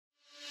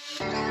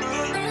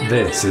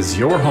This is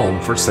your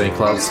home for St.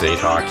 Cloud State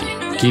hockey,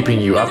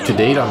 keeping you up to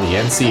date on the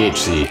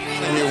NCHC.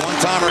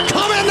 One-timer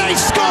coming, they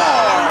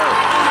score!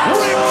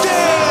 Ripped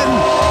in!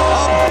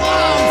 A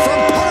bomb from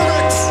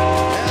Parvix!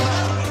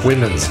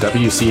 Women's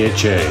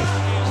WCHA.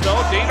 So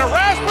Dana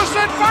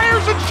Rasmussen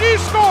fires and she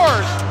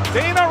scores!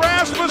 Dana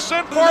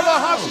Rasmussen for the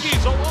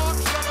Huskies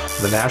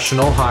alongside The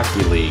National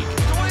Hockey League.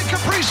 Dwayne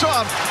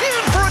Kaprizov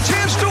in for a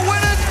chance to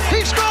win it!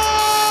 He scores!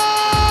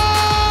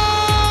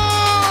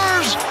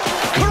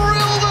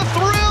 Kirill, the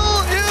thrill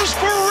is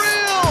for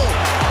real!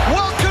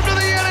 Welcome to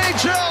the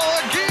NHL, a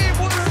game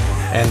winner!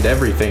 And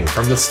everything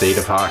from the state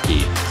of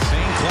hockey.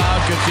 St.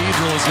 Cloud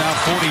Cathedral is now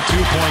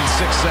 42.6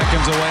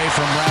 seconds away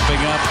from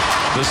wrapping up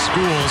the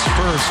school's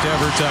first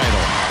ever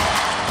title.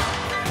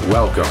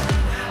 Welcome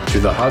to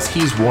the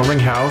Huskies Warming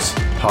House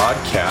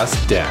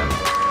Podcast Den.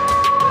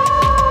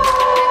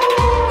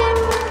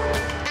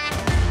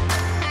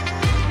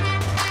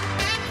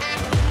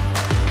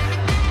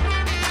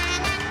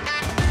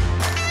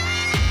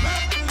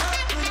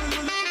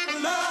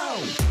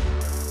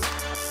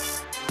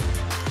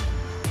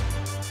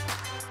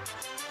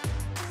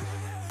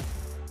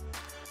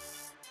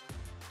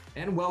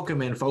 And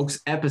welcome in, folks.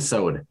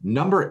 Episode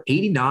number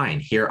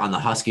 89 here on the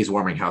Huskies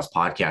Warming House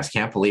Podcast.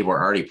 Can't believe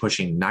we're already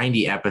pushing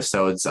 90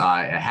 episodes.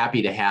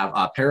 Happy to have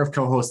a pair of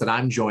co-hosts that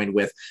I'm joined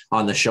with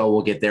on the show.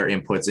 We'll get their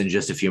inputs in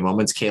just a few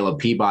moments. Caleb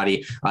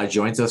Peabody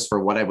joins us for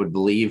what I would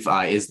believe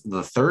is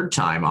the third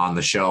time on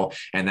the show.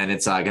 And then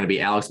it's going to be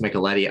Alex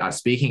Micheletti.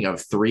 Speaking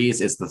of threes,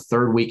 it's the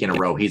third week in a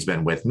row he's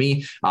been with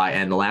me.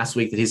 And the last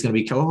week that he's going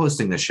to be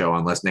co-hosting the show,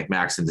 unless Nick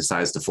Maxon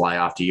decides to fly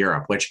off to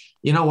Europe, which,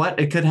 you know what?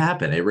 It could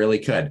happen. It really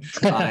could.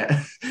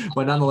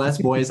 But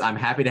nonetheless, boys, I'm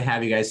happy to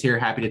have you guys here.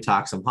 Happy to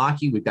talk some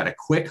hockey. We've got a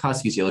quick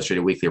Huskies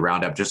Illustrated Weekly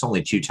Roundup, just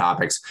only two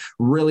topics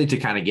really to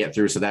kind of get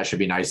through. So that should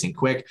be nice and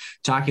quick.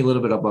 Talking a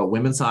little bit about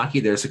women's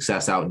hockey, their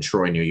success out in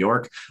Troy, New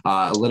York.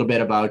 A little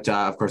bit about,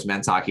 of course,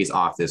 men's hockey is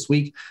off this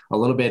week. A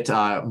little bit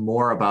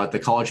more about the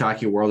college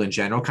hockey world in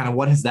general. Kind of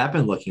what has that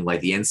been looking like?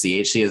 The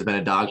NCHC has been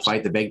a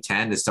dogfight. The Big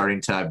Ten is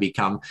starting to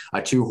become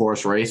a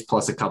two-horse race,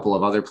 plus a couple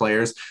of other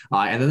players.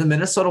 And then the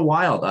Minnesota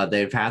Wild,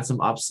 they've had some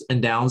ups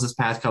and downs this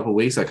past couple of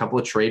weeks, a couple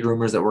of trade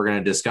rumors that we're going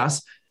to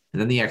discuss,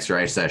 and then the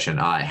extra ice session.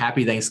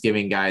 Happy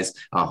Thanksgiving, guys.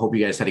 Hope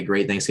you guys had a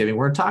great Thanksgiving.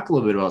 We're going to talk a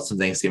little bit about some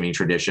Thanksgiving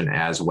tradition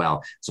as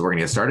well. So we're going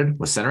to get started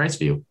with Center Ice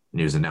View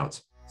News and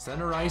Notes.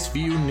 Center Ice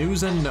View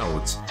News and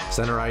Notes.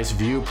 Center Ice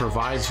View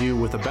provides you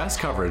with the best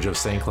coverage of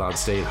St. Cloud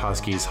State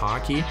Huskies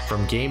hockey,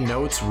 from game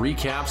notes,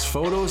 recaps,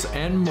 photos,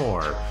 and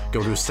more.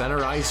 Go to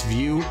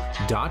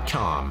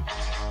centericeview.com.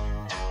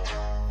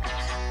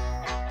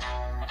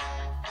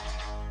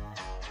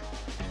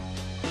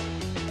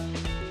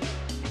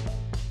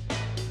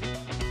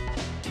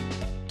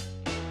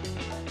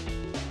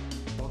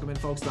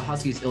 Folks, the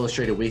Huskies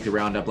Illustrated Weekly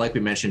Roundup. Like we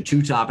mentioned,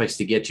 two topics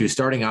to get to.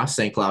 Starting off,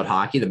 St. Cloud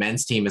hockey. The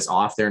men's team is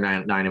off. They're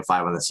 9-5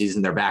 on the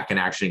season. They're back in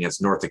action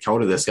against North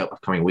Dakota this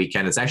upcoming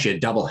weekend. It's actually a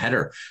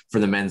doubleheader for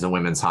the men's and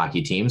women's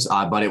hockey teams,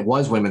 but it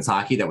was women's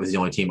hockey that was the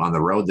only team on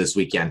the road this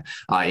weekend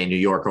in New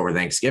York over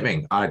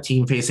Thanksgiving.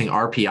 Team facing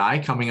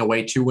RPI coming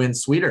away 2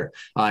 wins sweeter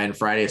in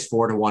Friday's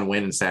 4-1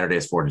 win and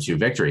Saturday's 4-2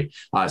 victory.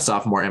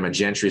 Sophomore Emma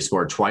Gentry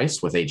scored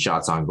twice with 8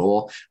 shots on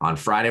goal on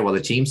Friday, while the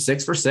team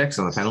 6 for 6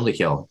 on the penalty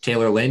kill.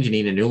 Taylor Lynn,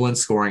 Janina Newland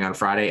scoring on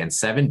Friday, and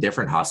 7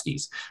 different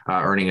Huskies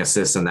earning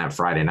assists in that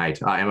Friday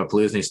night. Emma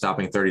Plusny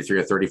stopping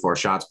 33 of 34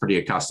 shots, pretty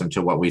accustomed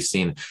to what we've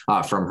seen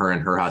from her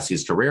in her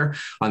Huskies career.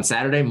 On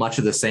Saturday, much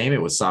of the same.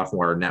 It was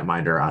sophomore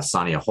netminder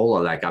Sonia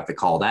Hola that got the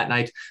call that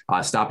night,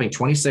 stopping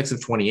 26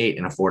 of 28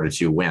 in a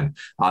 4-2 win.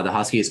 The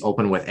Huskies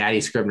opened with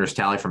Addie Scribner's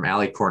tally from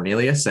Allie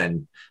Cornelius,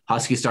 and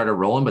Huskies started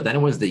rolling, but then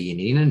it was the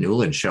Janina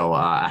Newland show,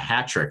 a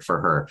hat trick for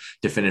her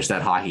to finish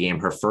that hockey game,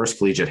 her first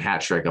collegiate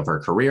hat trick of her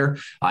career.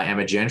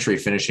 Emma Gentry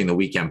finishing the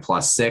weekend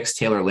plus 6,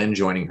 Taylor Lynn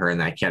joining her in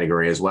that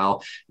category as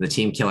well. And the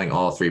team killing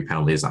all 3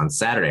 penalties on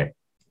Saturday.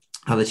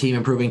 The team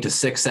improving to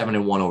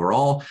 6-7-1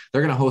 overall.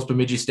 They're going to host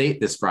Bemidji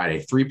State this Friday,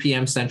 3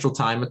 p.m. Central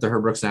Time at the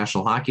Herb Brooks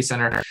National Hockey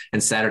Center,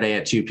 and Saturday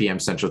at 2 p.m.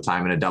 Central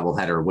Time in a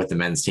doubleheader with the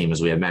men's team,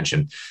 as we had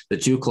mentioned. The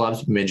two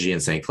clubs, Bemidji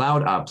and St.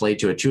 Cloud, played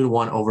to a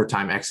 2-1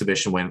 overtime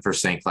exhibition win for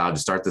St. Cloud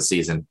to start the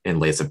season in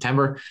late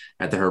September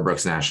at the Herb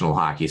Brooks National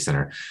Hockey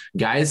Center.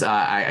 Guys,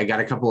 I got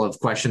a couple of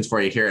questions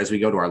for you here as we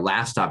go to our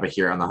last topic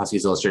here on the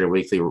Huskies Illustrated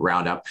Weekly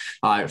Roundup.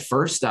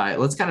 First,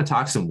 let's kind of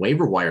talk some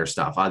waiver wire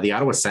stuff. The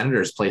Ottawa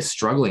Senators play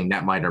struggling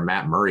netminder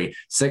Matt Murray,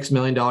 $6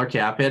 million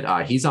cap hit.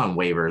 He's on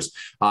waivers.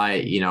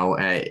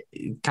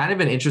 Kind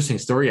of an interesting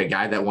story. A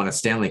guy that won a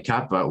Stanley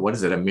Cup, but what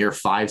is it? A mere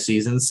 6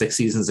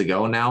 seasons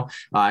ago now.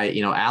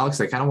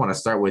 Alex, I kind of want to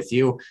start with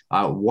you.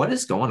 What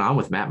is going on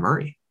with Matt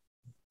Murray?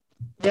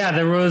 Yeah,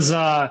 there was.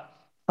 I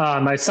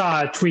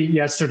saw a tweet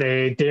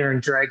yesterday.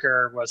 Darren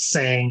Dreger was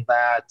saying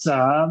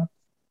that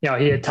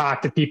he had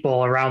talked to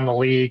people around the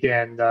league,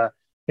 and a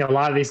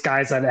lot of these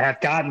guys that have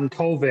gotten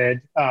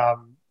COVID.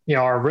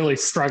 Are really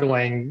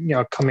struggling,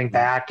 coming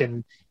back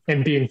and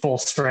being full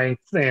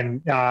strength.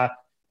 And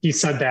he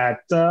said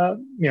that,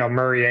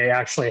 Murray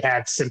actually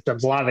had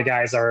symptoms. A lot of the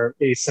guys are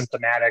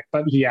asymptomatic,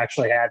 but he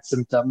actually had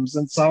symptoms.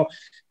 And so,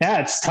 yeah,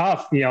 it's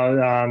tough,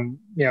 trying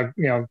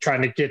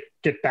to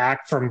get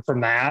back from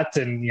that.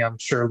 And, I'm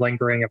sure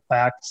lingering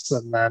effects.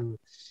 And then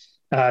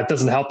it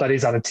doesn't help that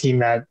he's on a team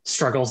that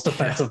struggles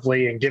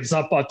defensively and gives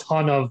up a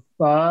ton of,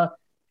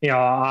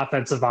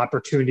 offensive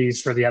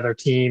opportunities for the other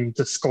team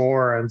to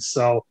score. And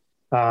so,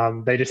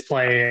 they just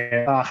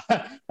play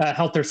a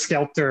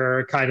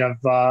helter-skelter kind of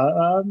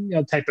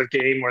type of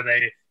game where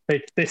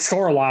they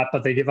score a lot,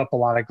 but they give up a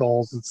lot of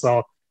goals, and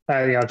so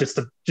just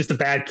a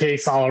bad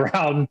case all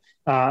around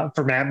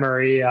for Matt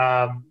Murray.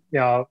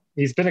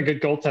 He's been a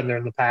good goaltender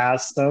in the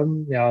past.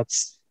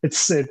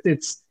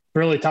 It's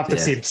really tough to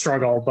see him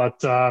struggle,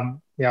 but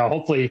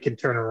hopefully he can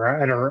turn it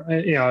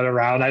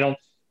around. I don't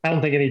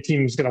think any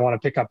team's going to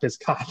want to pick up his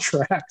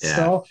contract,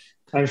 so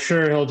I'm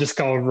sure he'll just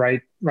go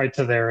right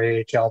to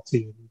their AHL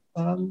team.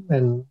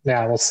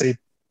 We'll see.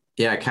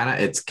 Yeah,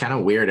 it's kind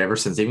of weird ever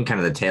since even kind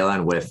of the tail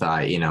end with,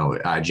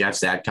 Jeff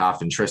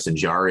Zadkoff and Tristan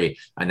Jarry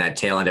and that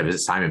tail end of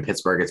his time in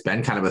Pittsburgh. It's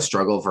been kind of a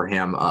struggle for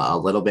him a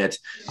little bit.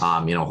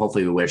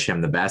 Hopefully we wish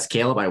him the best.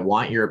 Caleb, I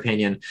want your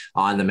opinion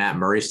on the Matt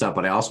Murray stuff,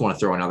 but I also want to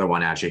throw another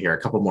one at you here.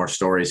 A couple more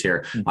stories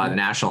here. The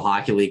National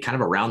Hockey League, kind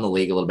of around the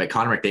league a little bit.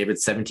 Connor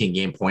McDavid's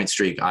 17-game point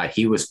streak.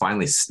 He was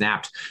finally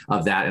snapped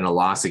of that in a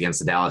loss against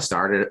the Dallas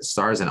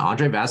Stars. And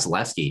Andrei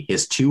Vasilevsky,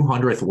 his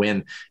 200th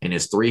win in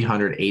his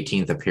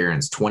 318th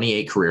appearance,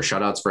 28 career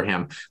shutouts for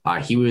him.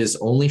 He was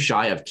only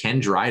shy of Ken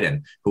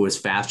Dryden, who was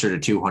faster to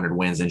 200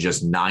 wins in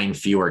just 9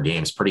 fewer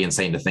games. Pretty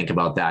insane to think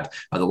about that.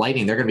 The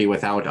Lightning, they're going to be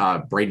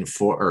without Braden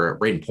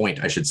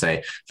Point, I should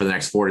say, for the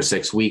next 4 to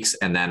 6 weeks.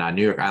 And then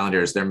New York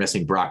Islanders, they're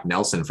missing Brock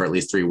Nelson for at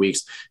least 3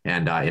 weeks.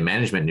 And in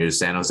management news,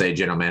 San Jose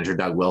general manager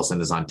Doug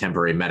Wilson is on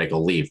temporary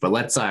medical leave. But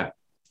let's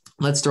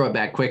throw it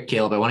back quick,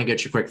 Caleb. I want to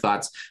get your quick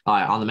thoughts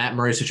on the Matt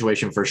Murray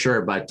situation for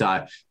sure. But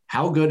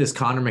how good is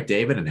Connor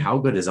McDavid and how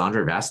good is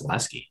Andrei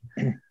Vasilevsky?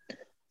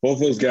 Both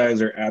those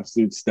guys are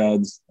absolute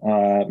studs.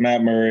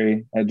 Matt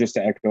Murray, just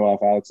to echo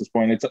off Alex's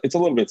point, it's a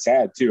little bit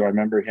sad too. I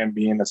remember him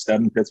being a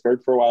stud in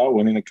Pittsburgh for a while,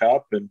 winning the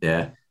cup, and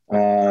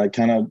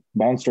kind of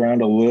bounced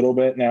around a little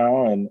bit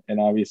now, and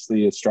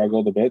obviously has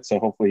struggled a bit. So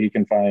hopefully he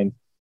can find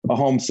a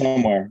home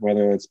somewhere,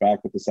 whether it's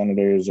back with the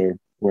Senators or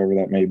wherever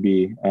that may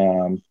be.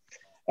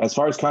 As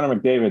far as Connor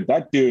McDavid,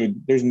 that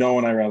dude, there's no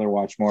one I'd rather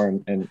watch more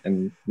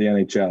in the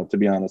NHL, to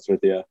be honest with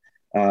you.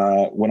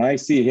 When I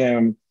see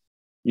him,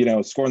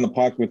 scoring the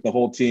puck with the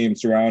whole team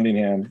surrounding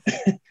him,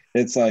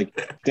 it's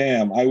like,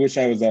 damn, I wish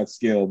I was that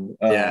skilled.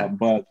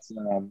 But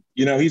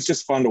he's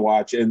just fun to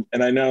watch. And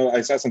I know I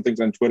saw some things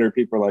on Twitter.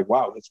 People are like,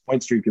 wow, this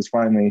point streak is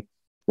finally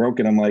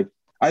broken. I'm like,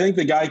 I think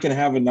the guy can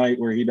have a night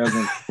where he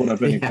doesn't put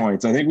up any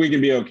points. I think we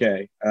can be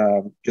okay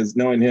because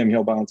knowing him,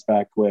 he'll bounce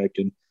back quick.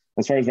 And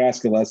as far as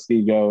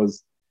Vasilevsky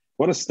goes,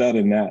 what a stud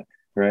in net,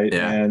 right?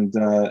 Yeah. And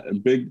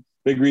big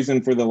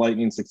reason for the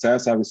Lightning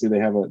success. Obviously, they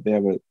have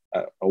a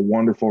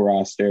wonderful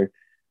roster.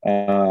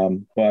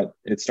 But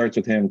it starts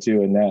with him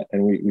too in net,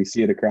 and we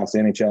see it across the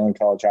NHL and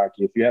college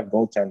hockey. If you have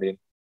goaltending,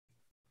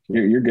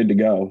 you're good to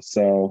go.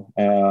 So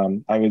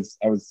I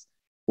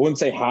wouldn't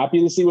say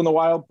happy to see when the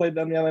Wild played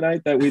them the other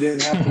night that we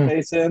didn't have to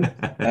face in.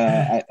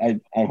 I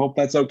hope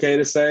that's okay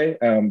to say,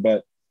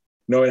 but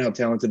knowing how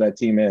talented that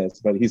team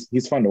is, but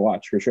he's fun to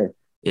watch for sure.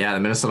 Yeah, the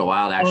Minnesota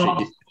Wild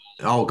actually.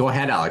 Oh, go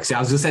ahead, Alex. I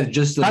was just saying,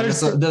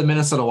 the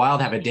Minnesota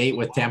Wild have a date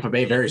with Tampa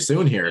Bay very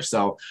soon here.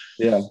 So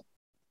yeah.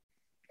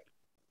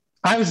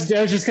 I was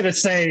just going to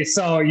say,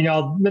 so,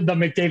 the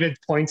McDavid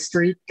point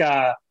streak,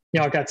 got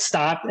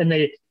stopped, and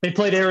they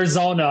played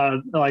Arizona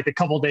like a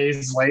couple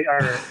days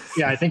later.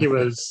 I think it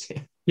was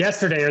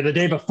yesterday or the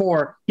day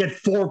before. He had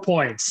 4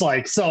 points.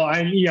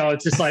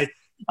 It's just like,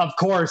 of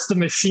course, the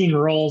machine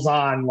rolls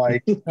on. How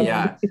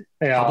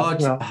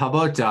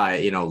about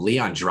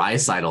Leon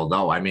Draisaitl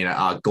though? I mean,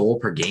 a goal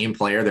per game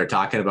player. They're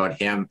talking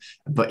about him,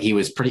 but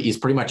he's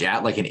pretty much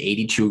at like an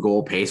 82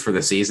 goal pace for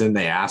the season.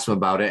 They asked him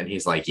about it, and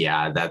he's like,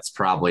 "Yeah, that's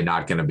probably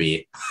not going to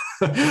be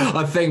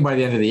a thing by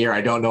the end of the year.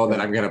 I don't know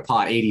that I'm going to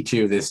pot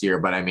 82 this year."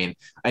 But I mean,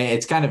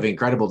 it's kind of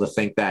incredible to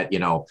think that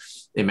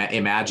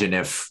imagine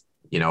if.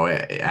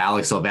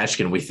 Alex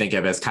Ovechkin, we think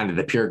of as kind of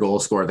the pure goal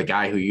scorer, the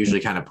guy who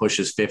usually kind of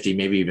pushes 50,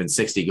 maybe even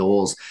 60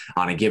 goals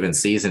on a given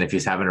season if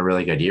he's having a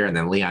really good year. And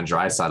then Leon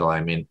Draisaitl,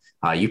 I mean,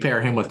 you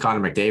pair him with Connor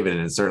McDavid,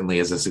 and it certainly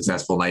is a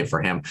successful night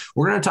for him.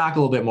 We're going to talk a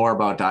little bit more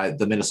about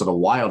the Minnesota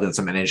Wild and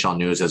some NHL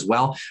news as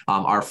well.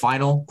 Our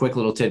final quick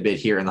little tidbit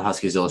here in the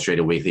Huskies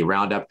Illustrated Weekly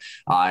Roundup.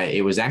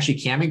 It was actually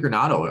Cami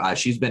Granato.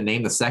 She's been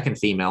named the second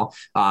female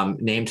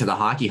named to the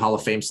Hockey Hall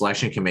of Fame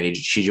Selection Committee.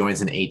 She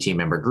joins an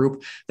 18-member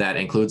group that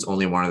includes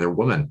only one other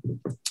women.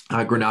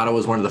 Granado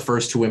was one of the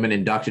first 2 women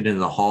inducted into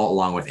the Hall,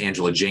 along with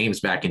Angela James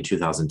back in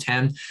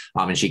 2010.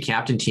 And she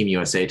captained Team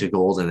USA to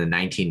gold in the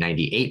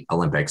 1998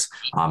 Olympics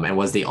and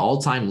was the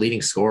all-time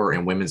leading scorer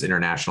in women's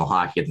international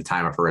hockey at the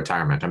time of her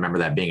retirement. I remember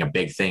that being a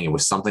big thing. It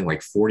was something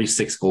like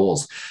 46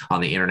 goals on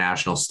the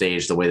international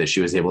stage, the way that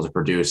she was able to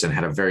produce, and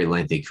had a very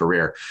lengthy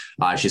career.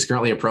 She's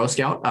currently a pro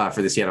scout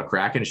for the Seattle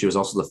Kraken. She was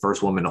also the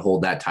first woman to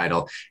hold that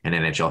title in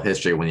NHL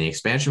history when the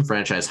expansion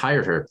franchise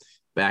hired her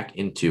back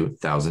in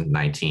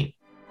 2019.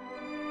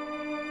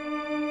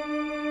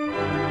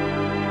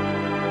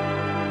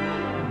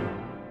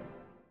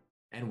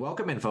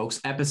 Welcome in,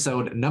 folks.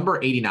 Episode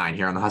number 89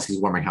 here on the Huskies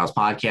Warming House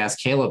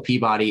podcast. Caleb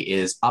Peabody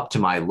is up to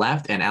my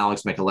left and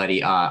Alex Micheletti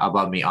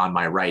above me on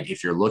my right.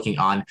 If you're looking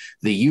on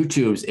the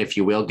YouTubes, if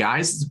you will,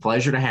 guys, it's a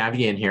pleasure to have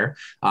you in here.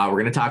 We're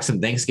going to talk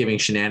some Thanksgiving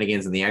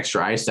shenanigans in the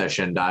extra ice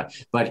session,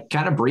 but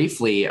kind of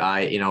briefly,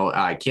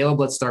 Caleb,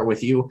 let's start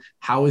with you.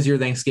 How was your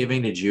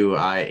Thanksgiving? Did you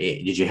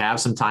have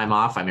some time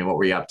off? I mean, what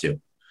were you up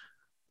to?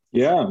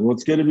 Yeah, well,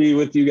 it's good to be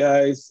with you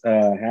guys.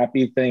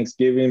 Happy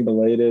Thanksgiving,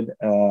 belated.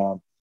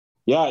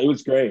 Yeah, it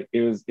was great.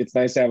 It's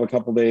nice to have a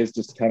couple days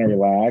just to kind of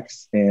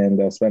relax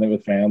and spend it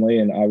with family,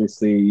 and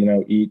obviously,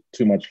 eat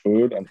too much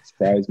food. I'm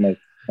surprised my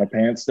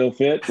pants still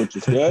fit, which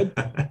is good.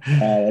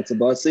 That's a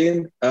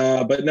blessing.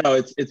 But no,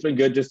 it's been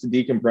good just to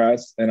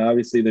decompress. And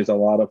obviously there's a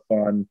lot of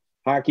fun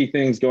hockey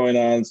things going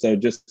on. So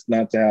just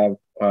not to have,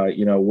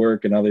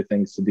 work and other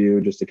things to do,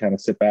 just to kind of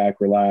sit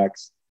back,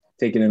 relax,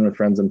 take it in with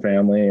friends and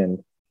family.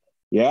 And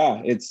yeah,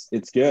 it's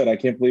good. I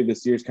can't believe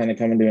this year's kind of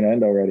coming to an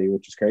end already,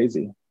 which is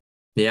crazy.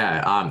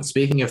 Yeah.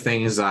 Speaking of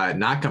things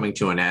not coming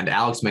to an end,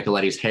 Alex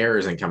Micheletti's hair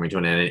isn't coming to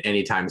an end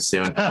anytime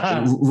soon.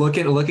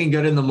 looking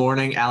good in the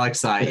morning,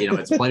 Alex.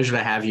 It's a pleasure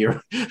to have you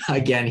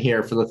again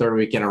here for the 3rd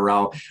week in a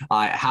row.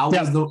 How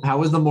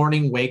was the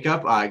morning wake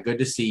up? Good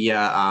to see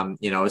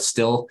you.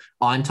 Still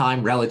on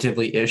time,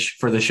 relatively ish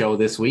for the show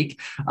this week.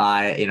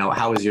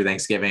 How was your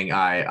Thanksgiving?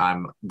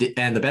 And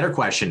the better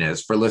question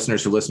is for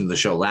listeners who listened to the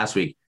show last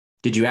week,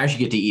 did you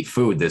actually get to eat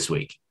food this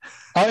week?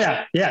 Oh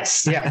yeah.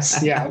 Yes. Yeah.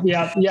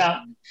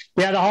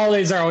 The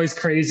holidays are always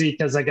crazy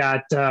because I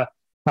got,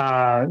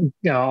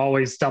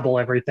 always double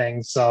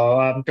everything. So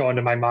I'm going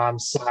to my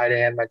mom's side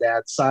and my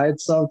dad's side.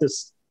 So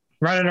just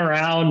running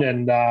around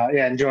and,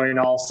 enjoying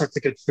all sorts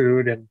of good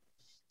food and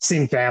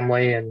seeing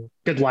family and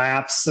good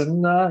laughs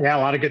and, a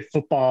lot of good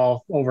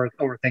football over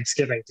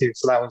Thanksgiving too.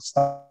 So that was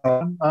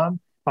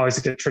always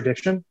a good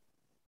tradition.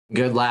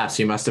 Good laughs.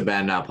 You must have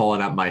been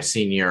pulling up my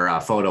senior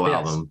photo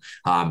album.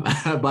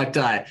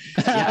 It's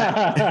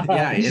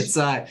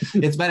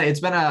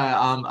been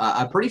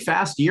a pretty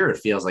fast year. It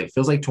feels like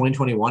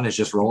 2021 is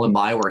just rolling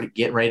by. We're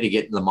getting ready to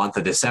get in the month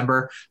of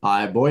December.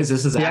 Boys,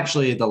 this is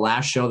actually the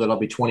last show that I'll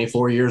be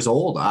 24 years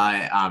old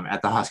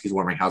at the Huskies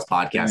Warming House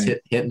podcast,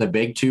 hitting the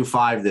big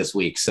 2-5 this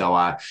week.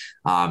 So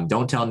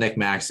don't tell Nick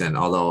Maxon,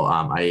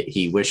 although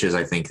he wishes,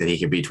 I think, that he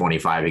could be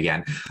 25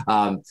 again.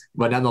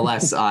 But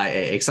nonetheless,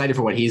 excited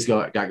for what he's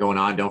got going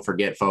on. Don't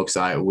forget, folks,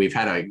 we've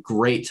had a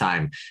great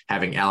time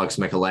having Alex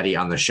Micheletti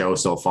on the show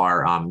so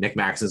far. Nick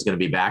Maxon is going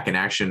to be back in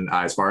action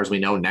as far as we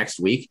know next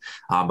week.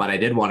 But I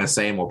did want to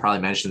say, and we'll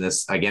probably mention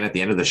this again at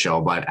the end of the show,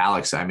 but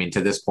Alex, I mean,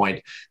 to this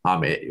point,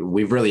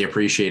 we've really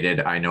appreciated,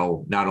 I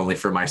know, not only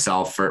for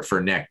myself,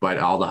 for Nick, but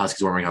all the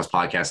Huskies Warming House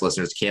podcast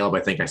listeners. Caleb, I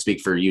think I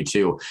speak for you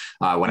too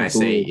when I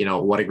say,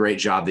 what a great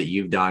job that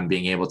you've done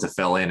being able to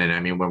fill in. And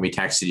I mean, when we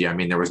texted you, I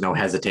mean, there was no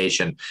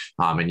hesitation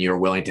and you were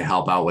willing to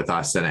help out with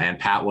us, and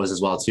Pat was as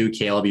well too.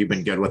 Caleb, you've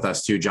been good with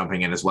us too,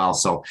 jumping in as well.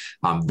 So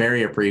I'm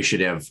very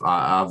appreciative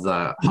of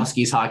the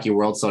Huskies hockey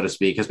world, so to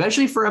speak,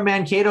 especially for a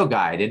Mankato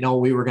guy. I didn't know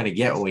what we were going to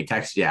get when we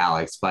texted you,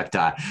 Alex, but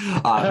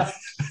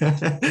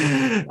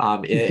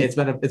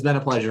it's been a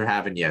pleasure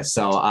having you.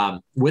 So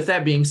with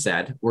that being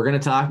said, we're going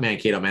to talk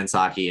Mankato men's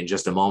hockey in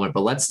just a moment,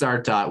 but let's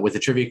start with a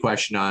trivia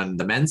question on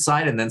the men's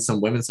side and then some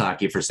women's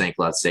hockey for St.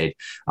 Cloud State.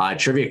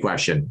 Trivia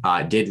question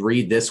did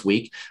read this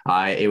week.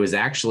 It was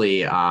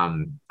actually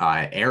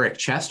Eric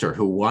Chester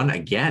who won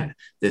again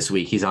this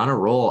week. He's on a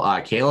roll.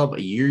 Caleb,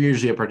 you're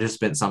usually a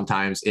participant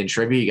sometimes in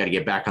trivia. You got to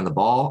get back on the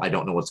ball. I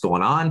don't know what's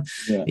going on.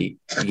 I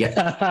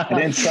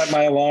didn't set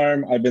my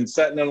alarm. I've been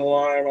setting an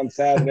alarm on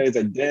Saturdays.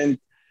 I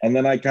didn't. And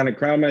then I kind of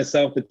crowned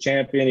myself the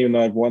champion, even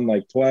though I've won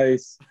like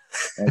twice.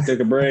 I took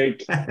a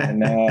break and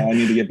now I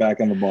need to get back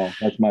on the ball.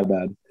 That's my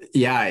bad.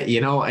 Yeah.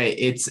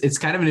 It's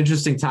kind of an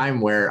interesting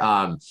time where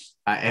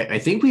I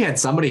think we had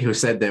somebody who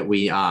said that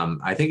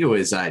I think it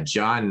was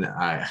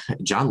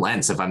John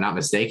Lentz, if I'm not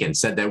mistaken,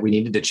 said that we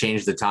needed to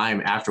change the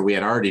time after we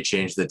had already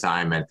changed the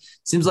time. And it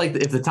seems like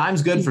if the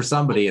time's good for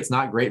somebody, it's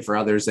not great for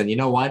others. And you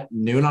know what?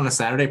 Noon on a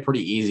Saturday,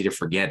 pretty easy to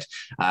forget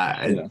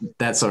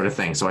that sort of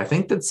thing. So I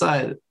think that's,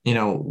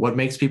 what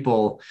makes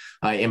people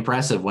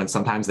impressive when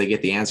sometimes they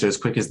get the answer as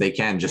quick as they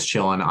can, just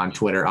chilling on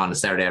Twitter on a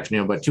Saturday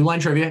afternoon. But 2-line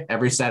trivia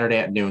every Saturday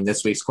at noon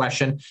this week. week's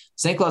question.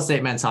 St. Cloud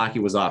State men's hockey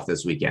was off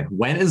this weekend.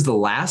 When is the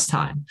last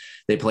time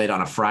they played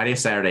on a Friday,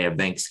 Saturday of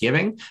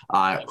Thanksgiving?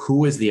 Who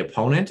was the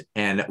opponent,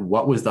 and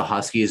what was the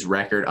Huskies'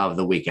 record of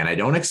the weekend? I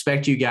don't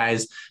expect you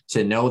guys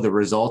to know the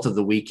result of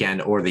the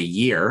weekend or the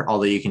year,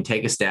 although you can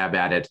take a stab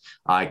at it.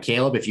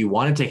 Caleb, if you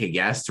want to take a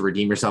guess to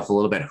redeem yourself a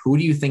little bit, who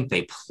do you think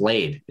they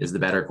played is the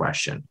better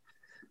question.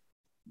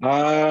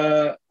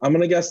 I'm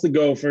going to guess the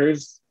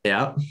Gophers.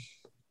 Yeah.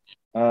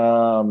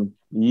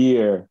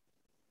 Year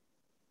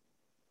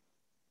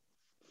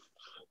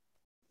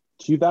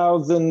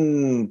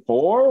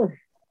 2004.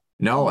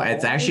 No,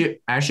 it's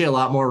actually a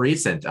lot more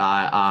recent.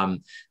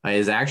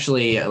 Is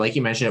actually, like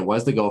you mentioned, it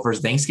was the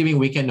Gophers. Thanksgiving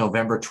weekend,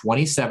 November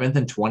 27th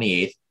and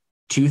 28th,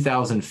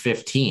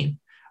 2015.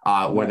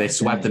 Where they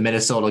swept the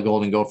Minnesota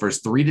Golden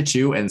Gophers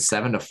 3-2 and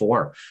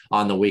 7-4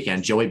 on the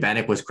weekend. Joey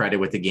Bennett was credited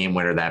with the game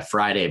winner that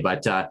Friday.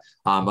 But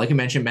like I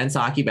mentioned, men's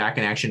hockey back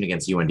in action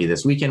against UND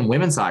this weekend.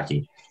 Women's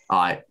hockey,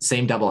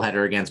 same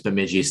doubleheader against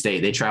Bemidji State.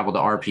 They traveled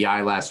to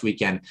RPI last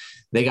weekend.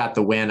 They got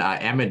the win.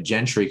 Emma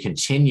Gentry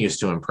continues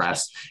to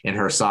impress in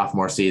her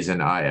sophomore season.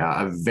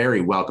 A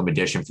very welcome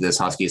addition for this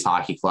Huskies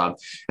hockey club.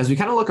 As we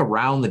kind of look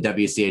around the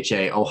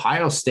WCHA,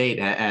 Ohio State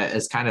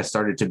has kind of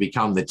started to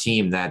become the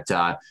team that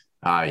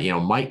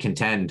might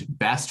contend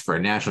best for a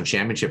national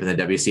championship in the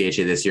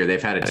WCHA this year.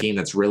 They've had a team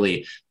that's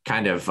really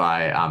kind of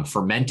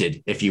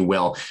fermented, if you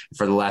will,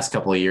 for the last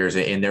couple of years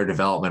in their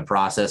development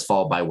process,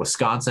 followed by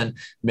Wisconsin,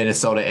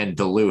 Minnesota, and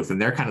Duluth. And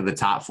they're kind of the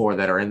top four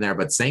that are in there.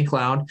 But St.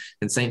 Cloud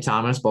and St.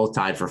 Thomas both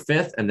tied for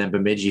fifth, and then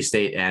Bemidji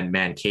State and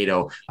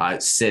Mankato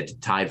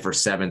sit tied for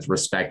seventh,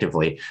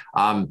 respectively.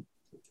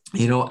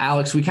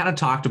 Alex, we kind of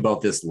talked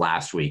about this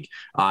last week.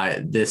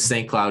 This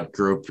St. Cloud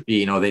group,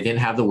 they didn't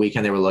have the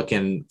weekend they were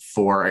looking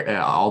for,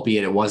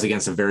 albeit it was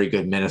against a very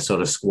good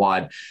Minnesota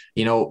squad.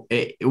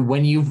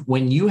 When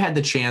you had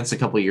the chance a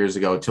couple of years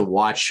ago to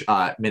watch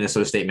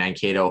Minnesota State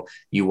Mankato,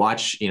 you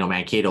watch,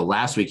 Mankato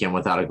last weekend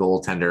without a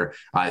goaltender,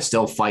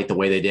 still fight the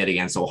way they did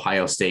against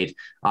Ohio State.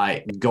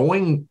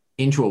 Going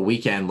into a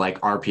weekend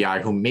like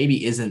RPI, who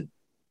maybe isn't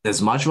as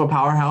much of a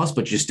powerhouse,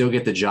 but you still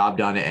get the job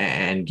done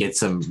and get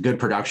some good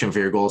production for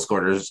your goal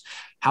scorers.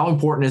 How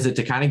important is it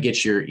to kind of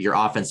get your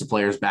offensive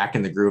players back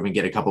in the groove and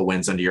get a couple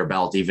wins under your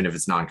belt, even if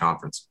it's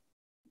non-conference?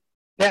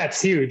 Yeah, it's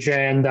huge.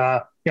 And,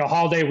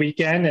 holiday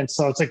weekend. And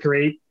so it's a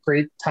great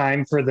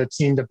time for the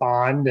team to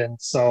bond.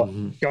 And so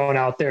going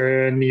out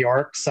there in New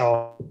York,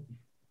 so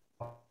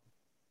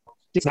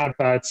it's not,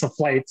 it's a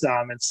flight.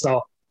 And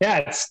so, yeah,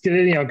 it's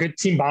good, good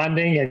team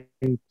bonding, and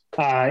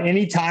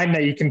anytime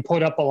that you can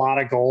put up a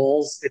lot of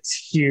goals,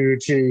 it's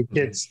huge. It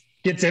gets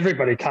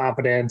everybody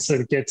confidence.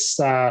 It gets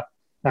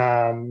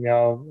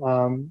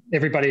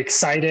everybody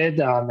excited.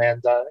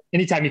 And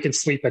anytime you can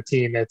sweep a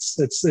team, it's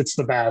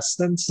the best.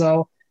 And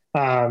so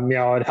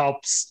it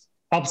helps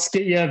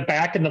get you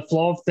back in the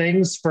flow of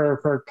things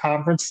for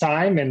conference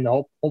time, and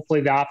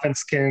hopefully the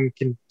offense can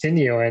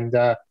continue. And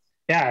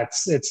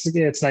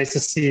it's nice to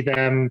see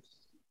them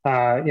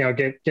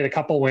get a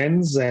couple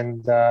wins,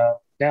 and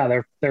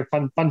they're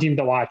fun team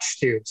to watch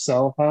too.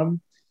 So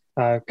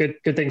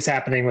good things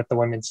happening with the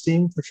women's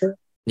team for sure.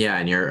 Yeah,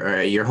 and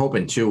you're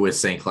hoping too with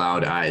St.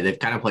 Cloud. They've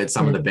kind of played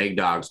some of the big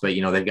dogs, but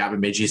they've got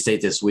Bemidji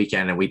State this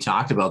weekend, and we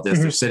talked about this.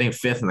 They're sitting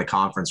fifth in the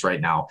conference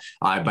right now,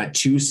 but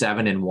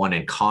 2-7-1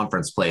 in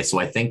conference play. So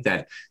I think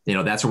that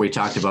that's where we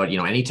talked about.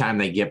 Anytime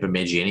they get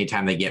Bemidji,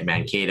 anytime they get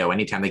Mankato,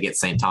 anytime they get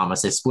St.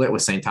 Thomas, they split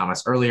with St.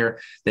 Thomas earlier.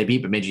 They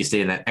beat Bemidji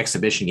State in that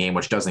exhibition game,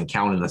 which doesn't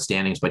count in the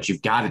standings, but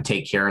you've got to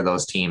take care of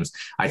those teams.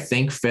 I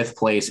think fifth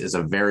place is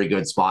a very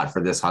good spot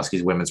for this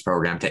Huskies women's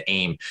program to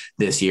aim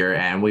this year,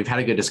 and we've had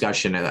a good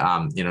discussion.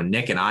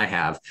 Nick and I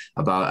have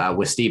about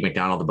with Steve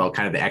McDonald about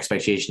kind of the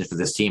expectations for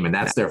this team. And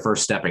that's their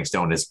first stepping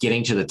stone, is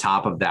getting to the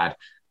top of that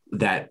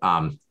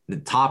the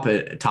top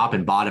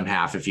and bottom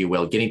half, if you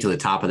will, getting to the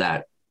top of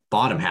that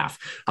bottom half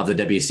of the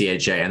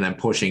WCHA and then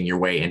pushing your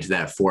way into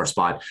that fourth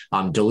spot.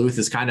 Duluth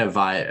is kind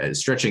of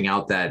stretching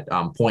out that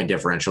point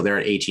differential. They're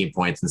at 18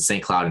 points, and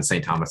St. Cloud and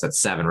St. Thomas at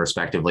 7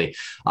 respectively.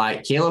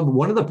 Caleb,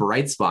 one of the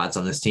bright spots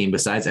on this team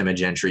besides Emma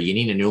Gentry,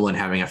 Yanina Newland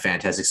having a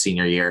fantastic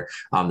senior year.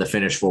 The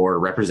Finnish forward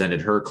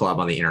represented her club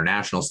on the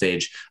international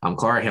stage.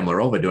 Klara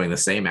Himlerova doing the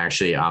same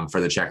actually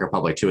for the Czech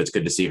Republic too. It's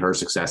good to see her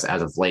success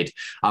as of late.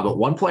 But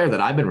one player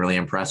that I've been really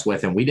impressed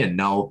with, and we didn't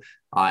know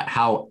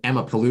how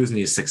Emma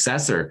Paluzni's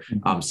successor,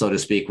 so to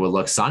speak, would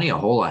look. Sania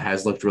Hola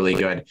has looked really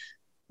good.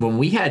 When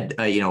we had,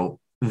 the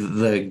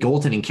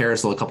goaltending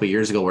carousel a couple of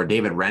years ago where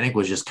David Rennick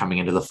was just coming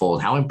into the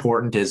fold, how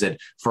important is it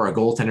for a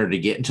goaltender to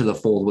get into the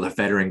fold with a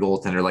veteran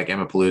goaltender like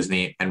Emma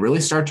Paluzni and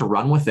really start to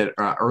run with it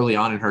early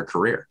on in her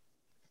career?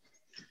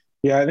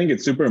 Yeah, I think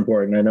it's super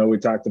important. I know we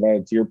talked about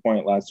it to your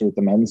point last year with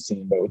the men's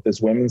team, but with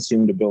this women's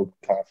team to build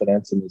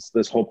confidence, and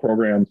this whole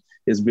program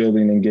is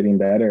building and getting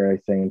better, I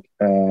think.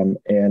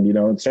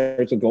 It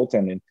starts with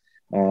goaltending.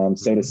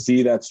 So to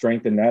see that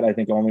strength in that, I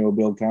think only will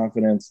build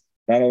confidence,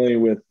 not only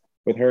with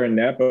her and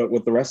net, but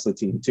with the rest of the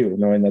team too,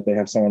 knowing that they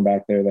have someone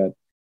back there that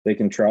they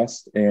can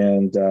trust,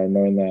 and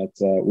knowing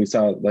that we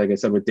saw, like I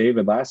said, with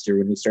David last year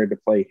when he started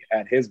to play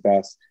at his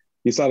best,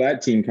 you saw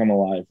that team come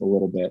alive a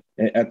little bit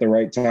at the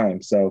right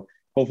time. So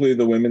hopefully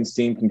the women's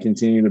team can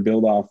continue to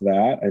build off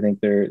that. I think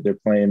they're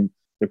playing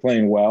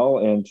well.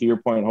 And to your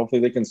point,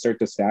 hopefully they can start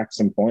to stack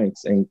some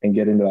points and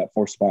get into that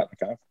 4th spot in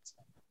the conference.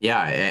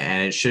 Yeah.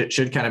 And it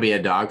should kind of be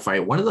a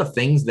dogfight. One of the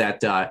things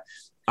that,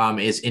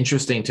 is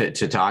interesting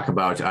to talk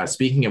about.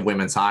 Speaking of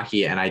women's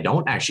hockey, and I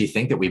don't actually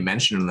think that we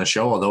mentioned in the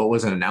show, although it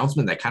was an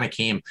announcement that kind of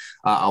came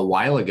a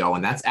while ago,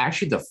 and that's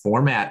actually the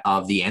format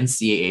of the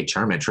NCAA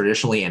tournament.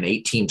 Traditionally, an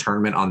 8-team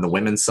tournament on the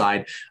women's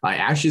side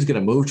actually is going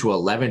to move to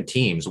 11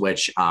 teams,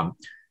 which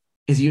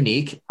is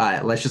unique.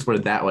 Let's just put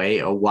it that way.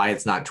 Why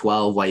it's not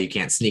 12, why you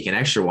can't sneak an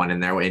extra one in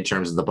there in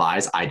terms of the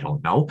buys, I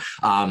don't know.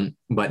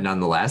 But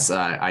nonetheless,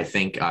 I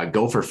think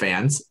Gopher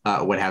fans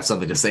would have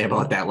something to say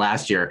about that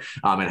last year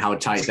and how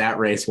tight that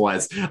race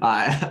was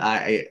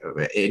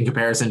in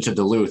comparison to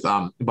Duluth.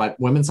 But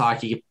women's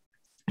hockey,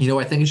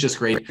 I think it's just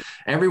great.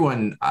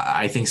 Everyone,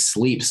 I think,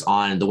 sleeps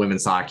on the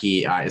women's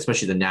hockey,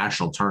 especially the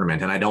national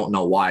tournament. And I don't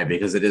know why,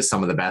 because it is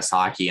some of the best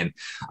hockey. And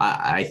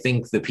I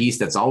think the piece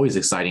that's always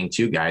exciting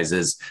too, guys,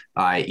 is,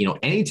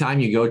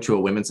 anytime you go to a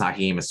women's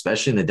hockey game,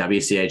 especially in the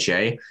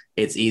WCHA,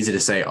 it's easy to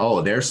say,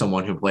 oh, there's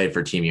someone who played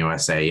for Team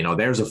USA.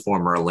 There's a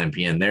former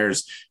Olympian.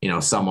 There's,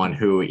 someone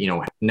who,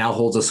 now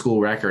holds a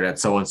school record at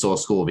so-and-so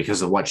school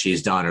because of what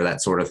she's done or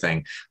that sort of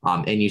thing.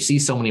 And you see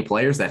so many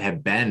players that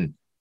have been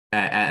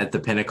at the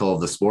pinnacle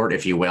of the sport,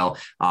 if you will,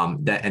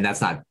 and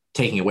that's not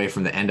taking away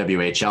from the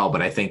NWHL,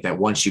 but I think that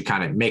once you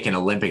kind of make an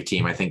Olympic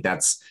team, I think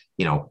that's,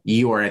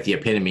 you are at the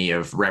epitome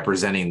of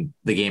representing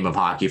the game of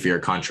hockey for your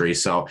country.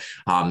 So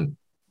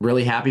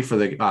really happy for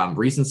the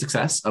recent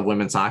success of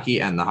women's hockey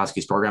and the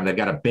Huskies program. They've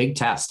got a bemidji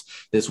test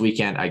this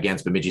weekend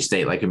against Bemidji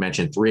State, like we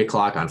mentioned,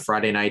 3:00 on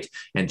Friday night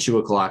and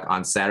 2:00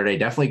 on Saturday.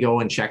 Definitely go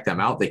and check them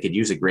out. They could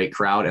use a great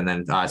crowd, and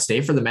then stay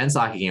for the men's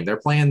hockey game. They're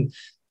playing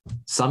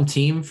some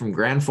team from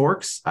Grand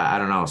Forks. I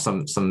don't know,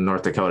 some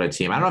North Dakota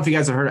team. I don't know if you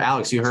guys have heard of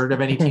Alex. You heard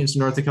of any teams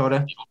from North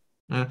Dakota?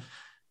 Not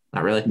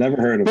really. Never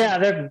heard of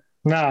them.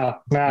 Yeah,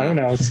 no, who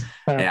knows?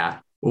 Yeah.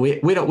 We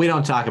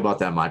don't talk about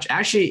them much.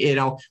 Actually,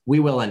 we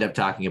will end up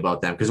talking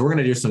about them because we're going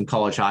to do some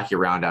college hockey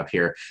roundup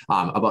here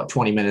about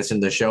 20 minutes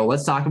into the show.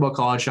 Let's talk about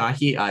college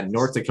hockey.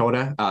 North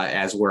Dakota,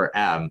 as we're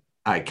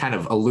kind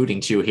of alluding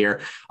to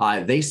here.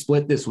 They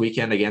split this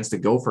weekend against the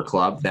Gopher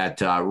Club that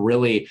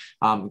really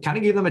kind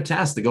of gave them a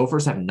test. The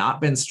Gophers have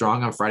not been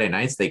strong on Friday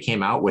nights. They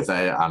came out with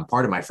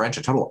pardon my French,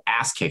 a total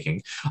ass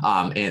kicking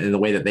in the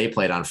way that they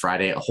played on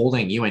Friday,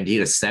 holding UND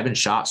to 7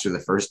 shots through the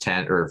first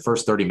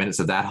 30 minutes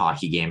of that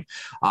hockey game.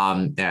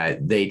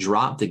 They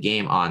dropped the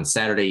game on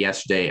Saturday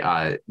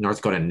yesterday. North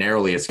Dakota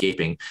narrowly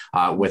escaping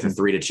with a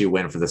 3-2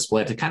 win for the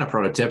split. Kind of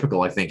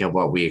prototypical, I think, of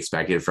what we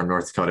expected from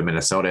North Dakota,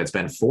 Minnesota. It's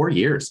been 4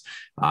 years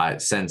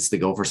since the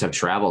Gophers have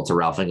traveled to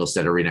Ralph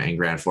Engelstad Arena in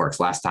Grand Forks.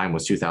 Last time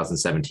was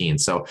 2017.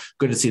 So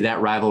good to see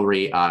that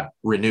rivalry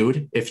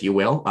renewed, if you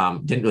will.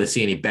 Didn't really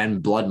see any Ben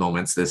Blood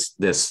moments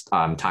this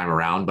time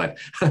around, but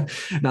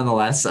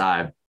nonetheless,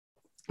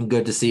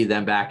 good to see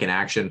them back in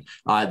action.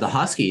 The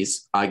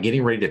Huskies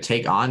getting ready to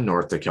take on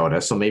North Dakota.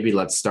 So maybe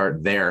let's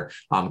start there,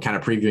 kind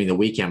of previewing the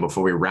weekend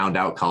before we round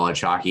out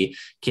college hockey.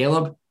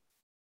 Caleb,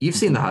 you've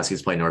seen the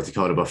Huskies play North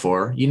Dakota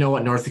before. You know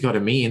what North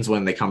Dakota means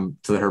when they come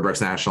to the Herb Brooks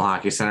National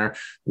Hockey Center.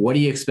 What do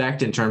you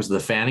expect in terms of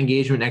the fan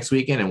engagement next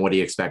weekend, and what do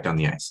you expect on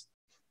the ice?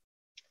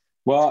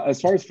 Well,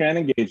 as far as fan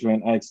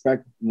engagement, I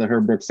expect the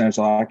Herb Brooks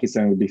National Hockey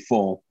Center to be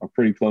full or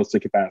pretty close to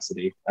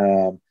capacity.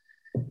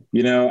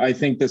 I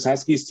think this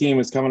Huskies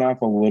team is coming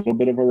off a little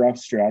bit of a rough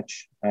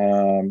stretch.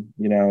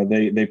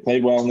 They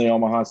played well in the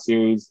Omaha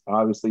series,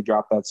 obviously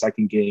dropped that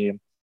second game.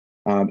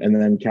 And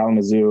then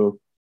Kalamazoo,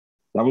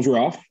 that was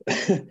rough.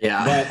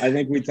 Yeah. But I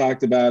think we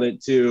talked about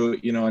it too,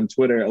 on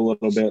Twitter a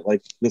little bit.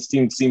 Like, this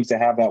team seems to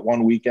have that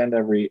one weekend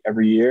every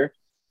year.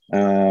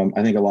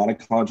 I think a lot of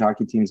college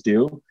hockey teams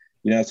do.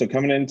 So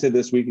coming into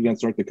this week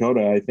against North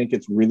Dakota, I think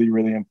it's really,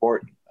 really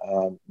important.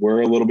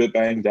 We're a little bit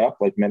banged up,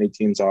 like many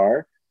teams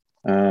are.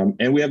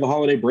 And we have the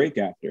holiday break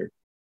after.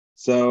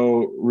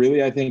 So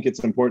really, I think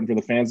it's important for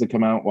the fans to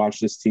come out and watch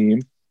this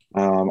team.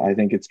 I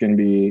think it's going to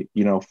be,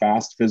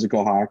 fast,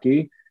 physical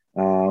hockey,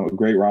 a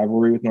great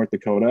rivalry with North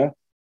Dakota.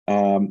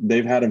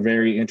 They've had a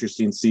very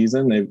interesting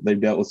season. They've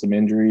dealt with some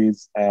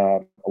injuries, a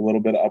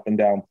little bit of up and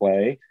down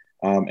play,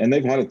 and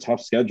they've had a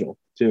tough schedule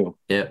too.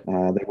 Yeah.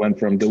 They went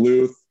from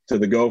Duluth to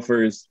the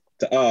Gophers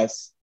to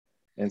us,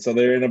 and so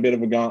they're in a bit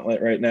of a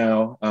gauntlet right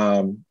now.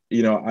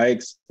 I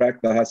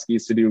expect the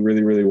Huskies to do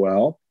really, really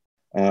well.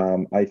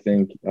 I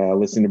think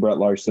listening to Brett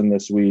Larson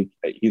this week,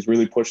 he's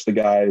really pushed the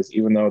guys,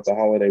 even though it's a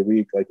holiday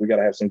week, like, we got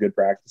to have some good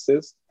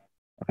practices.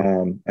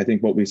 I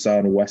think what we saw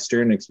in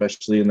Western,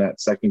 especially in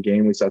that second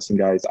game, we saw some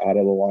guys out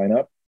of the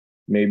lineup,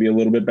 maybe a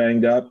little bit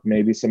banged up,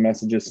 maybe some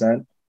messages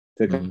sent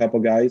to a couple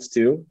guys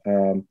too.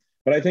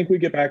 But I think we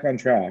get back on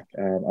track.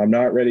 I'm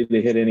not ready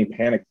to hit any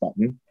panic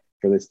button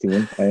for this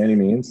team by any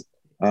means.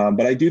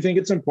 But I do think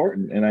it's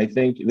important. And I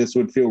think this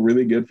would feel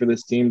really good for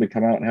this team to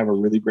come out and have a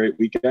really great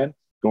weekend,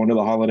 go into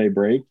the holiday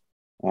break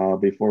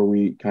before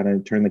we kind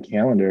of turn the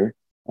calendar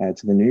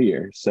to the new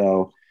year.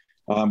 So,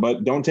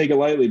 But don't take it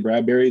lightly.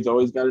 Bradbury's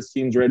always got his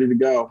teams ready to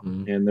go,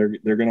 and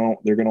they're gonna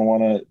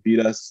want to beat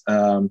us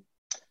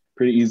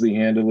pretty easily,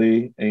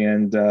 handily.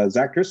 And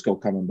Zach Driscoll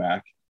coming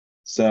back,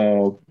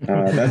 so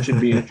that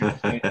should be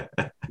interesting.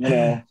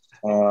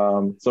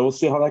 So we'll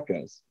see how that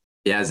goes.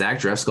 Yeah, Zach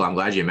Driscoll, I'm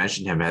glad you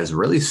mentioned him, has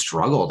really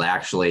struggled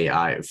actually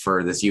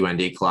for this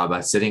UND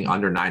club, sitting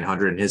under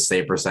 900 in his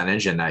save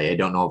percentage. And I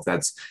don't know if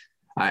that's,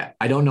 I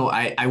don't know.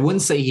 I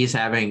wouldn't say he's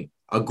having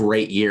a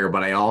great year,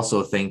 but I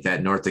also think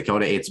that North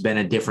Dakota, it's been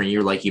a different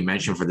year, like you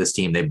mentioned, for this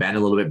team. They've been a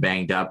little bit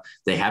banged up.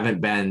 They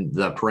haven't been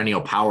the perennial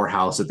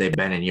powerhouse that they've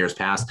been in years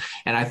past.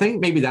 And I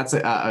think maybe that's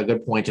a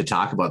good point to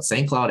talk about.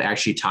 St. Cloud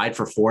actually tied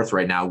for 4th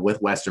right now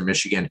with Western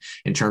Michigan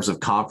in terms of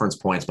conference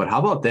points. But how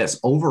about this?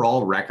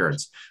 Overall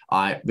records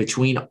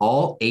between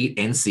all 8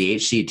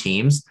 NCHC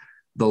teams,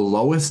 the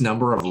lowest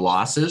number of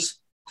losses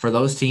for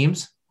those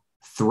teams,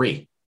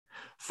 3.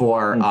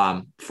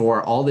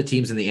 For all the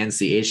teams in the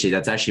NCHC,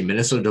 that's actually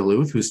Minnesota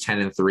Duluth, who's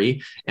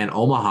 10-3, and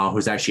Omaha,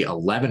 who's actually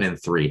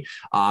 11-3.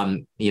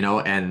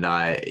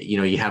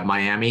 You have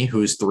Miami,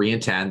 who's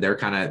 3-10. They're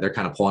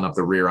kind of pulling up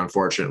the rear,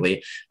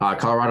 unfortunately.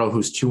 Colorado,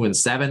 who's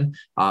 2-7.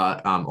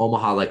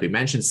 Omaha, like we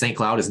mentioned, St.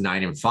 Cloud is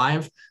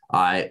 9-5.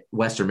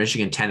 Western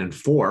Michigan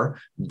 10-4,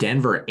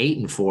 Denver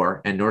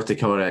 8-4, and North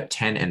Dakota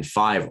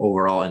 10-5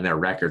 overall in their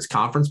records.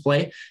 Conference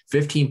play,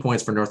 15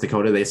 points for North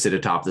Dakota. They sit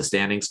atop the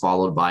standings,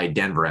 followed by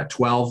Denver at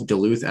 12,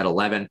 Duluth at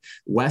 11,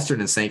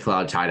 Western and St.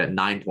 Cloud tied at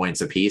 9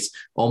 points apiece,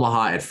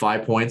 Omaha at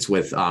 5 points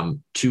with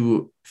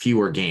 2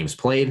 fewer games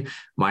played,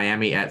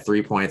 Miami at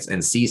 3 points,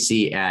 and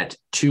CC at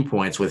 2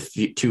 points with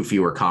 2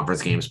 fewer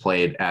conference games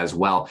played as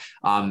well.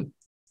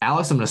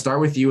 Alex, I'm going to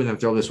start with you and then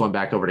throw this one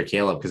back over to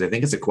Caleb, because I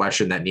think it's a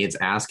question that needs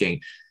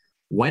asking.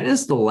 When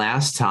is the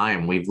last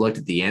time we've looked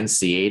at the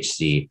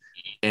NCHC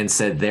and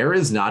said there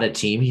is not a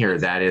team here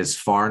that is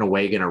far and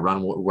away going to run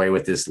away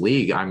with this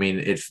league? I mean,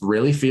 it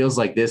really feels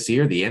like this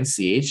year the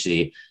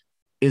NCHC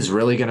is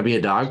really going to be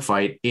a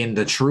dogfight in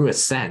the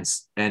truest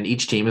sense, and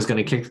each team is going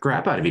to kick the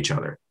crap out of each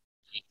other.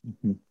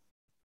 Mm-hmm.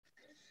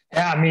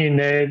 Yeah, I mean,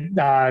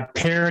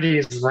 parity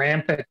is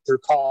rampant through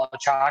college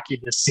hockey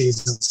this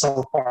season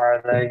so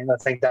far. I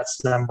think that's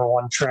the number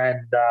one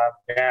trend.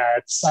 I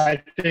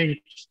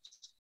think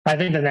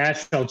the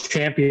national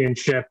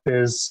championship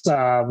is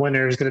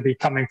winner is going to be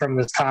coming from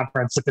this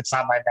conference if it's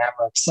not my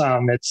Mavericks.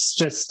 It's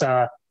just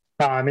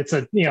it's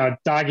a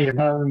doggy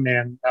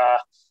and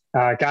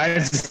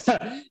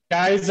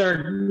guys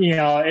are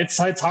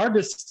it's hard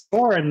to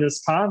score in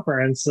this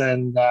conference,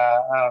 and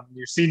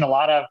you're seeing a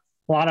lot of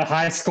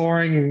high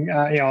scoring,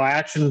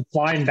 action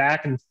flying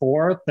back and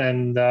forth.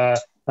 And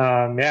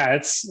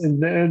it's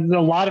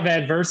a lot of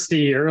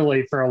adversity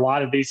early for a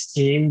lot of these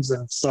teams.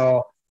 And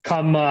so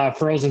come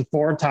Frozen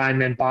Four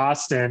time in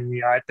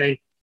Boston, I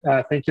think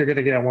you're going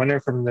to get a winner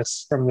from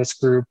this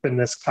group in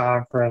this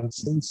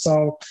conference. And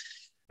so,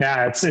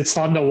 it's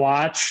fun to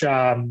watch.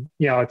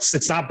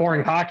 It's not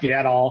boring hockey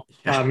at all.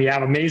 You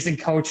have amazing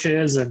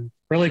coaches and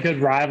really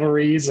good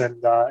rivalries.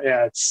 And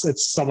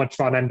it's so much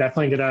fun. I'm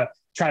definitely going to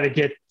try to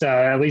get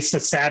at least a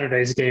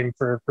Saturday's game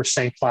for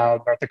St.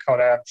 Cloud, North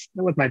Dakota,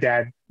 with my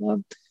dad,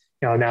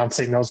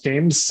 announcing those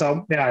games.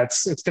 So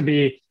it's gonna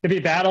be a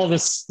battle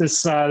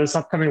this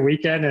upcoming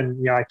weekend,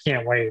 and I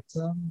can't wait.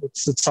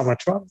 It's so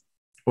much fun.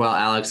 Well,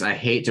 Alex, I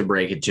hate to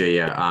break it to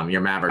you.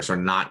 Your Mavericks are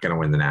not going to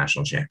win the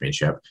national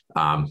championship.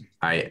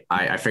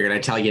 I figured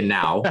I'd tell you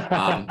now,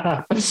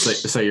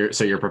 so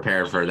you're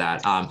prepared for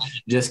that.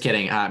 Just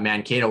kidding,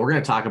 Mankato. We're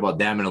going to talk about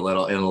them in a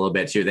little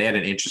bit too. They had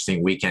an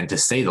interesting weekend, to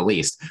say the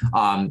least.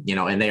 And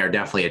they are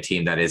definitely a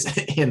team that is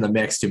in the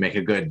mix to make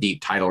a good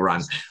deep title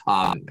run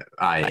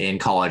in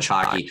college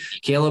hockey.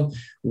 Caleb,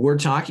 we're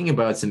talking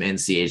about some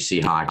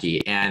NCHC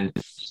hockey, and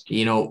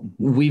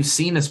we've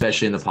seen,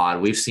 especially in the pod,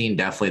 we've seen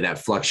definitely that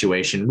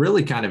fluctuation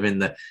really kind of in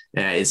the,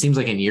 it seems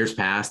like in years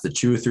past, the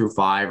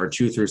 2-5 or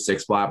 2-6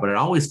 spot, but it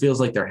always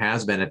feels like there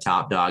has been a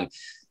top dog.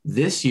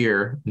 This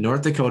year,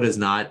 North Dakota is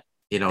not,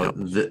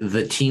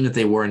 the team that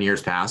they were in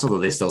years past, although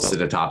they still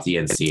sit atop the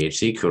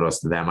NCHC. Kudos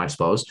to them, I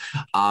suppose.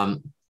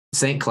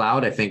 St.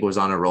 Cloud, I think, was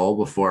on a roll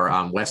before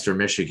Western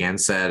Michigan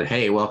said,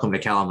 "Hey, welcome to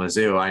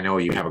Kalamazoo. I know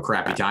you have a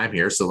crappy time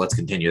here, so let's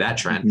continue that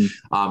trend."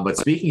 Mm-hmm. But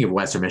speaking of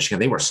Western Michigan,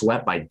 they were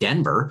swept by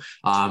Denver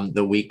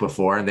the week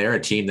before, and they're a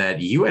team that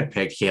you had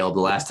picked, Caleb,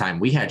 the last time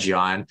we had you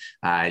on.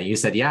 And you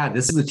said, "Yeah,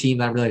 this is a team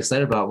that I'm really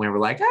excited about." And we were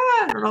like,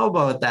 "I don't know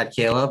about that,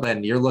 Caleb."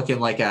 And you're looking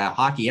like a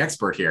hockey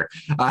expert here.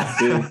 Look at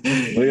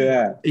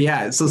that.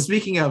 Yeah. So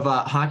speaking of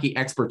hockey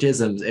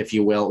expertisms, if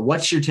you will,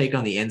 what's your take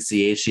on the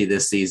NCHC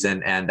this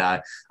season? And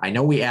I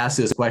know we asked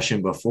this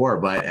question before,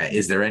 but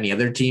is there any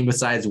other team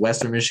besides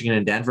Western Michigan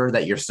and Denver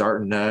that you're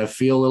starting to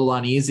feel a little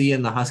uneasy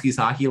in the Huskies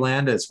hockey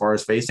land as far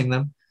as facing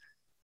them?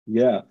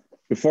 Yeah.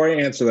 Before I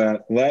answer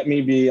that, let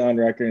me be on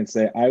record and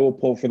say I will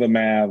pull for the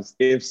Mavs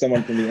if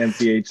someone from the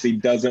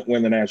NCHC doesn't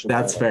win the national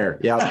title. That's fair.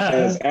 Yeah.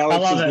 As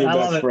Alex is your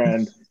best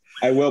friend,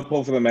 I will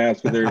pull for the Mavs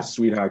because they're a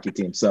sweet hockey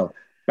team. So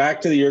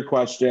back to your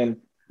question.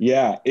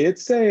 Yeah,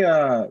 it's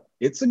a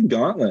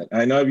gauntlet.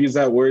 I know I've used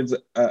that word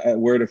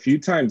a few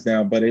times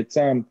now, but it's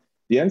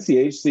the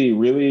NCHC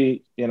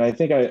really, and I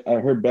think I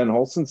heard Ben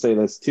Holson say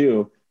this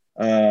too,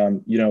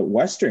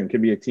 Western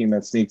could be a team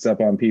that sneaks up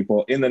on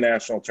people in the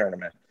national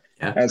tournament.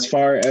 Yeah. As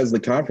far as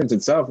the conference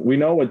itself, we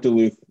know what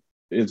Duluth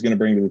is going to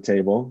bring to the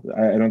table.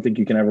 I don't think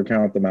you can ever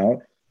count them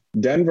out.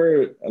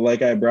 Denver,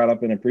 like I brought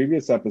up in a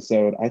previous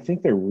episode, I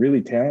think they're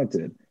really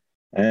talented.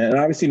 And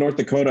obviously North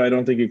Dakota, I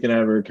don't think you can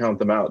ever count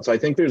them out. So I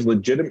think there's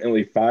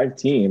legitimately 5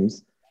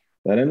 teams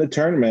that in the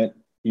tournament,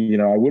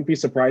 I wouldn't be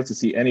surprised to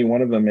see any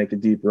one of them make a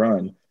deep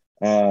run.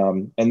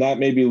 And that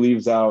maybe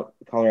leaves out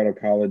Colorado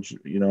College,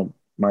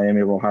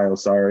 Miami of Ohio,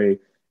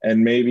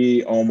 and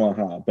maybe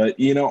Omaha. But,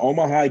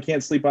 Omaha, I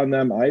can't sleep on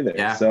them either.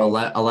 Yeah, so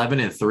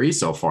 11-3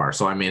 so far.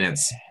 So, I mean,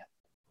 it's –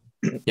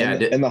 yeah,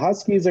 and the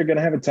Huskies are going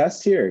to have a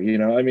test here.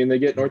 They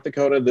get North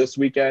Dakota this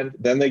weekend,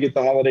 then they get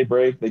the holiday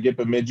break. They get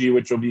Bemidji,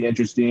 which will be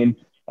interesting,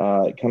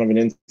 kind of an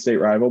in-state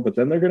rival. But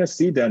then they're going to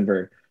see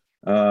Denver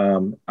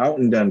out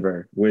in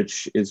Denver,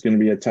 which is going to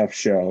be a tough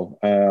show.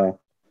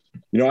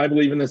 I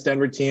believe in this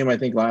Denver team. I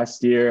think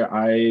last year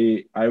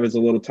I was a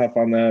little tough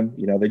on them.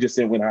 They just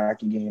didn't win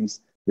hockey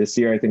games. This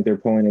year, I think they're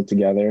pulling it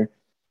together.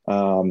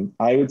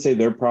 I would say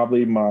they're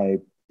probably my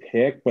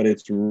pick, but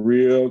it's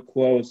real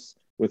close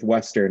with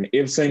Western.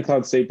 If St.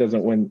 Cloud State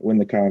doesn't win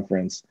the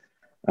conference,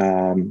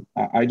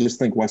 I just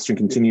think Western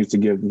continues to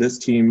give this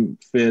team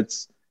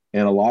fits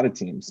and a lot of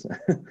teams,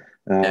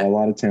 a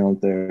lot of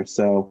talent there.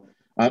 So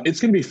it's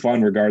going to be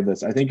fun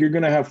regardless. I think you're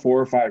going to have 4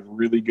 or 5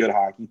 really good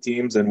hockey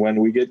teams. And when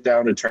we get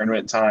down to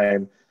tournament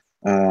time,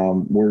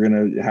 we're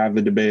going to have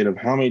the debate of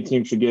how many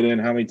teams should get in,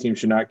 how many teams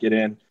should not get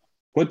in,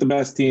 put the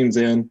best teams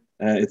in.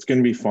 It's going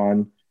to be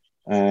fun.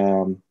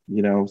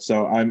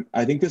 So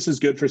I think this is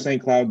good for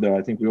St. Cloud, though.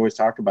 I think we always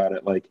talk about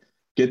it, like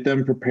get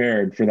them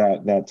prepared for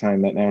that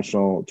time, that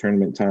national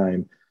tournament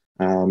time,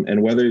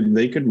 and whether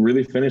they could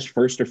really finish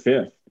 1st or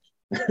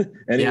 5th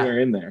anywhere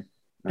in there.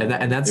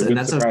 That's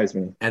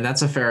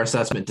a fair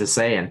assessment to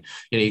say. And,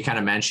 you kind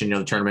of mentioned,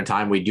 the tournament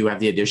time, we do have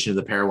the addition of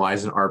the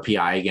pairwise and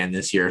RPI again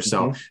this year.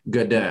 So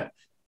good to,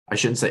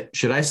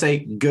 should I say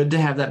good to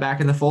have that back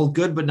in the fold?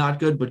 Good, but not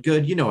good, but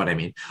good. You know what I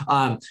mean?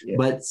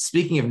 But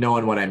speaking of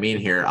knowing what I mean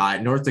here,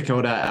 North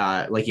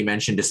Dakota, like you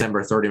mentioned,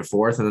 December 3rd and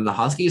 4th, and then the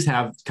Huskies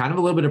have kind of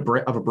a little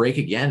bit of a break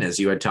again, as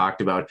you had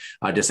talked about,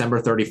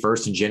 December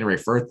 31st and January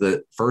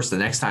 1st, the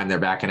next time they're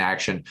back in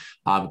action,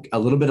 a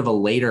little bit of a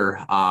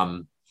later,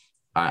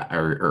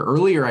 or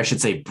earlier, I should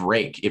say,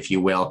 break, if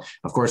you will.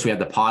 Of course, we had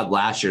the pod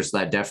last year, so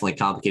that definitely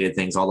complicated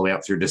things all the way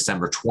up through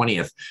December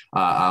 20th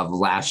of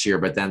last year.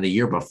 But then the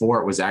year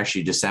before, it was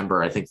actually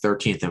December, I think,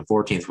 13th and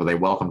 14th, where they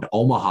welcomed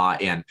Omaha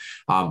in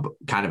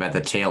kind of at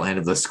the tail end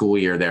of the school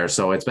year there.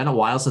 So it's been a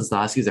while since the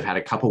Huskies have had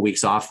a couple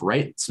weeks off,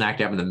 right smack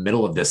dab in the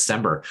middle of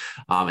December.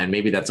 And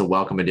maybe that's a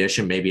welcome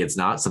addition. Maybe it's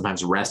not.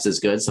 Sometimes rest is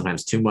good.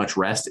 Sometimes too much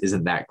rest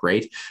isn't that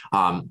great.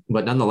 But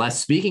nonetheless,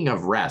 speaking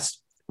of rest,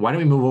 why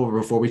don't we move over,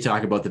 before we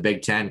talk about the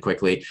Big Ten,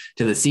 quickly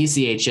to the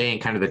CCHA and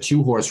kind of the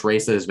 2-horse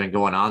race that has been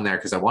going on there?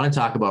 Because I want to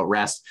talk about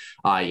rest.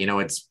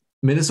 It's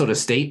Minnesota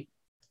State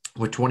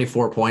with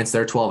 24 points.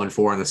 They're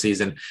 12-4 in the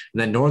season. And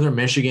then Northern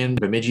Michigan,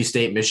 Bemidji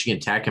State, Michigan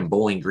Tech, and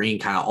Bowling Green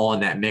kind of all in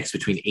that mix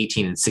between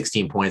 18 and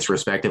 16 points,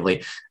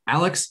 respectively.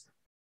 Alex,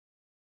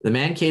 the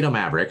Mankato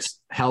Mavericks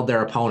held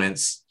their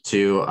opponents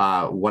to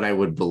what I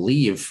would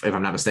believe, if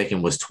I'm not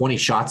mistaken, was 20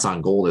 shots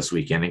on goal this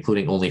weekend,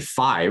 including only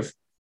 5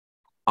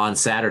 on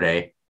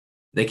Saturday.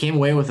 They came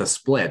away with a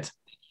split.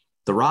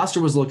 The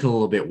roster was looking a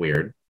little bit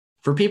weird.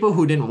 For people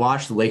who didn't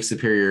watch the Lake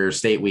Superior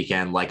State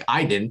weekend, like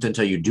I didn't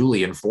until you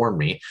duly informed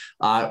me,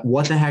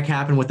 what the heck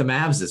happened with the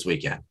Mavs this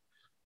weekend?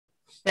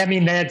 I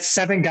mean, they had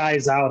 7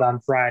 guys out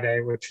on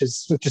Friday, which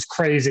is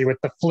crazy with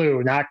the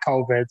flu, not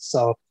COVID.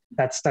 So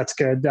that's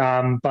good.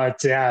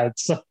 But yeah,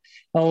 it's a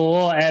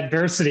little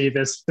adversity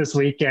this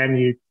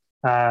weekend.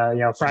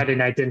 Friday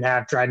night didn't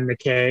have Dryden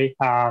McKay.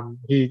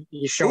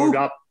 He showed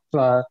up.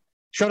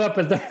 Showed up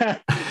at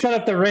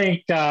the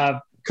rink,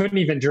 couldn't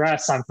even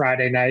dress on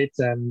Friday night.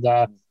 And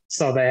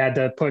so they had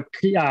to put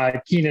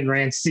Keenan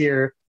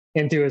Rancier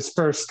into his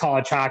first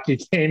college hockey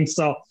game.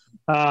 So,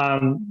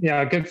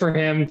 good for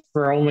him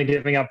for only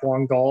giving up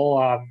 1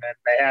 goal. And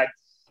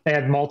they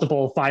had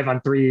multiple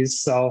 5-on-3s.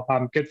 So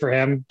good for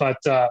him. But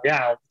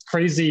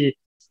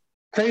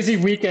crazy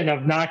weekend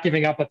of not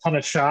giving up a ton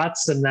of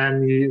shots. And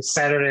then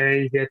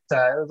Saturday, you get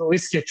at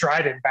least get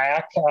Dryden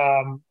back.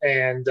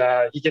 And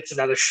he gets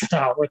another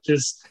shutout, which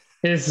is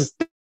his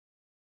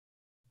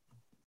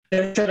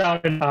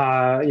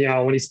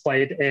shutout, when he's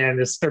played, and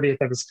his 30th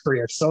of his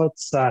career. So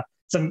it's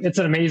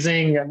an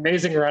amazing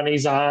run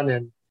he's on,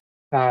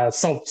 and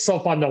so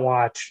fun to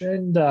watch.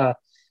 And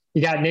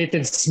you got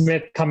Nathan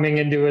Smith coming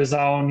into his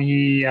own.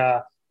 He,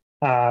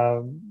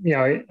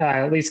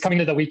 at least coming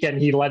to the weekend,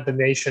 he led the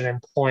nation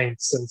in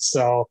points. And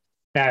so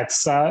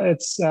it's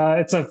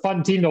a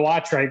fun team to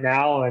watch right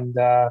now. And,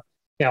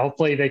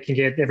 hopefully they can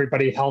get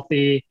everybody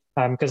healthy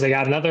because they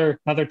got another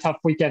tough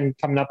weekend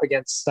coming up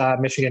against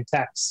Michigan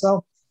Tech.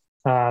 So,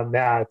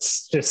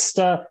 it's just,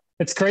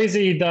 it's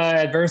crazy the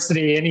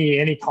adversity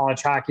any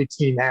college hockey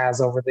team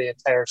has over the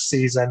entire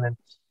season. And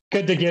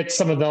good to get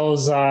some of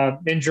those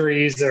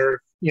injuries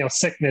or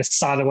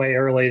sickness out of the way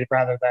early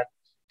rather than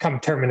come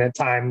tournament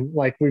time,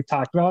 like we've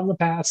talked about in the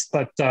past.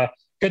 But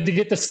good to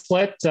get the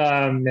split.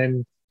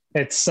 And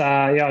it's,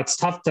 it's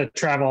tough to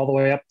travel all the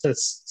way up to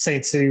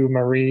St. Sue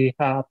Marie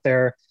up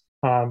there.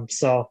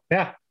 So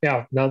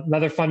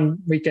another fun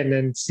weekend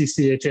in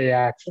CCHA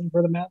action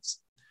for the Mets.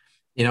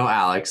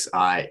 Alex,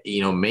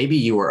 maybe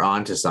you were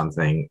onto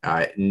something.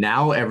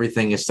 Now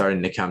everything is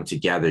starting to come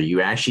together.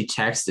 You actually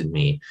texted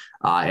me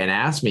and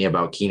asked me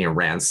about Keenan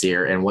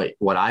Rancier and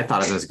what I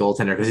thought of him as a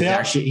goaltender,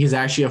 because he's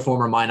actually a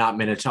former Minot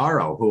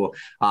Minotauro who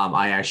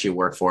I actually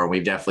work for, and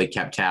we've definitely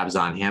kept tabs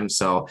on him.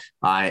 So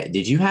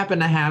did you happen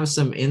to have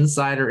some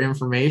insider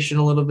information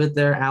a little bit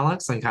there,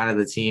 Alex, on kind of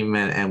the team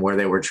and where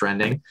they were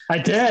trending? I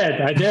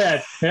did.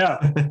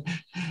 Yeah.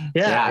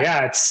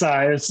 Yeah.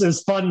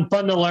 It's fun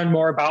to learn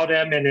more about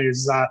him and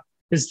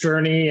his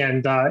journey.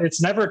 And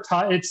it's never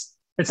tough.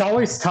 It's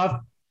always tough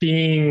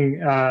being,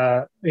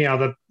 the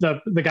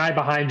guy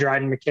behind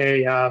Dryden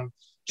McKay.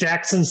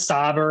 Jackson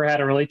Stauber had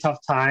a really tough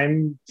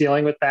time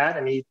dealing with that,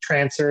 and he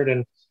transferred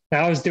and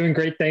now he's doing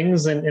great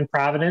things in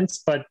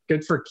Providence. But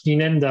good for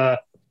Keenan to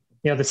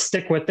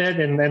stick with it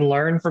and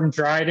learn from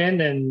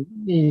Dryden, and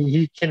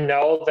he can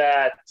know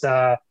that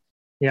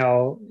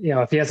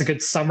if he has a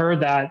good summer,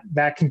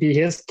 that can be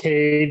his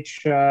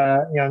cage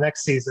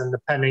next season,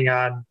 depending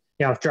on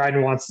if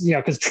Dryden wants,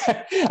 because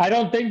I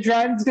don't think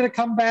Dryden's going to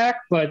come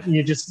back, but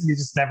you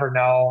just never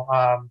know.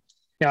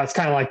 It's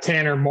kind of like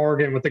Tanner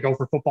Morgan with the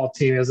Gopher football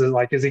team. Is he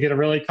going to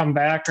really come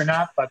back or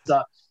not? But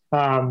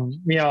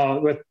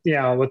with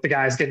the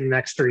guys getting an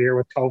extra year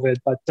with COVID,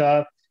 but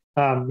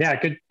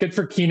good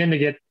for Keenan to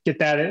get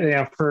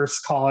that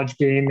first college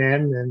game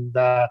in, and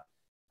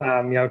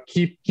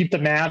keep the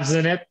Mavs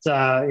in it.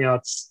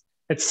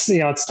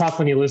 It's tough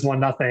when you lose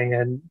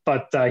 1-0,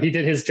 but he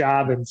did his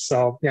job, and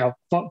so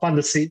fun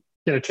to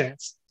get a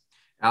chance.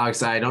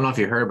 Alex, I don't know if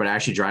you heard, but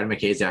actually Dryden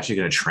McKay is actually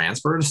going to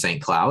transfer to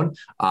St. Cloud.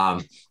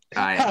 What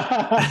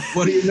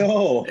do you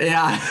know?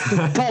 Yeah.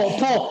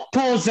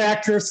 pull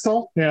Zach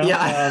Driscoll. Go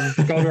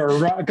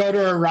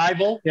to a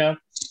rival. Yeah.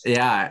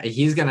 Yeah,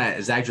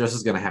 Zach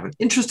Driscoll's going to have an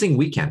interesting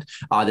weekend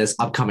this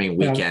upcoming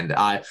weekend.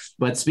 Yeah.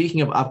 But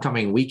speaking of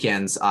upcoming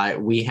weekends,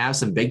 we have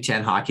some Big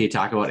Ten hockey to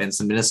talk about and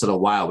some Minnesota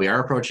Wild. We are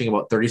approaching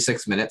about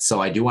 36 minutes,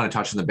 so I do want to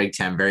touch on the Big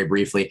Ten very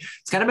briefly.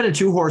 It's kind of been a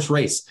two-horse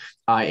race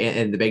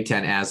in the Big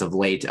Ten as of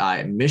late.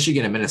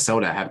 Michigan and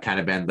Minnesota have kind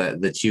of been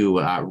the two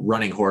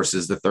running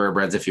horses, the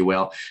thoroughbreds, if you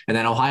will. And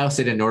then Ohio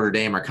State and Notre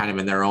Dame are kind of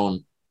in their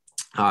own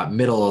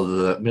middle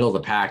of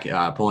the pack,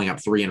 pulling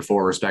up 3 and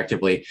 4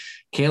 respectively.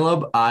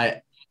 Caleb,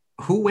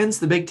 who wins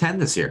the Big Ten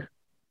this year?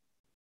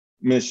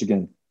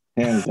 Michigan,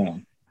 hands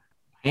down.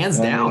 Hands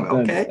down.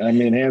 Okay.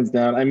 Hands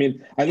down. I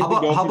think the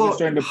Gophers are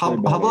starting to play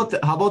better.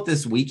 How about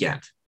this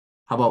weekend?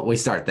 How about we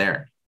start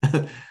there?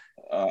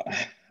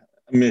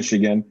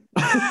 Michigan.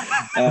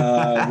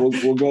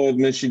 We'll go with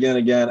Michigan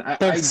again.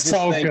 They're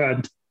so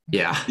good.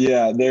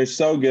 Yeah, they're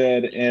so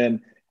good, and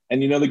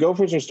the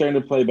Gophers are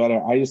starting to play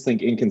better. I just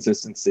think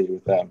inconsistency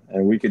with them,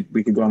 and we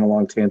could go on a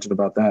long tangent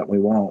about that. We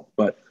won't,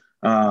 but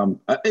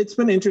it's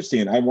been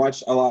interesting. I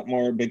watched a lot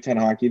more Big Ten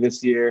hockey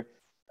this year.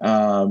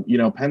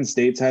 Penn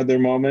State's had their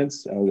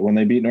moments when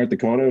they beat North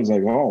Dakota. It was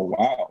like, oh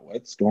wow,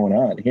 what's going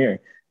on here?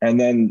 And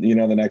then the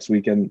next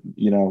weekend,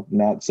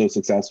 not so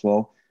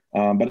successful.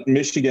 But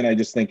Michigan, I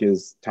just think,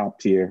 is top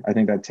tier. I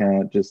think that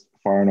talent just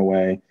far and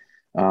away.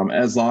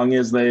 As long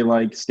as they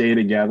stay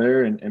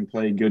together and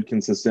play good,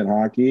 consistent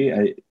hockey,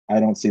 I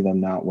don't see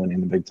them not winning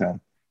the Big Ten.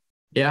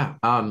 Yeah.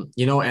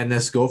 And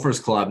this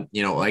Gophers club,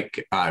 we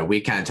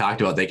kind of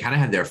talked about, they kind of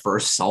had their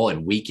first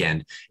solid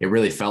weekend. It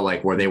really felt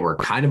like where they were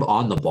kind of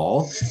on the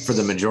ball for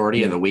the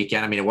majority of the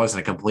weekend. It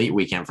wasn't a complete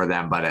weekend for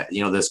them, but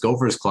this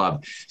Gophers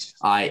club,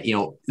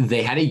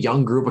 they had a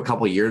young group a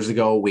couple of years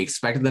ago. We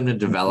expected them to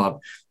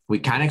develop. We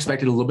kind of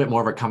expected a little bit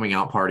more of a coming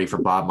out party for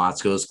Bob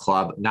Motzko's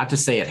club. Not to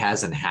say it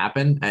hasn't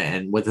happened.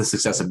 And with the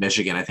success of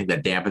Michigan, I think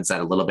that dampens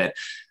that a little bit.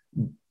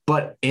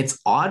 But it's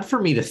odd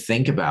for me to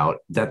think about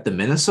that the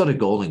Minnesota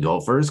Golden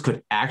Gophers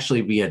could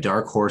actually be a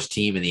dark horse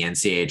team in the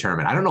NCAA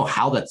tournament. I don't know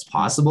how that's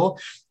possible,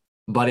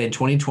 but in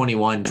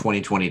 2021,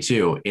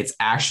 2022, it's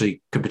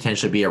actually could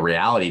potentially be a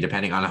reality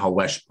depending on how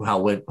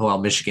well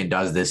Michigan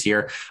does this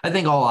year. I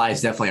think all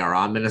eyes definitely are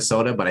on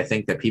Minnesota, but I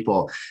think that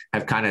people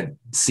have kind of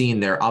seen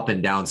their up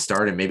and down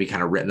start and maybe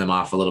kind of written them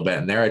off a little bit.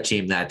 And they're a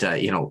team that,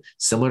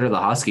 similar to the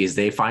Huskies,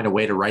 they find a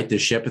way to right the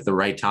ship at the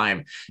right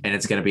time. And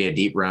it's going to be a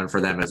deep run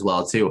for them as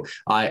well, too.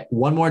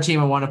 One more team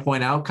I want to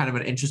point out, kind of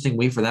an interesting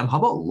week for them. How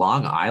about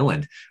Long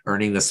Island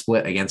earning the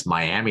split against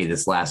Miami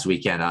this last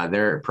weekend?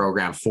 Their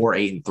program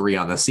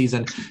 4-8-3 on the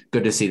season.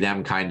 Good to see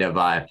them kind of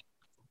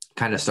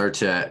start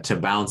to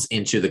bounce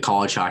into the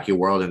college hockey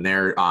world in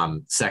their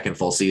second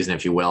full season,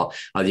 if you will.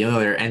 The only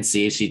other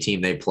NCHC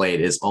team they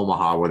played is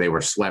Omaha, where they were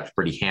swept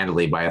pretty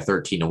handily by a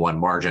 13-1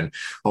 margin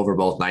over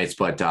both nights.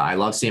 But I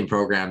love seeing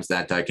programs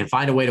that can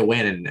find a way to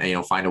win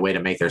and find a way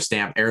to make their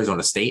stamp.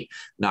 Arizona State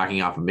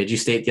knocking off Bemidji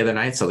State the other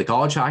night. So the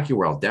college hockey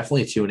world,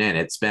 definitely tune in.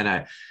 It's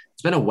been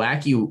it's been a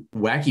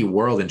wacky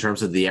world in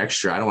terms of the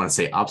extra, I don't want to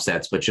say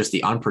upsets, but just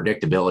the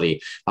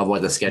unpredictability of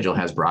what the schedule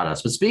has brought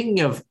us. But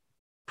speaking of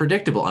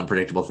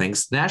unpredictable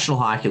things, National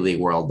Hockey League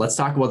world, let's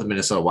talk about the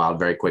Minnesota Wild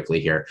very quickly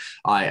here.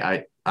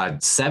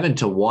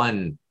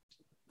 7-1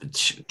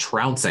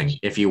 trouncing,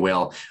 if you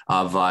will,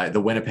 of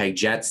the Winnipeg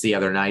Jets the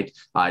other night.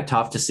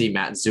 Tough to see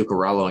Matt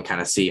Zuccarello and kind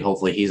of see,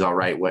 hopefully he's all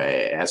right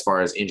as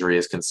far as injury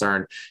is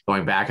concerned.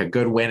 Going back, a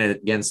good win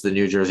against the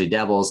New Jersey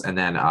Devils. And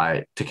then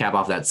to cap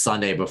off that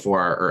Sunday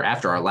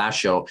after our last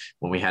show,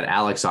 when we had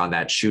Alex on,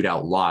 that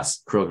shootout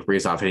loss, Kirill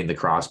Kaprizov hitting the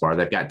crossbar.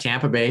 They've got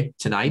Tampa Bay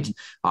tonight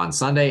on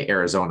Sunday,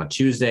 Arizona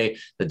Tuesday,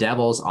 the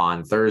Devils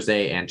on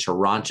Thursday, and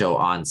Toronto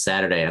on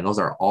Saturday. And those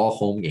are all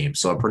home games.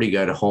 So a pretty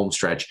good home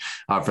stretch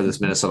for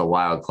this Minnesota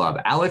Wild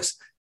club. Alex,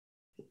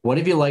 what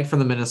have you liked from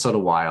the Minnesota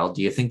Wild?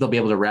 Do you think they'll be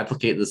able to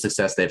replicate the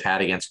success they've had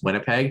against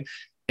Winnipeg?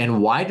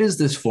 And why does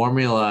this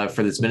formula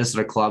for this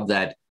Minnesota club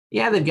that,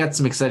 yeah, they've got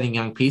some exciting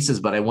young pieces,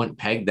 but I wouldn't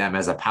peg them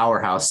as a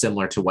powerhouse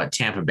similar to what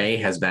Tampa Bay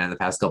has been in the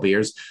past couple of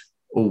years?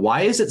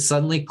 Why is it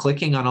suddenly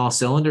clicking on all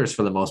cylinders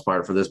for the most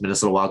part for this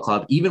Minnesota Wild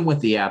club, even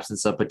with the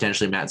absence of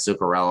potentially Matt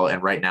Zuccarello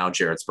and right now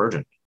Jared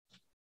Spurgeon?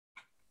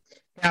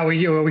 Yeah,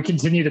 we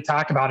continue to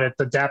talk about it.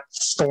 The depth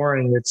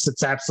scoring,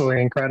 it's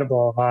absolutely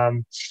incredible.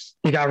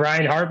 You got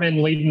Ryan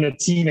Hartman leading the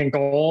team in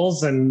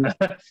goals, and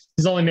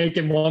he's only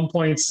making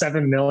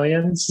 $1.7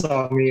 million.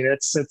 So I mean,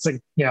 it's he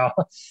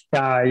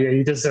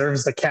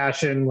deserves the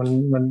cash in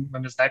when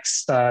his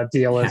next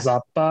deal is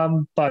up.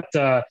 Yeah,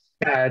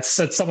 it's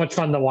so much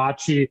fun to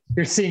watch. You're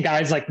seeing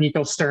guys like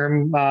Nico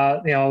Sturm,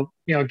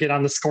 get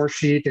on the score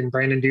sheet, and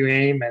Brandon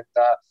Duhaime, and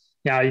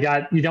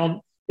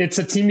it's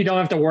a team you don't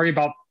have to worry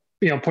about,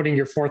 putting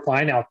your fourth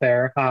line out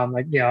there,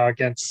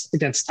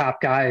 against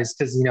top guys,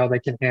 because, they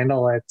can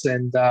handle it.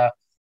 And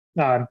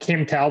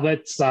Cam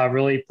Talbot's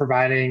really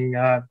providing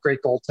great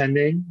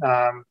goaltending,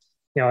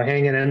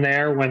 hanging in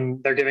there when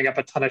they're giving up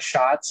a ton of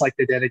shots like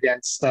they did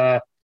against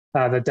the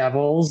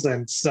Devils.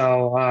 And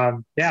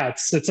so,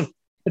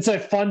 it's a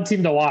fun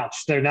team to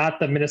watch. They're not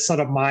the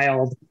Minnesota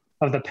Wild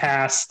of the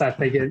past that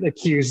they get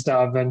accused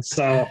of. And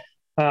so,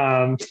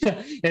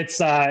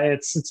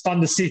 it's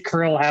fun to see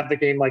Kirill have the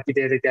game like he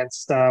did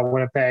against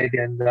Winnipeg,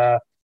 and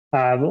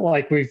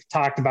like we've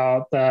talked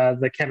about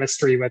the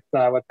chemistry with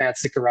Matt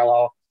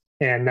Zuccarello,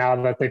 and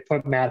now that they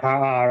put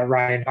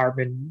Ryan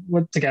Hartman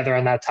together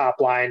on that top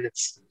line,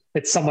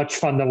 it's so much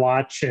fun to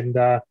watch. And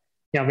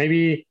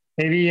maybe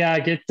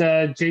get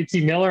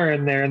JT Miller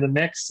in there in the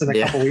mix in a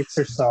couple weeks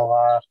or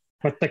so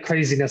with the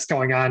craziness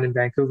going on in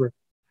Vancouver.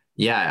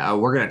 Yeah,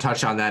 we're going to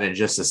touch on that in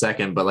just a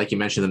second. But like you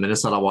mentioned, the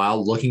Minnesota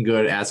Wild looking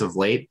good as of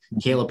late.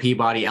 Caleb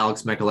Peabody,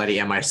 Alex Micheletti,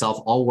 and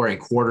myself all wearing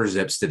quarter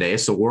zips today.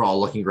 So we're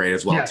all looking great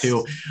as well,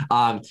 too.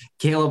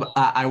 Caleb,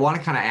 I want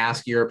to kind of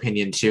ask your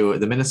opinion, too.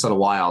 The Minnesota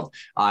Wild,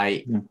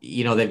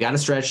 they've got a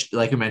stretch,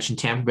 like you mentioned,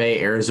 Tampa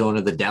Bay,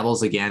 Arizona, the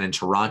Devils again, and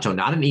Toronto.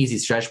 Not an easy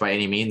stretch by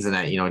any means. And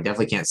I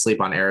definitely can't sleep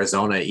on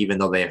Arizona, even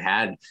though they've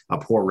had a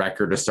poor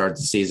record to start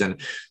the season.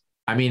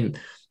 I mean,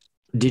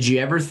 did you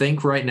ever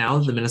think right now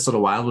the Minnesota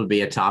Wild would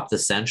be atop the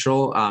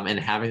Central and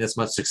having this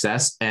much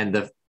success,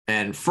 and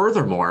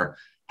furthermore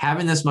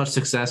having this much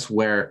success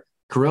where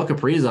Kirill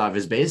Kaprizov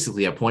is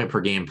basically a point per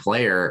game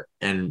player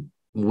and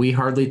we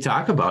hardly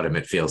talk about him,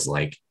 it feels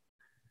like?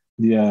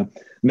 Yeah,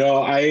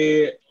 no,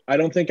 I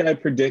don't think I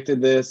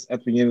predicted this at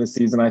the beginning of the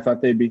season. I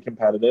thought they'd be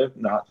competitive,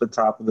 not the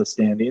top of the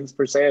standings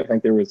per se. I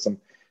think there was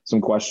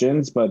some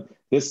questions, but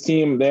this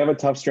team, they have a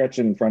tough stretch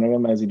in front of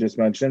them, as you just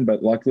mentioned,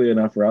 but luckily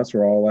enough for us,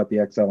 we're all at the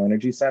XL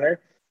Energy Center,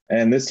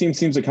 and this team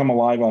seems to come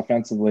alive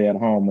offensively at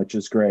home, which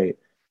is great.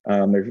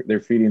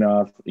 They're feeding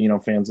off,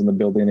 fans in the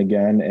building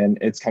again, and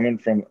it's coming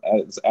from,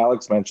 as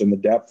Alex mentioned, the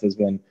depth has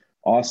been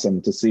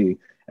awesome to see.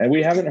 And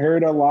we haven't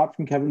heard a lot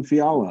from Kevin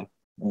Fiala.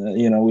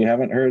 We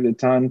haven't heard a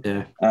ton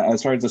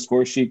as far as the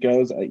score sheet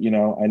goes. I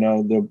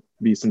know there'll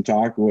be some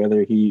talk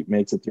whether he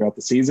makes it throughout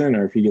the season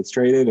or if he gets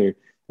traded or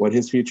what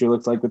his future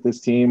looks like with this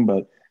team.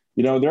 But,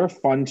 they're a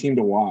fun team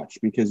to watch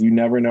because you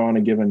never know on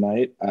a given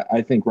night.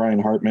 I think Ryan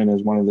Hartman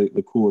is one of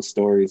the coolest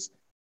stories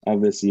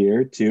of this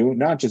year too,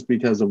 not just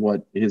because of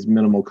what his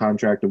minimal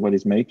contract of what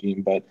he's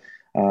making, but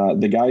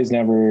the guy's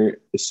never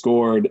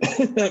scored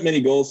that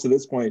many goals to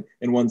this point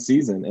in one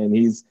season. And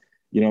he's,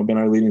 been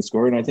our leading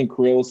scorer. And I think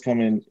Kirill's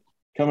coming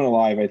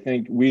alive. I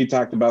think we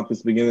talked about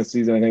this beginning of the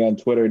season, I think on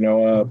Twitter,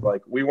 Noah,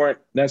 like we weren't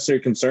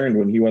necessarily concerned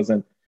when he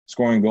wasn't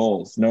scoring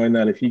goals, knowing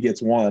that if he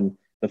gets one,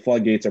 the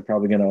floodgates are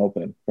probably going to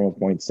open from a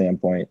point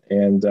standpoint.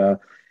 And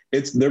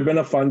they've been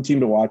a fun team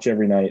to watch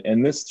every night.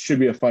 And this should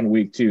be a fun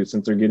week too,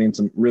 since they're getting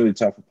some really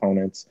tough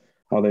opponents,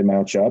 how they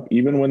match up.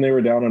 Even when they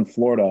were down in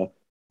Florida,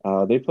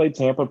 they played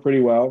Tampa pretty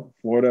well,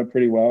 Florida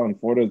pretty well. And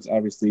Florida's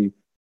obviously,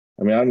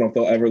 I don't know if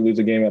they'll ever lose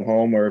a game at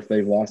home or if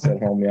they've lost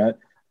at home yet.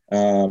 I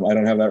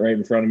don't have that right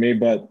in front of me,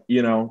 but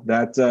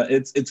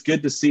it's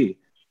good to see.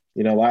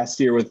 Last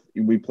year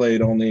we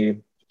played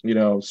only,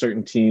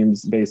 certain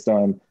teams based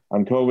on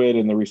COVID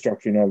and the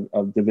restructuring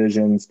of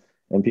divisions,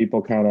 and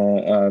people kind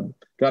of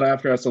got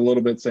after us a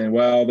little bit saying,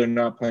 well, they're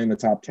not playing the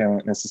top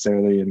talent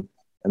necessarily in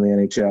the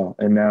NHL.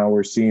 And now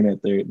we're seeing it.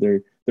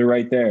 they're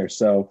right there.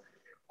 So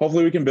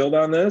hopefully we can build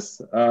on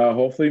this.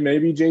 Hopefully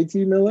maybe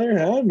JT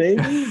Miller,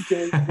 maybe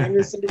can bring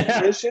us into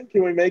position.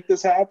 Can we make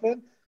this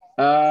happen?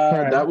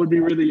 That would be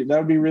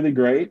really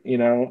great.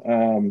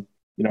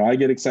 I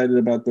get excited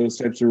about those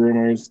types of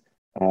rumors.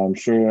 I'm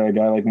sure a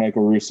guy like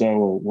Michael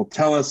Russo will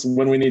tell us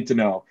when we need to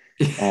know.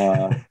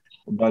 They're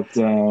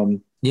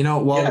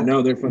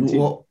fun team.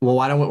 Well,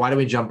 why don't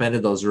we jump into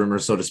those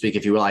rumors, so to speak,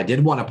 if you will? I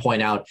did want to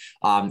point out,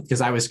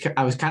 because I was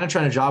kind of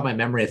trying to jog my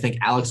memory. I think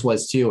Alex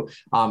was too.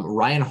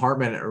 Ryan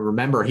Hartman,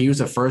 remember, he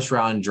was a first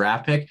round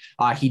draft pick.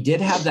 He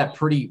did have that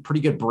pretty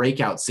good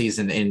breakout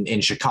season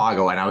in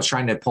Chicago, and I was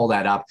trying to pull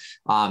that up.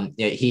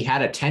 He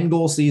had a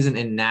 10-goal season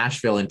in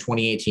Nashville in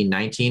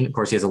 2018-19. Of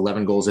course, he has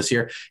 11 goals this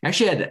year. He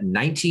actually had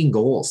 19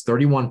 goals,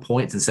 31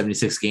 points in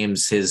 76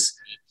 games his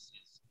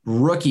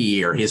rookie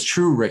year, his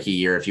true rookie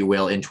year, if you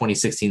will, in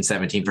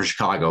 2016-17 for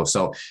Chicago.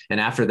 So, and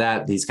after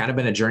that, he's kind of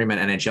been a journeyman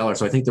NHLer.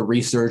 So I think the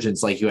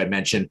resurgence, like you had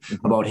mentioned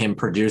about him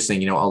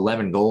producing,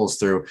 11 goals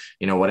through,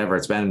 whatever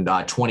it's been,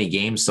 20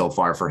 games so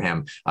far for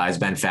him has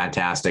been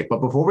fantastic. But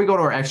before we go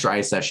to our extra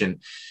ice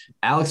session,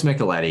 Alex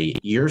Micheletti,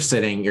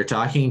 you're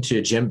talking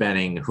to Jim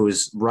Benning,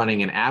 who's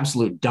running an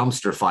absolute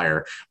dumpster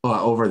fire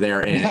over there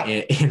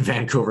in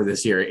Vancouver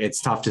this year.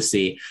 It's tough to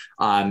see.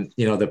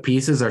 The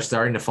pieces are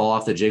starting to fall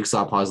off the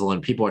jigsaw puzzle,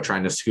 and people are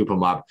trying to scoop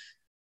them up.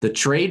 The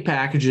trade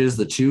packages,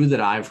 the two that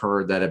I've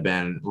heard that have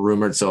been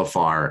rumored so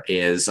far,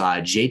 is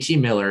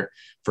JT Miller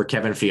for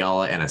Kevin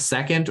Fiala and a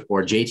second,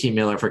 or JT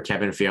Miller for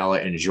Kevin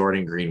Fiala and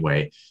Jordan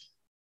Greenway.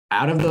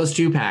 Out of those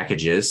two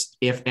packages,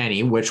 if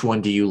any, which one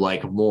do you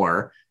like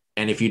more?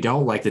 And if you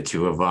don't like the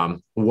two of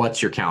them,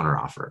 what's your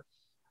counteroffer?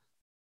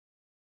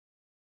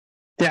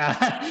 Yeah,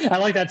 I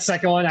like that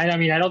second one. I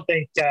don't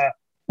think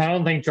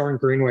Jordan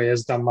Greenway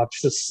has done much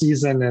this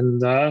season,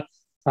 and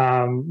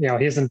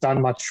he hasn't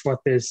done much with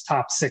his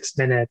top 6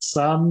 minutes.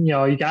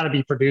 You got to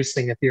be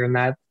producing if you're in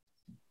that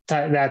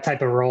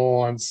type of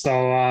role, and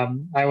so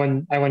I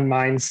wouldn't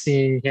mind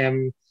seeing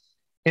him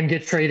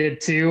get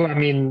traded too.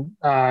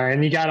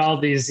 And you got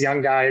all these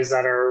young guys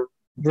that are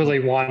really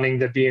wanting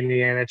to be in the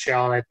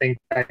NHL, and I think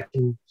that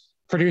can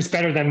produce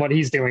better than what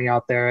he's doing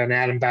out there. And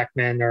Adam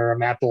Beckman or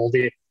Matt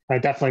Boldy, I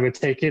definitely would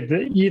take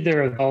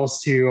either of those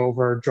two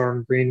over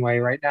Jordan Greenway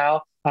right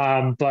now.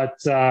 I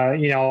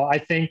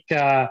think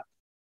the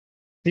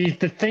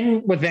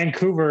thing with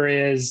Vancouver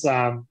is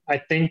I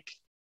think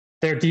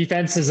their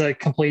defense is a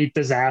complete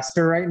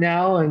disaster right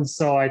now, and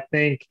so I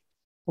think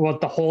what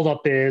the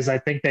holdup is, I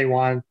think they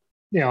want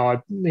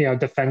a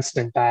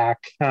defenseman back.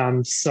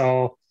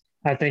 So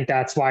I think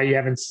that's why you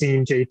haven't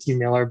seen JT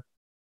Miller,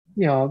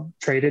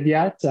 traded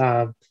yet.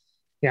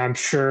 I'm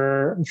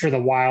sure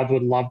the Wild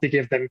would love to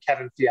give them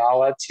Kevin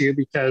Fiala too,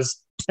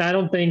 because I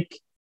don't think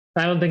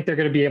they're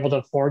going to be able to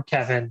afford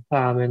Kevin.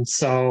 And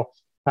so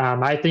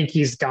I think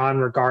he's gone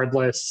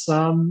regardless.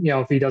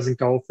 If he doesn't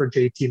go for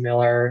JT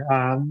Miller,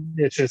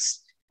 it's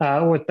just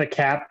with the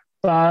cap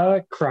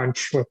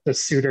crunch with the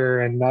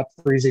Suter and that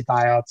Freezy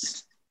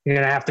buyouts, you're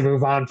going to have to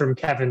move on from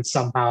Kevin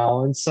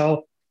somehow. And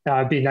so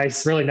it'd be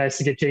really nice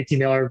to get JT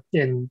Miller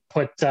in,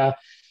 put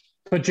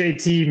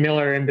JT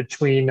Miller in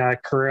between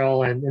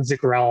Kirill and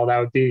Zuccarello. That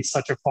would be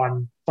such a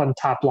fun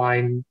top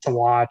line to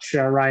watch.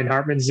 Ryan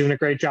Hartman's doing a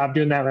great job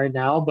doing that right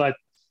now, but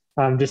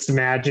just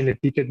imagine if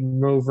you could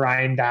move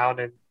Ryan down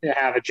and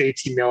have a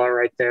JT Miller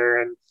right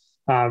there, and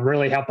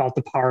really help out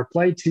the power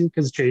play too,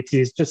 because JT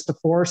is just a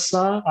force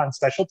on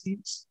special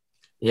teams.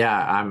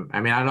 Yeah,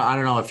 I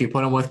don't know if you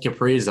put him with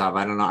Kaprizov.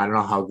 I don't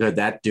know how good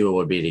that duo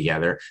would be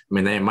together.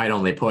 They might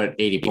only put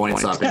 80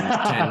 points up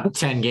in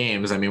 10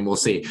 games. We'll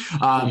see.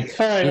 All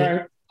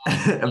right.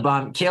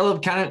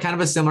 Caleb, kind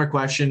of a similar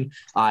question.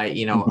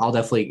 I'll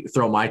definitely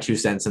throw my 2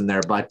 cents in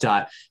there, but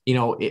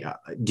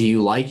do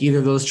you like either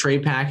of those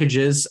trade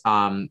packages?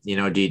 Do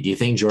you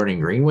think Jordan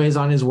Greenway is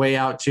on his way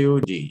out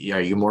too? Are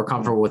you more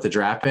comfortable with the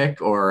draft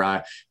pick, or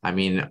are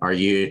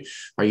you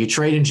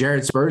trading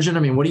Jared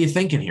Spurgeon? What are you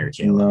thinking here,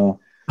 Caleb?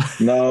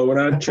 No, we're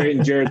not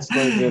trading Jared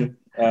Spurgeon.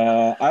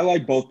 I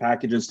like both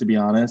packages, to be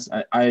honest.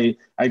 I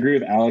agree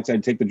with Alex.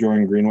 I'd take the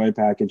Jordan Greenway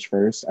package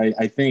first.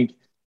 I think,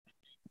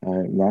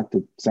 not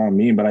to sound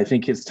mean, but I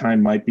think his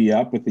time might be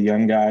up with the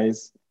young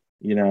guys,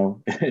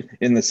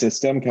 in the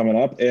system coming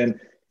up. And,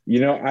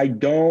 I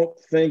don't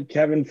think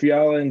Kevin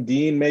Fiala and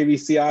Dean maybe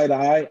see eye to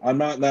eye. I'm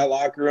not in that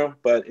locker room,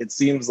 but it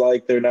seems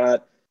like they're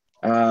not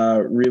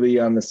really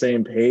on the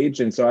same page.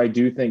 And so I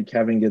do think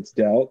Kevin gets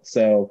dealt.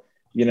 So,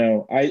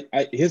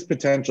 his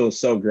potential is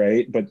so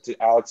great, but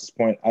to Alex's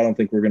point, I don't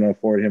think we're going to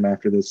afford him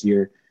after this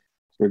year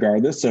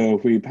regardless. So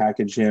if we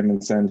package him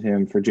and send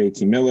him for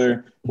JT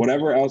Miller,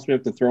 whatever else we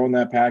have to throw in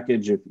that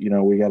package, if,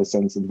 we got to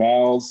send some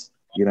vowels,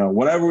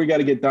 whatever we got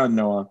to get done,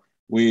 Noah,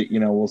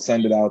 we'll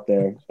send it out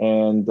there.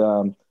 And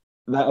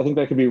I think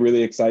that could be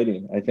really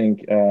exciting. I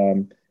think,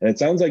 and it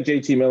sounds like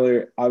JT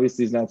Miller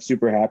obviously is not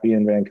super happy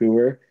in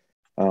Vancouver.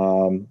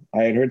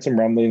 I had heard some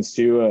rumblings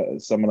too,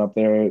 someone up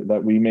there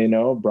that we may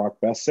know, Brock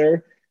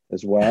Besser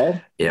as well.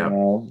 Yeah.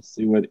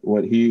 See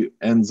what he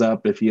ends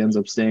up, if he ends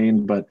up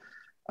staying. But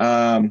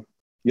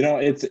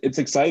It's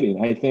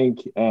exciting. I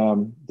think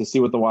to see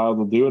what the Wild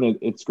will do, and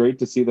it's great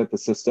to see that the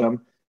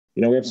system.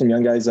 We have some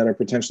young guys that are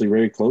potentially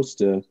very close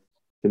to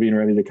being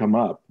ready to come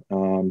up.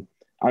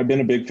 I've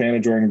been a big fan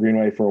of Jordan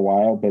Greenway for a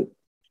while, but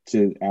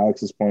to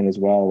Alex's point as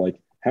well,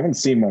 like haven't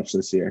seen much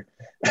this year,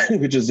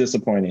 which is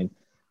disappointing.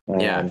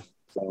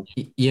 So.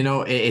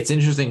 It's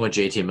interesting with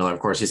JT Miller. Of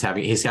course, he's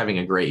having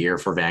a great year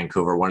for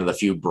Vancouver. One of the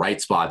few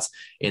bright spots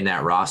in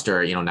that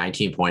roster.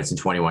 19 points in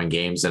 21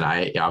 games, and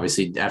I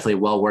obviously definitely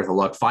well worth a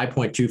look.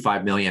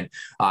 $5.25 million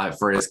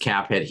for his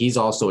cap hit. He's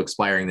also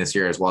expiring this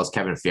year, as well as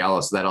Kevin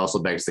Fiala. So that also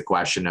begs the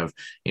question of,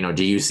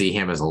 do you see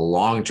him as a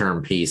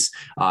long-term piece?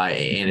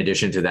 In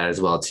addition to that as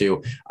well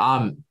too.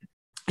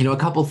 A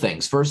couple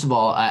things. First of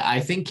all, I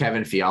think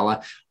Kevin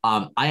Fiala,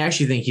 I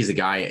actually think he's a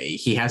guy,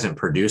 he hasn't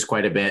produced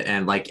quite a bit.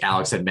 And like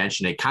Alex had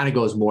mentioned, it kind of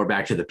goes more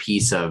back to the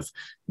piece of,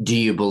 do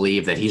you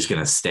believe that he's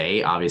going to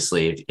stay?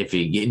 Obviously, if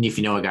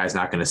you know a guy's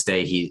not going to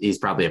stay, he's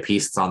probably a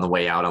piece that's on the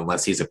way out,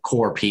 unless he's a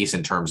core piece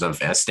in terms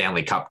of a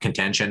Stanley Cup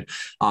contention.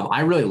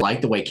 I really like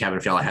the way Kevin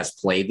Fiala has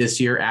played this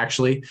year,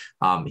 actually.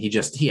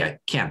 He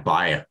can't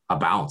buy a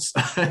bounce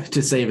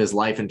to save his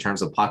life in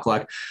terms of puck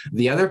luck.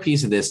 The other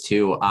piece of this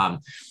too,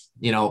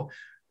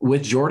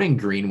 with Jordan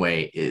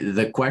Greenway,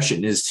 the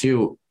question is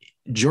too,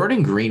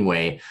 Jordan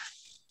Greenway,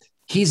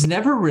 he's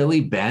never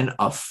really been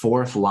a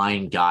fourth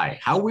line guy.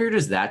 How weird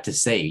is that to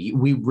say?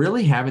 We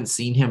really haven't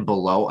seen him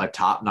below a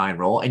top 9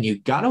 role. And you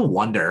got to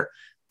wonder,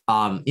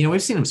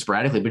 we've seen him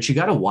sporadically, but you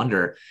got to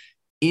wonder,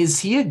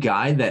 is he a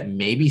guy that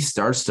maybe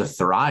starts to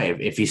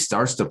thrive if he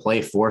starts to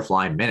play fourth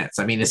line minutes?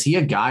 I mean, is he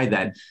a guy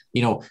that,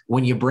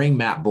 when you bring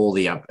Matt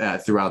Boldy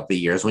up throughout the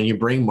years, when you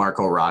bring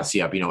Marco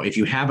Rossi up, if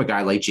you have a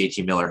guy like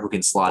JT Miller who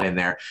can slot in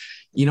there,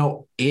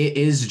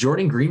 is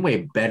Jordan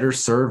Greenway better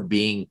served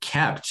being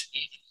kept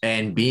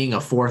and being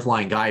a fourth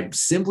line guy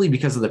simply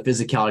because of the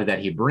physicality that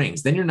he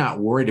brings? Then you're not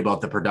worried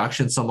about the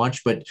production so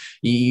much. But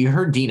you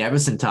heard Dean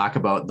Evason talk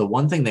about the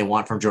one thing they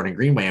want from Jordan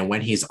Greenway, and when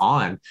he's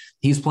on,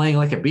 he's playing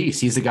like a beast.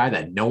 He's a guy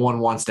that no one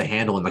wants to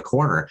handle in the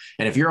corner.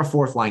 And if you're a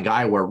fourth line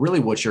guy where really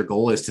what your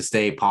goal is to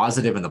stay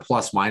positive in the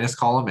plus minus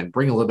column and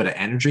bring a little bit of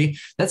energy,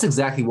 that's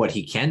exactly what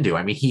he can do.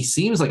 I mean, he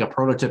seems like a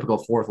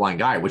prototypical fourth line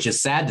guy, which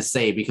is sad to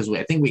say because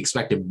I think we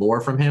expected more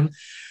from him.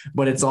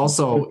 But it's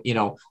also,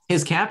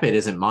 his cap hit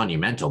isn't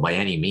monumental by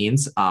any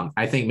means.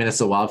 I think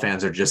Minnesota Wild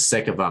fans are just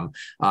sick of him,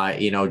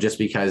 just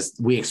because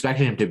we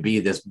expected him to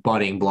be this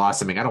budding,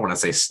 blossoming, I don't want to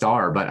say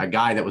star, but a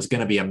guy that was going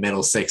to be a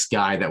middle six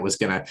guy that was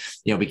going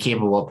to, be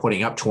capable of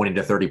putting up 20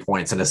 to 30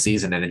 points in a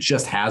season. And it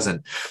just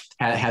hasn't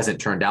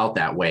turned out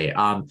that way.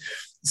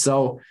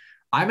 So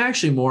I'm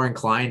actually more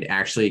inclined,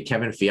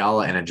 Kevin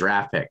Fiala and a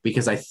draft pick,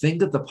 because I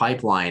think that the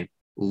pipeline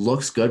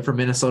looks good for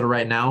Minnesota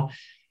right now.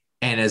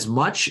 And as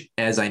much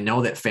as I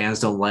know that fans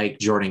don't like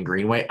Jordan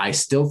Greenway, I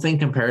still think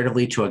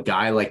comparatively to a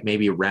guy like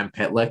maybe Rem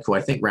Pitlick, who I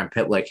think Rem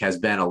Pitlick has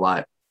been a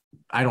lot,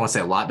 I don't want to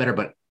say a lot better,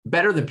 but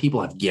better than people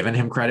have given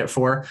him credit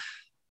for.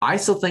 I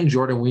still think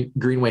Jordan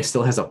Greenway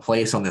still has a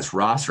place on this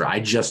roster.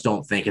 I just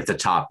don't think it's a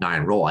top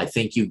 9 role. I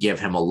think you give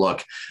him a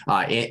look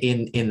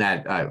in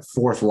that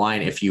fourth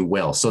line, if you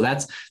will. So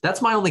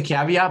that's my only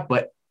caveat.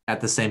 But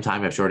at the same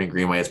time, if Jordan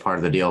Greenway is part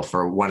of the deal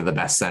for one of the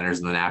best centers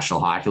in the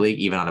National Hockey League,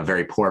 even on a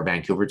very poor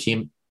Vancouver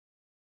team,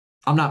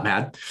 I'm not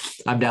mad.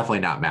 I'm definitely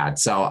not mad.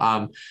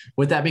 So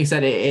with that being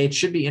said, it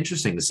should be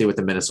interesting to see what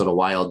the Minnesota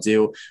Wild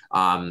do.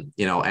 And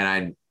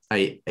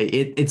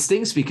it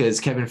stings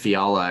because Kevin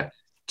Fiala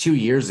 2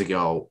 years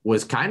ago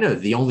was kind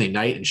of the only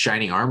knight in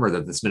shining armor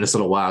that this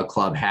Minnesota Wild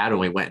club had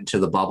when we went into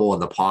the bubble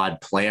and the pod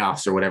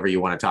playoffs or whatever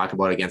you want to talk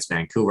about against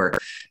Vancouver.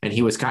 And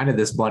he was kind of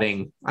this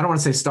budding, I don't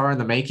want to say star in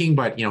the making,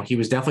 but he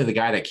was definitely the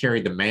guy that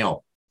carried the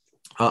mail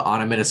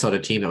on a Minnesota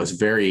team that was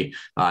very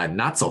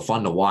not so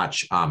fun to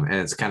watch. And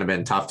it's kind of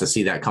been tough to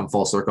see that come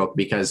full circle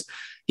because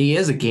he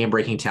is a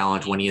game-breaking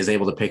talent when he is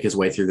able to pick his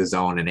way through the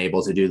zone and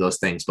able to do those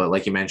things. But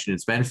like you mentioned,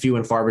 it's been few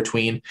and far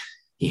between.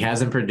 He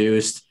hasn't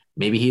produced.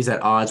 Maybe he's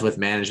at odds with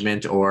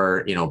management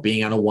or,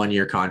 being on a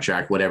 1-year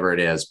contract, whatever it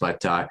is.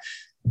 But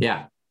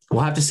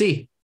we'll have to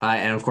see.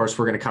 And of course,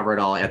 we're going to cover it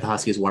all at the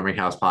Huskies Warming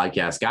House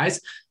podcast. Guys,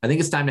 I think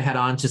it's time to head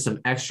on to some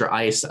extra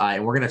ice.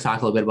 And we're going to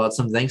talk a little bit about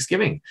some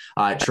Thanksgiving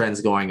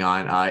trends going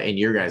on in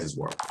your guys'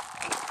 world.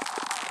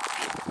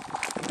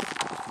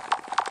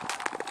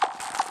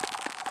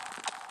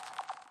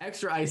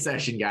 Extra ice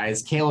session,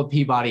 guys. Caleb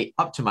Peabody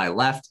up to my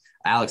left.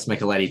 Alex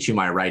Micheletti to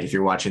my right. If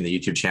you're watching the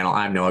YouTube channel,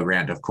 I'm Noah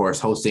Grant, of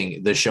course,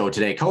 hosting the show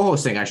today.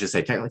 Co-hosting, I should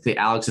say. Technically,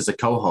 Alex is a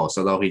co-host,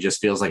 although he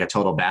just feels like a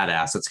total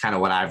badass. That's kind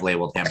of what I've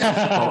labeled him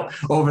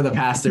over the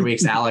past 3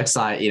 weeks. Alex,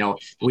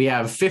 we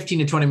have 15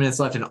 to 20 minutes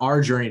left in our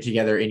journey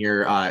together in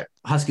your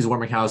Huskies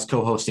Warming House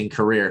co-hosting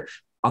career.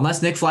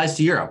 Unless Nick flies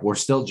to Europe,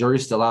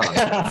 jury's still out on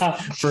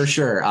that for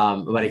sure.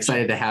 But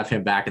excited to have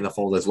him back in the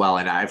fold as well.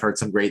 And I've heard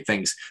some great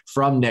things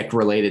from Nick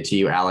related to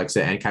you, Alex,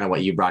 and kind of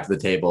what you brought to the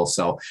table.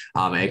 So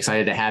I'm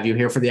excited to have you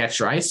here for the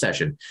extra ice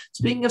session.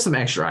 Speaking of some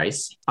extra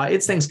ice,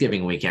 it's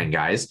Thanksgiving weekend,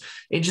 guys.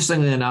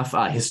 Interestingly enough,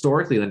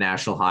 historically, the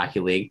National Hockey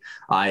League,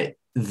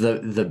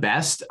 the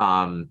best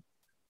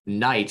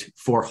night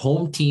for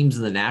home teams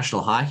in the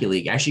National Hockey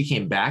League actually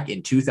came back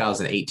in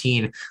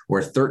 2018,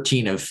 where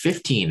 13 of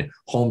 15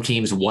 home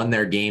teams won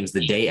their games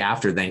the day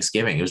after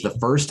Thanksgiving. It was the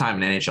first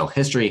time in NHL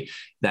history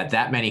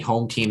that many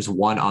home teams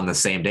won on the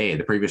same day.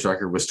 The previous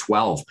record was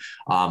 12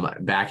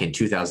 back in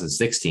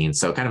 2016.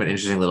 So kind of an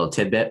interesting little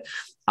tidbit.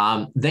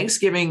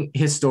 Thanksgiving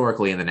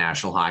historically in the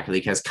National Hockey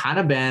League has kind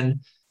of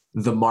been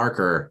the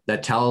marker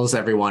that tells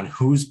everyone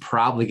who's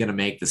probably going to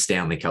make the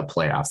Stanley Cup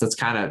playoffs. That's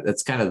kind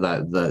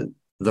of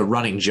the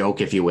running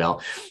joke, if you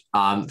will.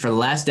 For the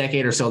last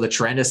decade or so, the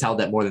trend has held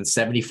that more than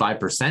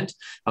 75%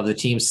 of the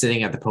teams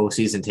sitting at the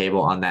postseason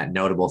table on that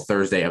notable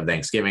Thursday of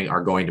Thanksgiving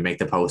are going to make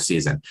the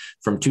postseason.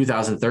 From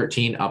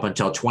 2013 up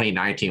until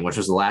 2019, which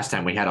was the last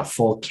time we had a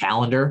full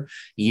calendar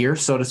year,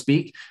 so to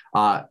speak,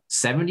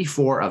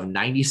 74 of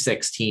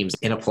 96 teams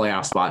in a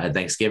playoff spot at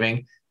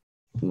Thanksgiving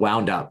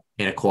wound up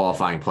in a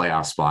qualifying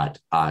playoff spot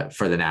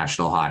for the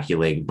National Hockey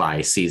League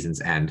by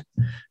season's end,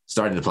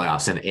 starting the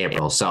playoffs in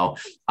April. So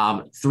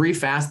 3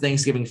 fast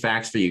Thanksgiving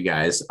facts for you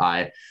guys.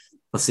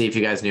 Let's see if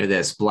you guys knew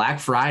this. Black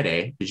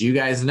Friday, did you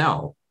guys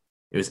know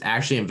it was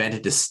actually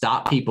invented to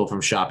stop people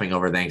from shopping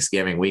over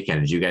Thanksgiving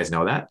weekend? Did you guys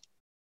know that?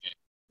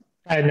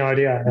 I had no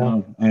idea.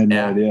 No, I had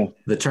no idea.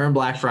 The term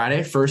Black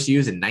Friday, first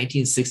used in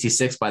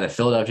 1966 by the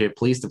Philadelphia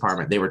Police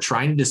Department. They were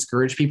trying to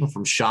discourage people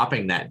from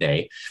shopping that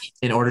day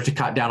in order to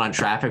cut down on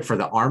traffic for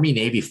the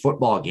Army-Navy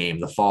football game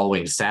the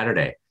following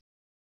Saturday.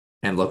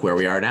 And look where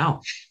we are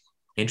now.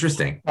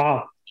 Interesting.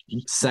 Oh.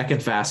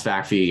 Second fast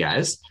fact for you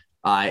guys.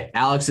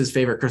 Alex's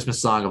favorite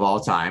Christmas song of all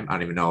time, I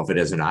don't even know if it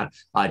is or not,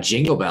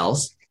 Jingle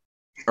Bells,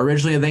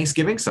 originally a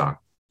Thanksgiving song.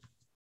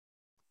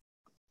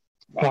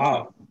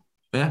 Wow.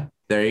 Yeah.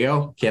 There you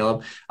go,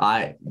 Caleb.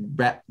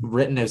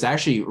 Written, it was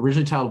actually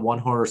originally titled One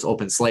Horse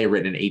Open Sleigh,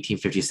 written in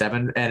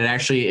 1857, and it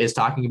actually is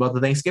talking about the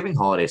Thanksgiving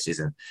holiday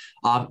season.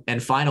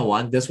 And final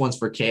one, this one's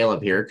for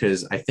Caleb here,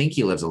 because I think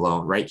he lives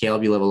alone, right?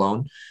 Caleb, you live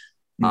alone?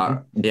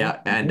 Yeah,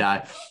 and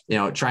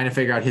trying to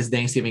figure out his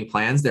Thanksgiving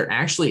plans. There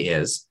actually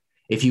is,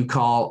 if you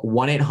call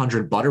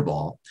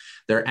 1-800-Butterball,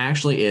 there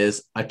actually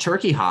is a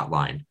turkey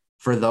hotline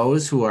for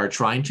those who are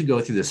trying to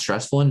go through the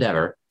stressful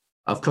endeavor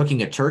of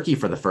cooking a turkey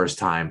for the first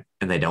time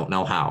and they don't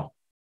know how.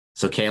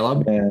 So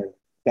Caleb,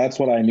 that's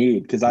what I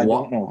need, because I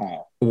don't know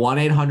how.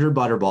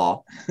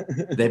 1-800-Butterball.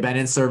 They've been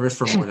in service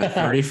for more than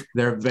 30.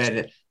 They've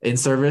been in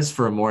service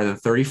for more than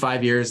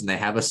 35 years, and they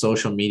have a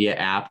social media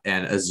app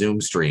and a Zoom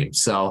stream.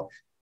 So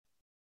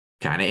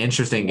kind of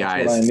interesting,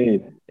 guys. That's what I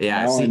need.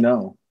 Yeah, now I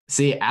know.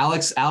 See,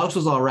 Alex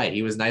was all right.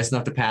 He was nice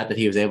enough to Pat that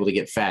he was able to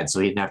get fed, so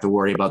he didn't have to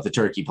worry about the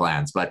turkey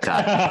plans. But,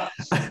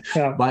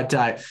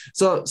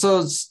 so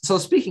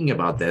speaking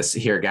about this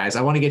here, guys,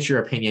 I want to get your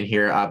opinion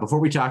here before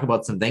we talk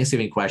about some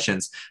Thanksgiving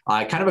questions.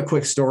 Kind of a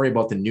quick story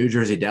about the New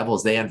Jersey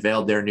Devils. They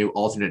unveiled their new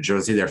alternate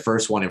jersey, their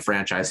first one in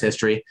franchise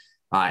history.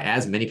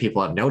 As many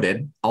people have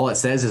noted, all it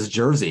says is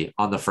Jersey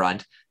on the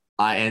front.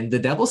 And the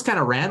Devils kind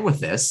of ran with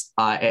this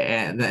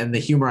and the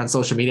humor on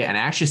social media, and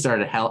actually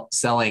started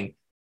selling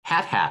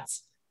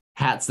hats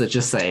that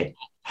just say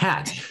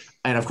hat.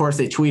 And of course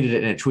they tweeted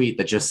it in a tweet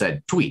that just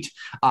said tweet.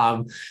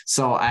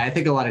 So I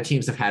think a lot of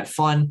teams have had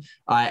fun.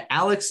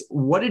 Alex,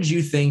 what did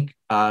you think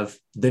of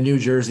the New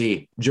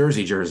Jersey?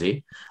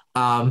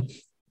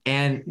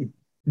 And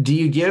do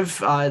you give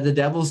the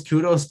Devils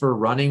kudos for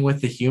running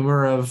with the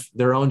humor of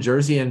their own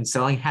jersey and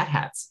selling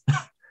hats?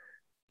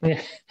 Yeah,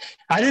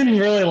 I didn't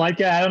really like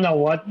it. I don't know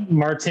what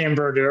Martin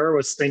Brodeur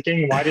was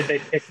thinking. Why did they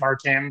pick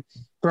Martin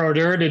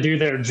Brodeur to do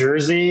their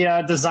jersey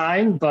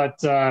design? But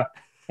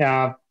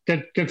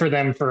good for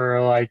them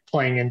for like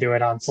playing into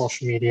it on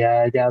social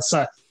media, I guess.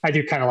 I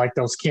do kind of like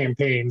those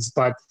campaigns,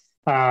 but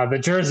the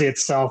jersey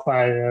itself,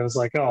 I was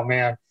like, oh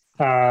man.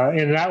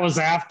 And that was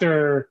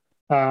after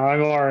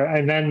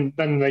and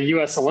then the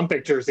U.S.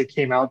 Olympic jersey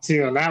came out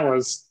too, and that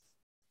was,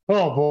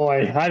 oh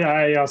boy,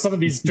 I some of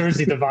these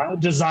jersey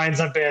designs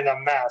have been a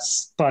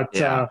mess, but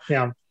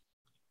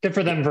good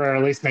for them for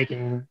at least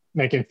making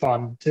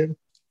fun too.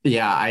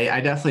 Yeah,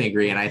 I definitely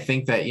agree. And I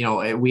think that,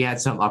 we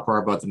had some uproar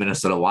about the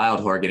Minnesota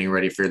Wild, who are getting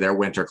ready for their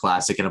Winter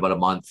Classic in about a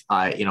month,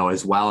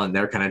 as well. And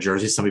their kind of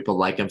jerseys, some people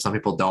like them, some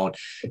people don't,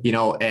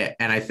 and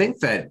I think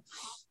that,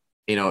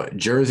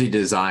 jersey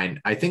design,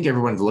 I think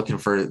everyone's looking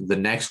for the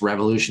next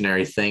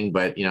revolutionary thing,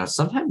 but,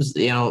 sometimes,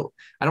 I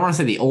don't want to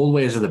say the old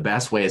ways are the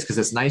best ways, because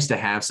it's nice to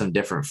have some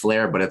different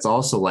flair, but it's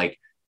also like,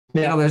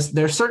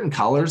 there's certain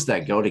colors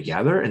that go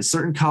together and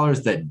certain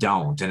colors that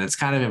don't. And it's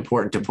kind of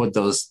important to put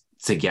those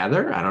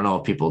together. I don't know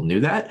if people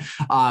knew that,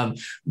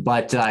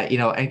 but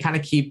and kind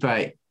of keep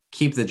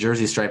the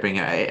jersey striping.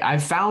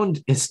 I've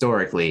found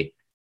historically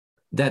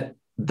that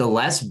the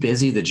less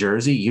busy the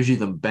jersey, usually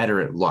the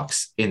better it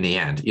looks in the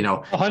end.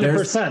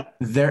 100%.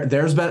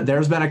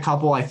 There's been a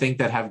couple, I think,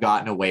 that have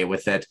gotten away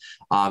with it,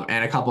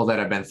 and a couple that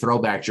have been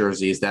throwback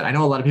jerseys that I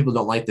know a lot of people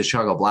don't like. The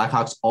Chicago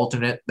Blackhawks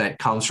alternate that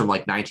comes from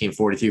like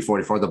 1943,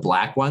 44, the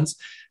black ones,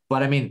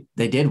 but I mean,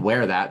 they did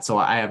wear that, so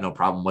I have no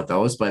problem with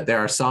those. But there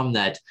are some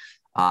that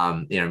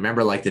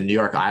remember like the New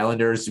York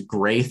Islanders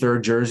gray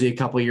third jersey a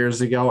couple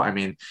years ago. I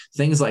mean,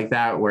 things like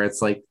that where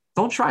it's like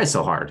don't try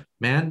so hard,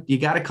 man. You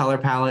got a color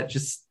palette.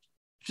 Just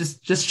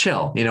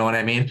chill. You know what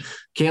I mean?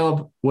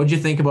 Caleb, what'd you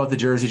think about the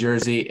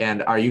jersey?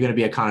 And are you going to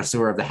be a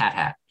connoisseur of the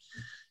hat?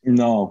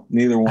 No,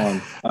 neither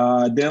one.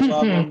 Didn't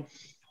love them.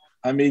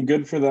 I mean,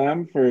 good for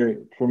them for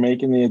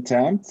making the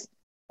attempt.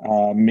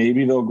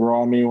 Maybe they'll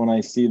grow on me when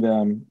I see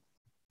them,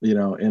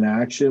 in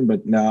action.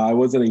 But no, I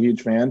wasn't a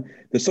huge fan.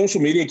 The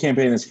social media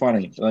campaign is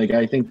funny. Like,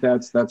 I think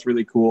that's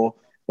really cool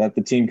that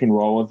the team can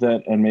roll with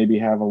it and maybe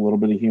have a little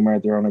bit of humor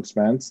at their own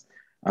expense,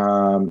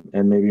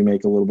 and maybe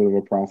make a little bit of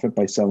a profit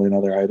by selling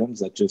other items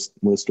that just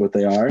list what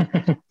they are.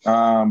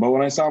 But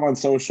when I saw them on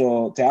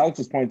social, to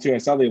Alex's point too, I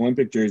saw the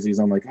Olympic jerseys.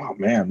 I'm like, oh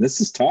man, this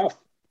is tough.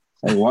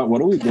 Like,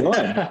 what are we doing?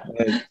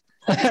 Like,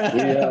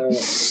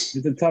 it's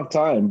a tough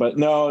time. But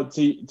no,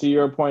 to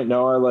your point,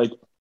 Noah, like,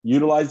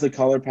 utilize the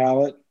color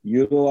palette,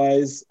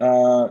 utilize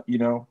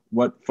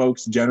what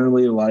folks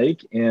generally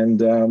like,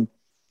 and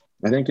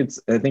I think it's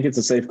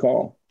a safe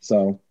call.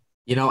 So,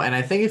 and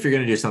I think if you're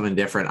going to do something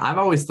different, I've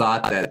always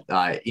thought that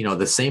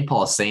the St.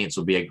 Paul Saints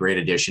would be a great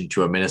addition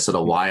to a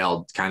Minnesota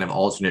Wild kind of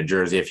alternate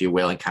jersey, if you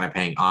will, and kind of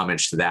paying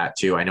homage to that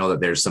too. I know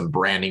that there's some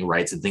branding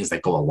rights and things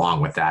that go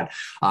along with that.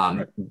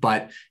 Right.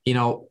 But,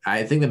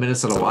 I think the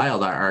Minnesota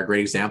Wild are a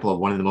great example of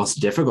one of the most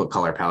difficult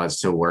color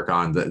palettes to work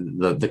on,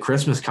 the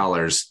Christmas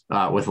colors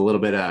with a little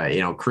bit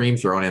of, cream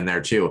thrown in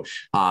there too.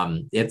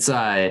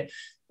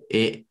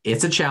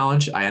 It's a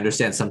challenge. I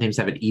understand some teams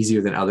have it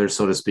easier than others,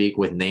 so to speak,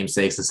 with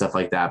namesakes and stuff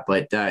like that.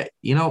 But, I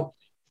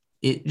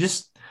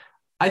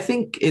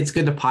think it's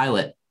good to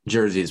pilot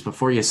jerseys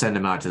before you send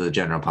them out to the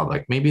general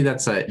public. Maybe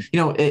that's I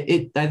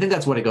think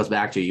that's what it goes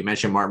back to. You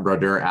mentioned Martin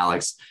Brodeur,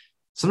 Alex.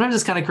 Sometimes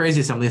it's kind of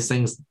crazy. Some of these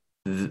things,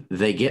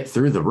 they get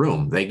through the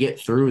room. They get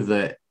through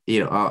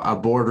a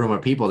boardroom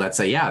of people that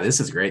say, yeah,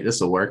 this is great.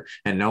 This will work.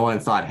 And no one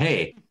thought,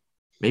 hey,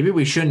 maybe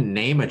we shouldn't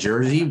name a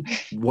jersey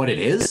what it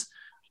is.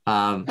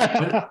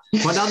 But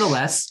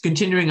nonetheless,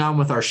 continuing on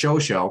with our show,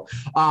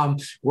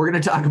 we're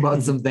going to talk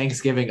about some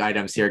Thanksgiving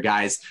items here,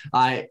 guys.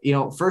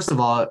 First of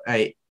all,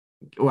 I'm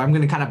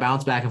going to kind of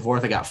bounce back and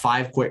forth. I got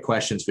 5 quick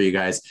questions for you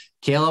guys.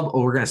 Caleb,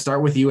 we're going to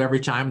start with you every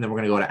time, and then we're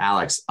going to go to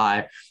Alex.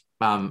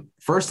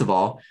 First of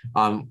all,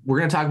 we're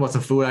going to talk about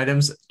some food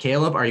items.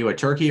 Caleb, are you a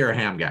turkey or a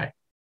ham guy?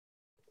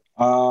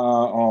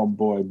 Oh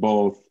boy,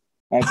 both.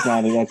 That's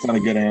not a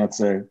good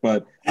answer,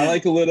 but I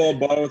like a little of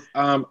both.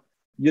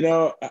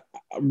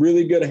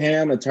 Really good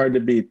ham. It's hard to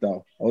beat,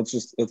 though. If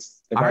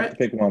I have to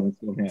pick one, let's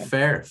go ham.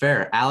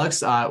 Fair.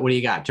 Alex, what do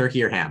you got?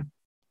 Turkey or ham?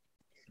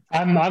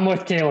 I'm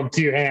with Caleb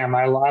too. Ham.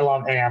 I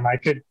love ham. I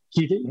could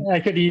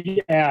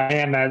eat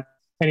ham at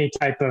any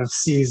type of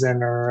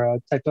season or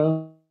type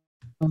of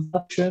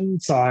function.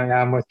 So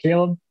I'm with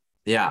Caleb.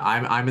 Yeah,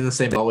 I'm in the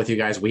same boat with you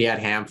guys. We had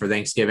ham for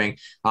Thanksgiving.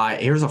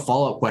 Here's a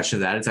follow-up question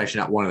to that. It's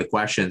actually not one of the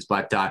questions,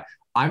 but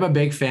I'm a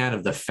big fan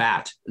of the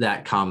fat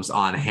that comes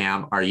on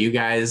ham. Are you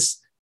guys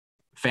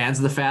fans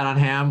of the fat on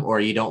ham, or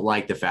you don't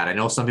like the fat? I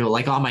know some people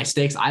like on my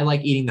steaks. I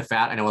like eating the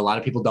fat. I know a lot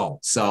of people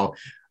don't. So,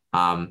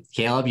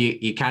 Caleb,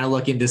 you kind of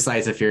look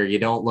indecisive here. You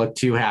don't look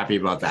too happy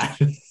about that.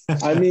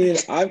 I mean,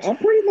 I'm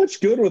pretty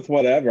much good with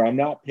whatever. I'm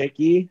not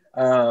picky.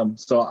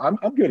 So I'm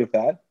good with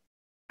that.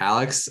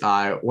 Alex,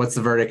 what's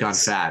the verdict on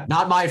fat?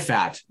 Not my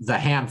fat, the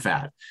ham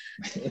fat.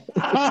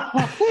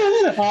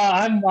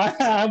 I'm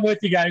with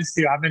you guys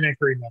too. I'm in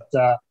agreement.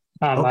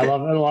 Okay. I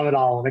love it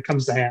all when it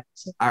comes to ham.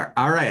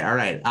 All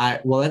right.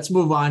 Well, let's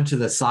move on to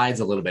the sides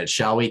a little bit,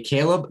 shall we?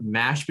 Caleb,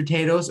 mashed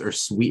potatoes or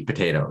sweet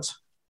potatoes?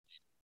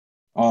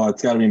 Oh,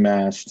 it's got to be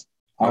mashed.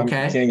 I'm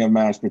okay. King of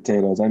mashed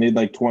potatoes. I need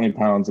like 20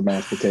 pounds of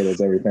mashed potatoes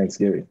every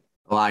Thanksgiving.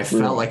 Well, I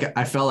felt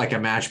like a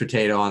mashed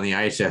potato on the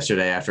ice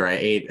yesterday after I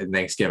ate at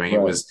Thanksgiving.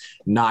 Right. It was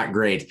not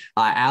great.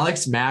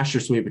 Alex, mashed or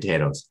sweet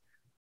potatoes?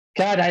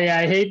 God,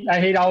 I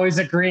hate always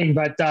agreeing,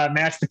 but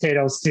mashed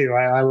potatoes too.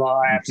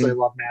 I absolutely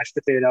love mashed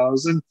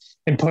potatoes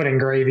and putting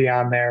gravy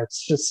on there.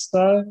 It's just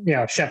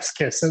chef's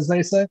kiss, as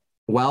they say.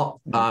 Well,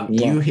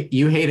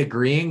 you hate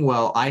agreeing.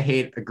 Well, I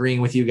hate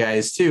agreeing with you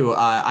guys too.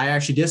 I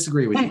actually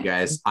disagree with you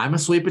guys. I'm a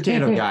sweet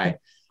potato guy.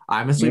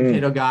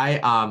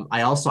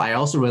 I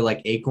also really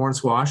like acorn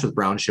squash with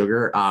brown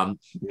sugar.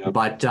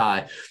 But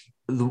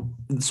the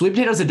sweet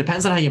potatoes, it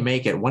depends on how you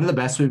make it. One of the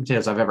best sweet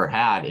potatoes I've ever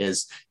had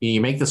is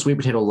you make the sweet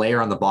potato layer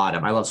on the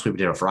bottom. I love sweet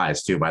potato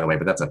fries too, by the way,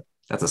 but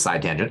that's a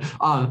side tangent.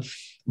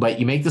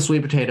 But you make the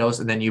sweet potatoes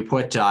and then you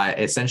put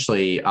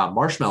essentially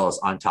marshmallows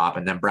on top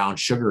and then brown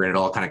sugar, and it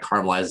all kind of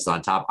caramelizes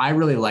on top. I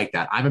really like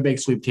that. I'm a big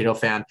sweet potato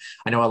fan.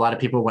 I know a lot of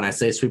people, when I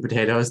say sweet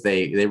potatoes,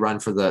 they run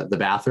for the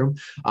bathroom.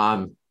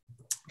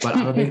 But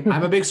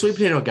I'm a big sweet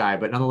potato guy.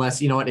 But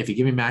nonetheless, you know what? If you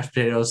give me mashed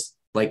potatoes,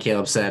 like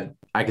Caleb said,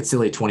 I could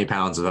still eat 20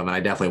 pounds of them, and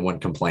I definitely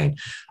wouldn't complain.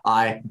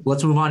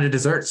 Let's move on to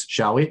desserts,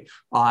 shall we?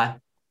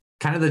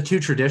 Kind of the two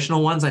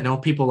traditional ones. I know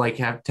people like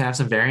to have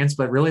some variants,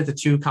 but really the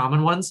two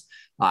common ones.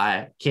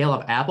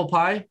 Caleb, apple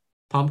pie,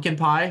 pumpkin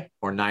pie,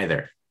 or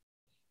neither?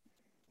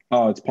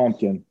 Oh, it's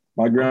pumpkin.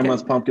 My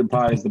grandma's pumpkin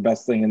pie is the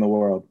best thing in the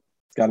world.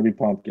 It's got to be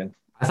pumpkin.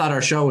 I thought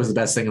our show was the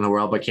best thing in the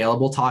world, but Caleb,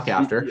 we'll talk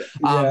after.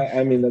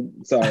 I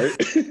mean, sorry.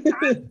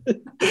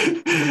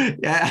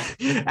 Yeah,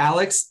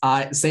 Alex,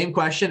 same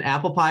question: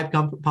 apple pie,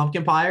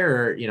 pumpkin pie,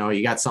 or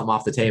you got something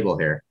off the table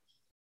here?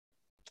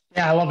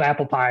 Yeah, I love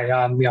apple pie.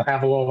 Have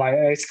a little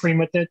ice cream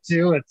with it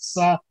too.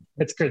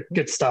 It's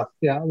good stuff.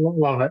 Yeah,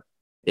 love it.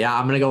 Yeah,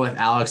 I'm going to go with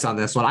Alex on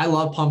this one. I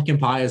love pumpkin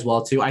pie as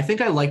well, too. I think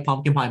I like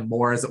pumpkin pie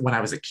more as when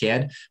I was a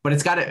kid, but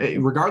it's got to,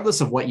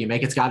 regardless of what you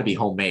make, it's got to be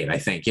homemade. I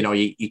think,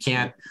 you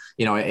can't,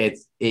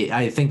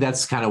 I think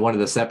that's kind of one of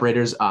the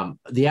separators.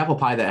 The apple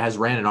pie that has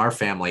ran in our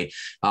family,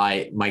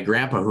 my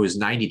grandpa, who is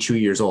 92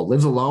 years old,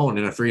 lives alone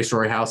in a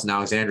 3-story house in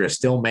Alexandria,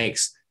 still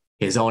makes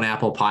his own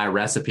apple pie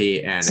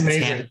recipe and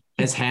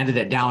has handed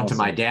it down to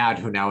my dad,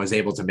 who now is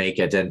able to make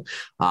it. And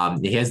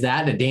he has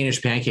that and a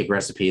Danish pancake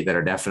recipe that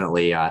are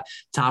definitely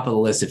top of the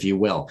list, if you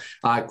will.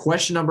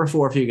 Question number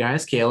 4 for you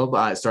guys,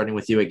 Caleb, starting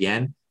with you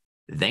again.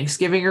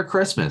 Thanksgiving or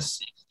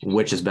Christmas,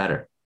 which is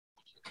better?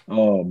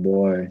 Oh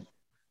boy.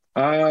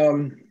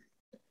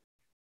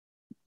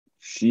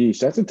 Sheesh,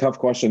 that's a tough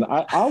question.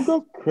 I'll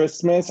go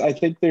Christmas. I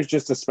think there's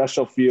just a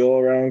special feel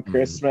around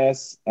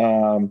Christmas.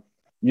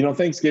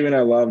 Thanksgiving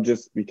I love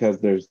just because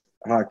there's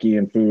hockey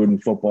and food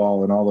and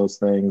football and all those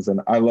things. And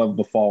I love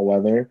the fall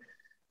weather,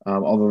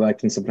 although that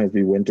can sometimes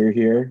be winter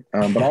here.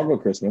 But I'll go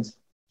Christmas.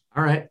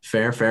 All right.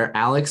 Fair.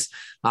 Alex,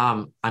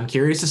 I'm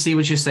curious to see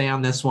what you say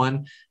on this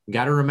one. You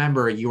got to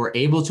remember, you were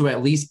able to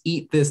at least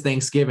eat this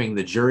Thanksgiving.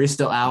 The jury's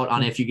still out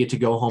on if you get to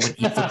go home and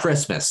eat for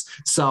Christmas.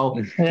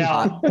 So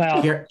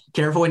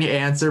careful when you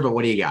answer, but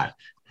what do you got?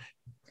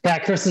 Yeah,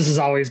 Christmas is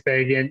always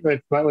big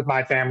with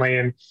my family,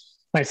 and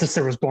my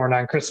sister was born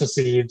on Christmas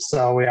Eve,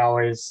 so we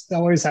always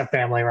have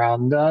family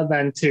around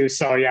then too.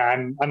 So yeah,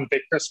 I'm a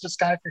big Christmas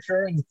guy for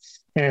sure,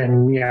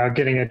 and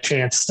getting a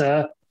chance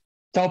to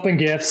open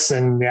gifts,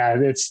 and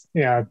it's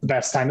the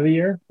best time of the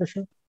year for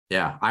sure.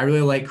 Yeah, I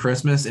really like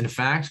Christmas. In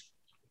fact,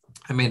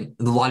 I mean,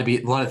 a lot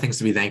of things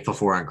to be thankful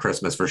for on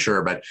Christmas for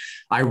sure, but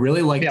I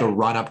really like the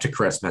run up to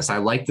Christmas. I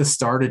like the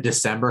start of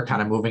December,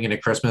 kind of moving into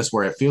Christmas,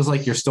 where it feels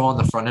like you're still on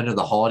the front end of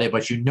the holiday,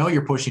 but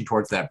you're pushing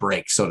towards that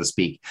break, so to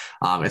speak,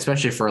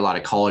 especially for a lot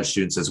of college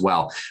students as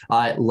well.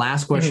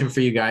 Last question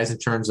for you guys in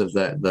terms of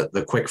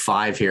the quick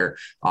 5 here.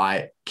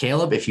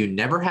 Caleb, if you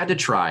never had to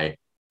try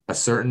a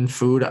certain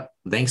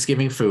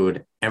Thanksgiving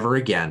food ever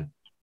again,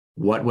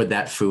 what would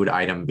that food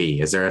item be?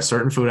 Is there a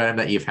certain food item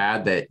that you've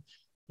had that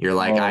you're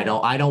like,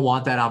 I don't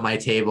want that on my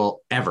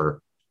table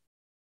ever?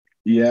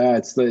 Yeah,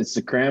 it's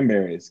the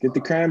cranberries. Get the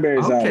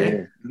cranberries out of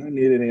here. I don't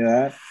need any of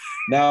that.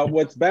 Now,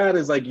 what's bad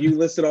is like you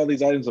listed all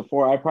these items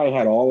before. I probably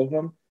had all of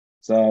them,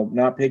 so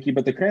not picky.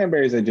 But the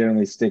cranberries I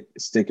generally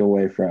stick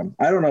away from.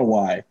 I don't know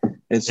why.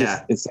 It's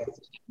just it's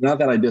not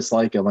that I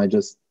dislike them.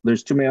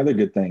 There's too many other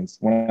good things.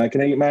 When I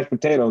can eat mashed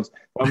potatoes,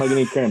 why am I going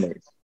to eat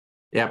cranberries?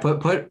 Yeah,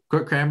 put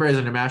cranberries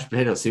into mashed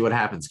potatoes. See what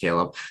happens,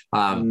 Caleb.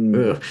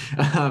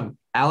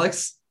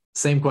 Alex,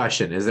 same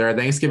question. Is there a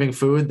Thanksgiving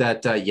food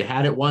that you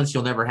had it once,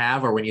 you'll never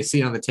have, or when you see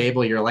it on the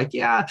table, you're like,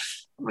 yeah,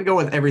 I'm gonna go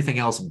with everything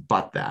else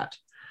but that?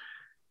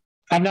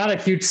 I'm not a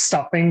huge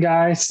stuffing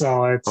guy,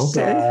 so it's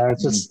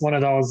just one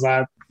of those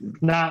that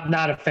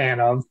not a fan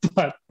of.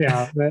 But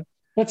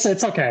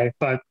it's okay.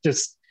 But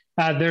just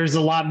there's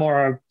a lot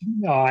more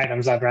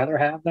items I'd rather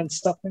have than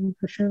stuffing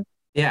for sure.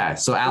 Yeah.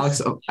 So Alex,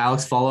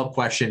 follow-up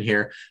question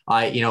here.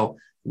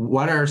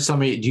 What are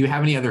do you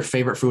have any other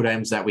favorite food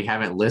items that we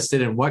haven't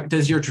listed? And what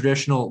is your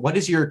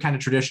kind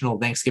of traditional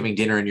Thanksgiving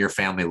dinner in your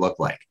family look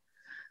like?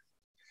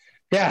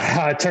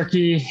 Yeah.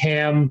 Turkey,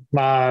 ham,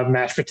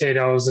 mashed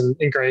potatoes and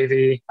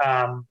gravy.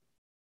 We've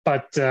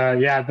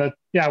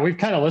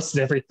kind of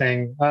listed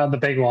everything, the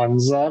big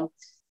ones.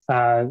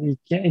 You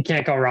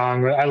can't go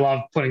wrong. I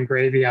love putting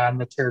gravy on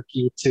the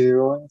turkey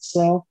too.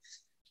 So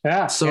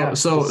yeah. So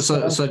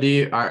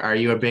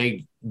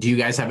do you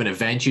guys have an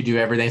event you do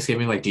every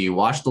Thanksgiving? Like, do you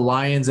watch the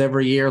Lions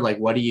every year? Like,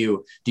 do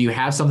you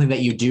have something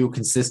that you do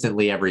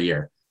consistently every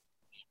year?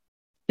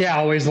 Yeah,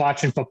 always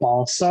watching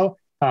football. So,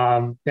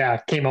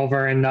 came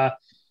over and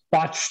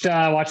watched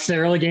the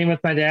early game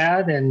with my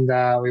dad, and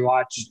we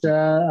watched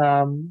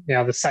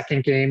the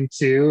second game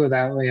too.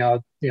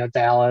 That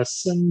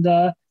Dallas and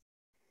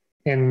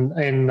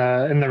in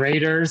the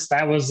Raiders.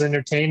 That was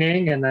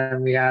entertaining, and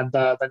then we had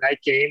the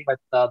night game with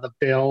the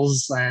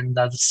Bills and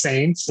the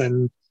Saints,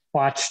 and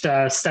watched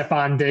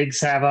Stephon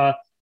Diggs have a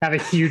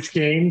huge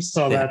game.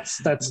 So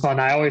that's fun.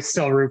 I always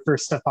still root for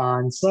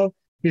Stephon. So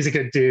he's a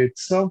good dude.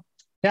 So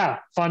yeah,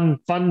 fun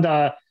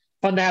to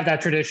have that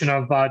tradition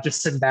of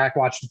just sitting back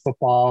watching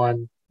football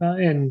and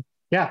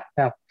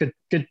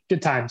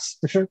good times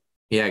for sure.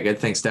 Yeah, good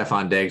thing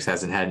Stephon Diggs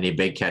hasn't had any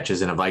big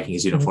catches in a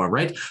Vikings uniform,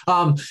 right?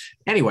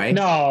 Anyway.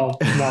 No.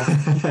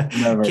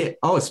 Never.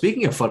 Oh,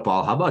 speaking of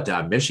football, how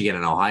about Michigan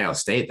and Ohio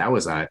State? That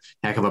was a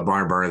heck of a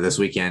barn burner this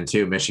weekend,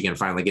 too. Michigan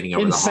finally getting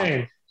over the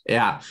hump.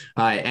 Yeah,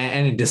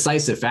 and in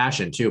decisive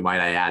fashion, too, might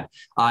I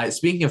add.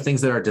 Speaking of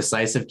things that are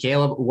decisive,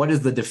 Caleb, what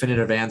is the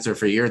definitive answer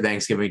for your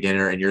Thanksgiving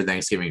dinner and your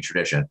Thanksgiving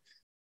tradition?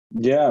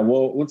 Yeah,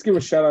 well, let's give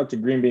a shout out to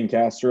green bean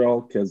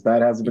casserole because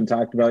that hasn't been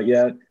talked about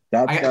yet.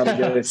 That's gotta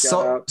get a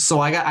shout out. So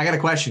I got a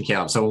question,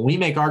 Caleb. So when we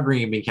make our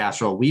green bean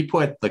casserole, we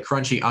put the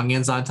crunchy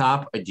onions on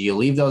top. Do you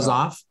leave those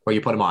off or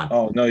you put them on?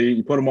 Oh no,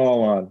 you put them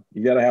all on.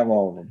 You got to have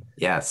all of them.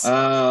 Yes.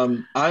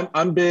 I'm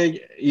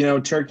big,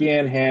 turkey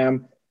and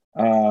ham.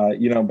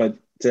 But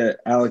to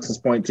Alex's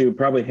point too,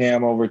 probably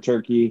ham over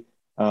turkey.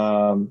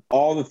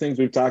 All the things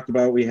we've talked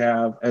about, we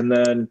have, and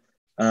then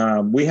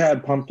we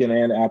had pumpkin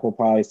and apple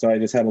pie, so I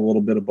just had a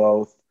little bit of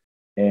both.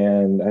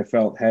 And I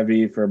felt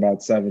heavy for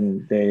about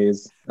 7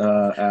 days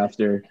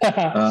after.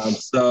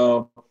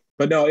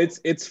 But no,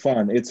 it's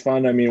fun. It's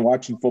fun. I mean,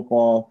 watching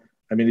football,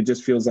 it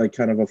just feels like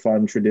kind of a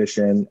fun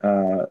tradition.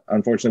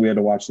 Unfortunately, we had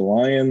to watch the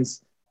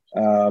Lions.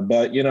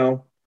 But,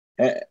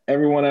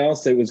 everyone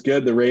else, it was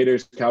good. The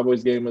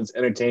Raiders-Cowboys game was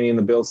entertaining.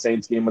 The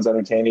Bills-Saints game was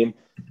entertaining.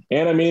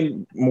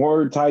 And,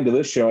 more tied to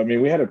this show,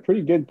 we had a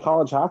pretty good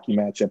college hockey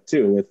matchup,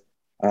 too, with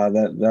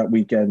that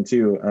weekend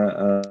too,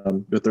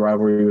 with the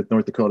rivalry with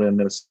North Dakota and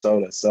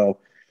Minnesota. So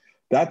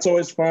that's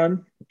always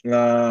fun.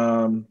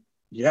 Now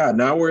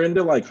we're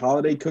into like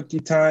holiday cookie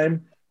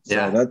time.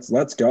 So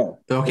let's go.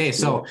 Okay.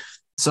 So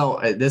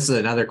this is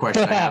another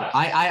question I have.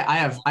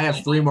 I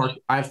have three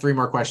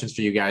more questions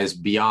for you guys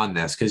beyond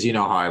this, because you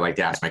know how I like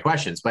to ask my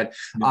questions. But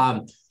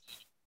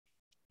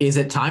is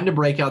it time to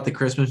break out the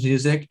Christmas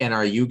music? And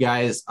are you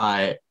guys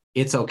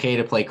it's okay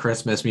to play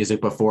Christmas music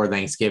before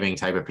Thanksgiving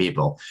type of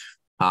people?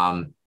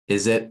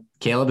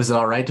 Caleb, is it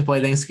all right to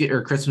play Thanksgiving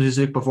or Christmas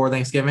music before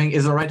Thanksgiving?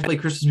 Is it all right to play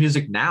Christmas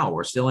music now?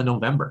 We're still in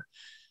November.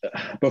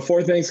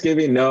 Before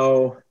Thanksgiving,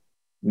 no.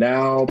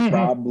 Now,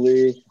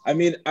 probably.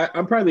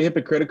 I'm probably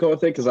hypocritical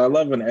with it because I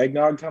love when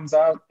eggnog comes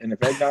out. And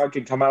if eggnog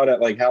can come out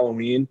at like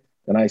Halloween,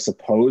 then I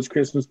suppose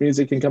Christmas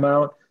music can come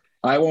out.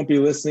 I won't be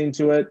listening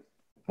to it.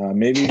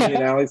 Maybe me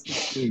and Alex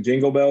sing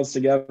Jingle Bells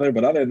together.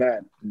 But other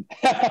than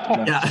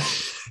that.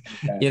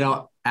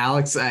 Yeah.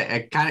 Alex,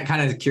 I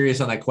kind of curious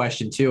on that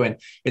question too. And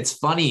it's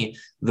funny,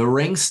 the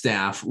ring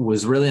staff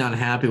was really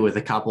unhappy with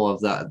a couple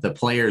of the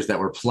players that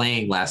were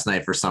playing last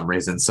night for some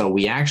reason. So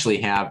we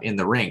actually have in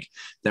the rink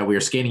that we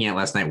were skating at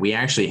last night, we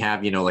actually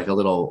have, like a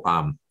little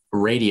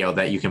radio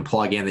that you can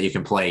plug in that you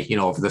can play,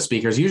 for the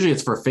speakers. Usually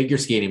it's for figure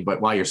skating,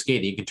 but while you're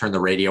skating, you can turn the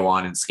radio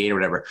on and skate or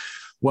whatever.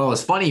 Well,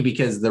 it's funny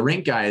because the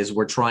rink guys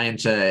were trying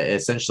to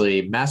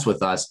essentially mess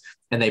with us,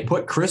 and they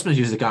put Christmas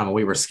music on when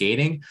we were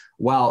skating.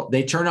 Well,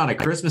 they turned on a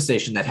Christmas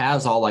station that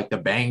has all like the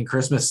bang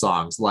Christmas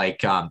songs,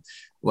 like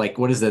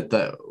what is it?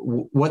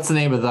 What's the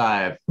name of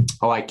I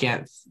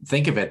can't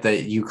think of it. The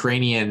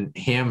Ukrainian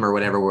hymn or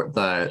whatever,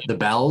 the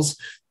bells,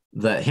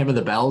 the hymn of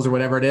the bells or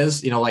whatever it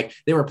is, like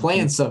they were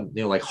playing some,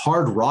 like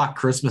hard rock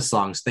Christmas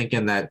songs,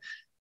 thinking that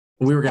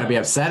we were going to be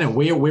upset, and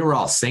we were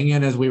all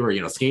singing as we were,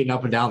 skating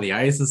up and down the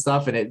ice and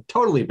stuff, and it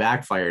totally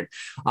backfired.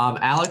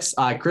 Alex,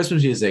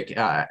 Christmas music,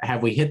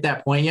 have we hit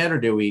that point yet, or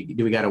do we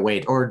got to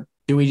wait, or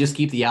do we just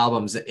keep the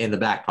albums in the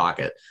back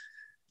pocket?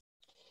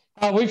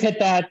 We've hit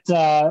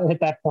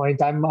that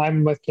point.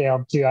 I'm with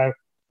Caleb too. I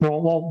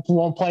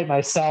won't play it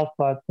myself,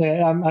 but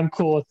I'm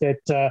cool with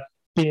it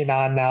being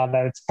on now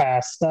that it's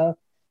past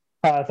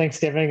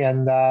Thanksgiving,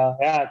 and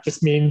it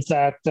just means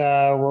that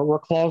we're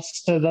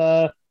close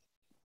to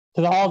the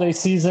holiday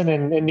season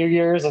and New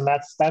Year's, and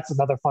that's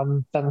another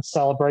fun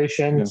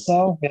celebration. Yeah.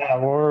 So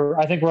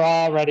I think we're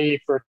all ready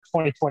for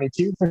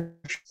 2022 for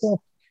sure.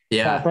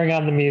 Yeah, bring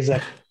on the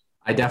music.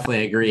 I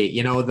definitely agree.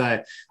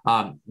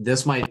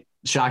 This might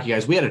shock you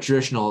guys. We had a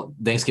traditional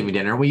Thanksgiving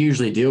dinner. We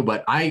usually do,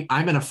 but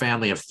I'm in a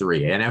family of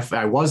 3. And if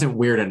I wasn't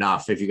weird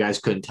enough, if you guys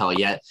couldn't tell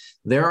yet,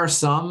 there are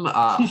some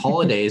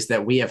holidays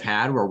that we have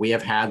had where we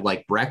have had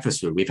like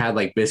breakfast food. We've had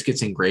like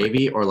biscuits and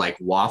gravy or like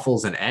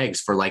waffles and eggs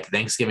for like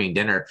Thanksgiving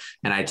dinner.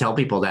 And I tell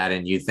people that,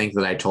 and you think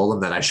that I told them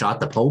that I shot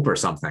the Pope or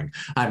something.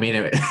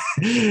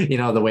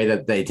 The way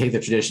that they take the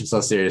tradition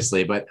so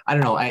seriously, but I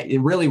don't know.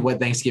 Really what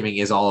Thanksgiving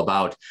is all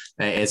about.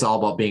 It's all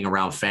about being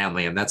around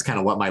family. And that's kind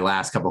of what my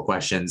last couple of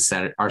questions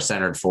are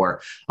centered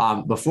for.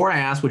 Before I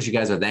ask what you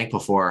guys are thankful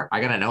for,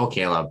 I got to know,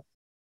 Caleb,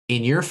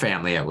 in your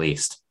family, at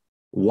least,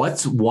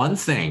 what's one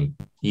thing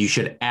you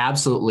should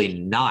absolutely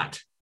not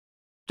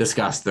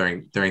discuss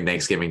during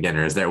Thanksgiving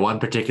dinner? Is there one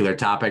particular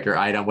topic or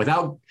item,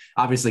 without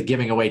obviously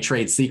giving away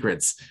trade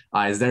secrets?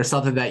 Is there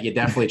something that you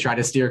definitely try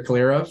to steer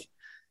clear of?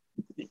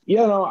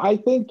 I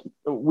think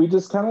we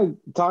just kind of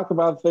talk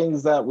about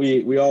things that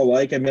we all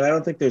like. I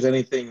don't think there's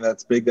anything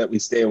that's big that we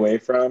stay away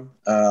from.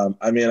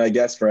 I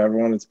guess for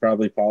everyone, it's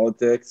probably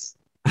politics.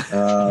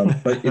 I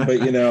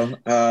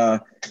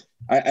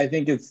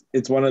think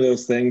it's one of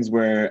those things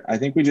where I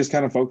think we just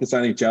kind of focus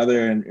on each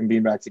other and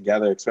being back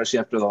together, especially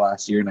after the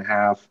last year and a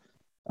half.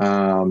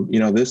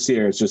 This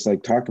year it's just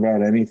like talk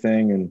about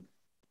anything.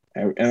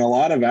 And a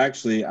lot of,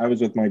 actually, I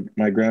was with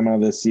my grandma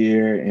this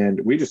year,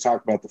 and we just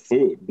talked about the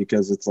food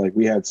because it's like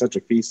we had such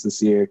a feast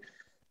this year.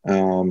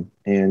 So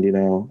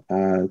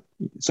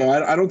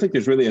I don't think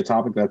there's really a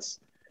topic that's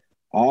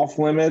off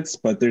limits,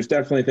 but there's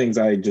definitely things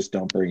I just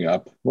don't bring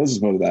up. Let's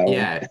just put it that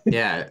way.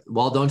 Yeah.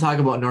 Well, don't talk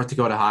about North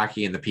Dakota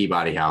hockey in the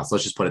Peabody House.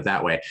 Let's just put it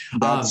that way.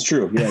 That's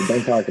true. Yeah,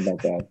 don't talk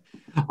about that.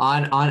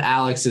 On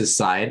Alex's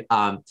side,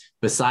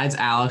 besides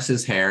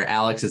Alex's hair,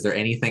 Alex, is there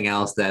anything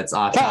else that's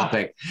off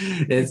topic?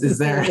 Is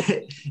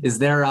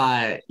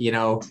there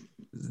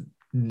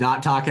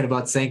not talking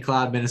about St.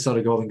 Cloud,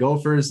 Minnesota Golden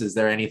Gophers? Is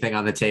there anything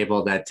on the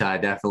table that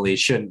definitely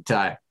shouldn't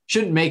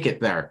make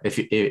it there?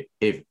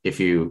 If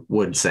you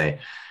would say.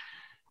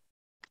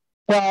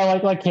 Well,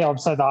 like Caleb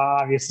said,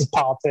 obviously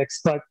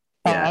politics, but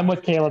I'm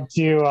with Caleb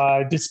too.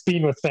 Just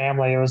being with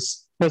family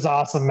was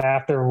awesome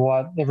after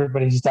what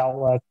everybody's dealt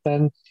with,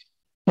 and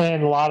a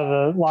lot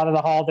of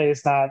the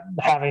holidays not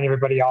having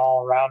everybody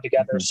all around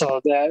together.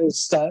 So that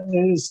is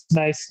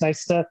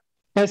nice to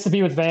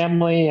be with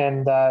family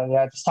and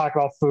just talk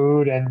about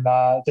food and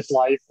just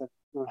life and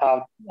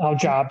how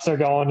jobs are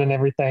going and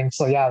everything.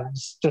 So yeah,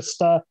 it's just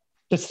fun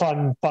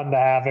to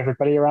have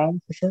everybody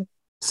around for sure.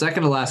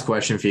 Second to last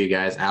question for you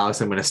guys, Alex,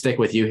 I'm going to stick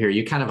with you here.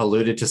 You kind of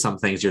alluded to some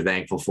things you're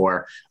thankful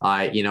for.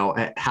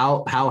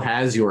 How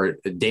has your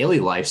daily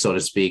life, so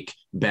to speak,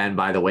 been,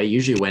 by the way?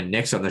 Usually when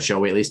Nick's on the show,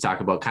 we at least talk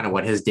about kind of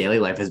what his daily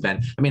life has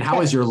been. I mean, how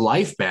has your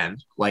life been,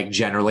 like,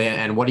 generally,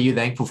 and what are you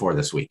thankful for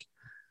this week?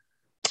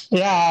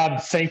 Yeah,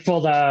 I'm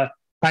thankful that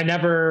I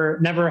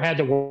never had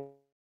to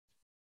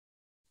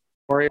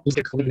worry about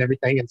COVID and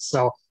everything. And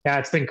so, yeah,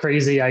 it's been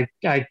crazy. I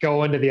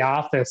go into the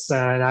office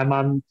and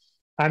I'm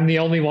the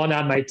only one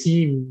on my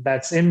team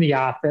that's in the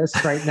office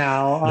right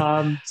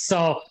now.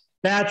 So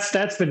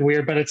that's been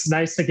weird, but it's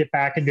nice to get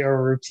back into a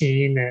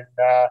routine and,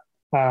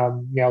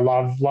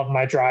 love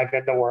my drive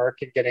into work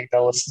and getting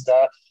to listen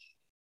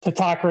to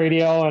talk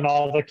radio and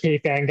all the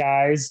K-Fan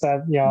guys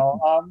that,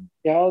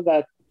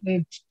 that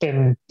it's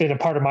been a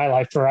part of my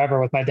life forever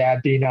with my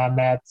dad being on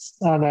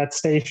that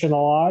station a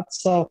lot.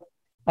 So,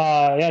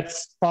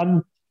 it's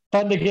fun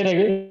to get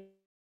a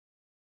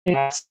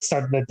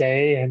start of the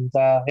day, and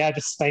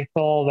just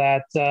thankful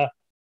that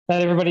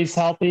everybody's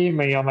healthy.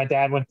 My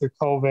dad went through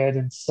COVID,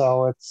 and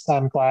so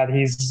I'm glad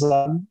he's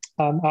out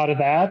of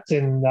that,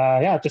 and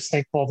just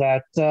thankful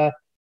that I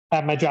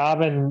have my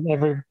job and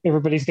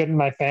everybody's good in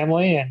my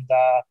family, and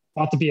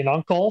about to be an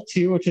uncle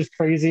too, which is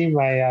crazy.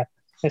 My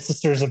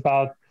sister's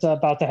about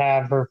to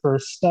have her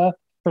first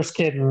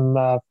kid in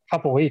a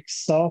couple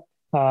weeks, so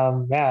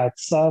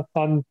it's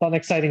fun,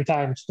 exciting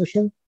times for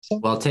sure. So.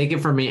 Well, take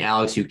it from me,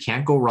 Alex. You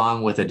can't go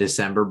wrong with a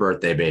December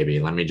birthday baby.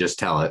 Let me just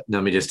tell you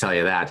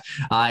that.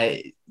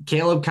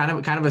 Caleb, kind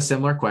of a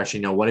similar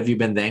question. What have you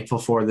been thankful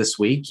for this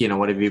week?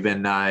 What have you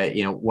been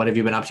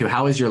up to?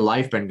 How has your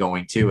life been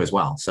going too, as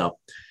well? So,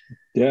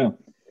 yeah,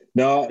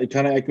 no,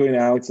 kind of echoing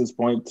Alex's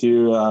point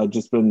too.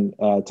 Just been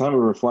time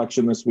of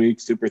reflection this week.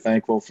 Super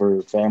thankful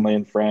for family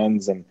and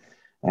friends, and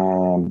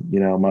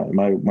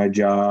my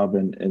job,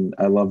 and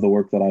I love the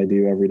work that I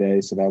do every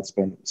day. So that's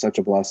been such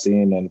a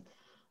blessing, and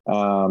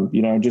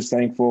just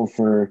thankful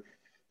for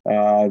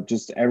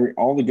just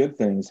all the good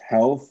things,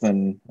 health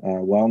and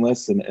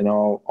wellness and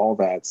all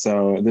that.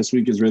 So this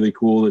week is really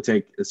cool to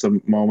take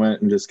some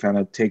moment and just kind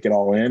of take it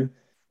all in.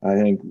 I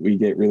think we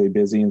get really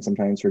busy and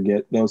sometimes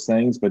forget those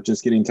things, but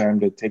just getting time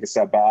to take a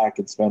step back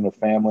and spend with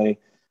family.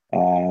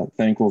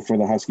 Thankful for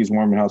the Huskies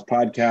Warm House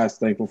podcast,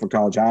 thankful for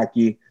college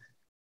hockey,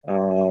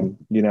 and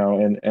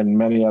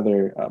many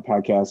other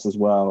podcasts as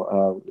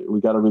well.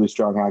 We got a really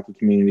strong hockey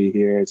community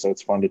here, so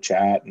it's fun to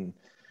chat, and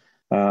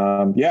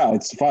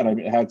it's fun. I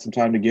had some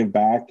time to give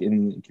back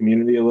in the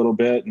community a little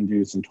bit and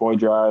do some toy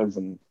drives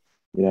and,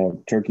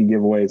 turkey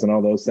giveaways and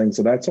all those things.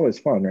 So that's always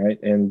fun.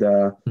 Right. And,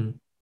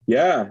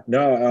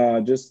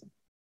 just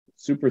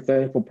super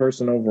thankful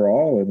person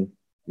overall. And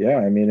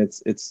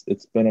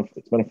it's been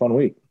a fun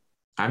week.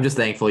 I'm just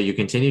thankful you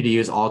continue to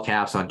use all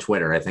caps on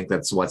Twitter. I think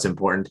that's what's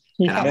important.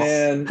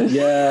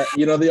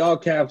 The all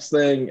caps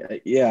thing.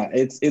 Yeah,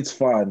 it's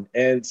fun.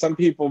 And some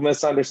people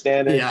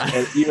misunderstand it. Yeah.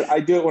 And even I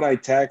do it when I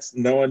text.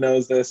 No one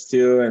knows this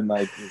too. And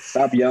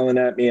stop yelling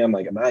at me. I'm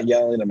I'm not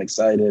yelling. I'm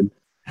excited.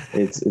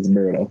 It's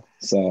brutal.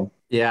 So.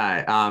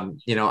 Yeah.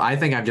 I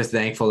think I'm just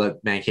thankful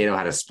that Mankato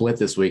had a split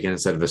this weekend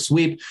instead of a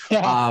sweep.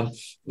 Yeah.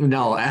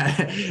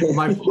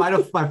 My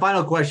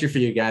final question for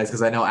you guys,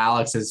 because I know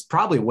Alex is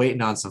probably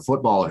waiting on some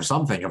football or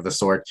something of the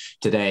sort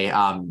today.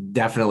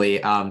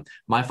 Definitely.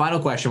 My final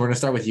question, we're going to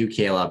start with you,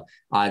 Caleb.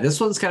 This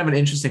one's kind of an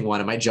interesting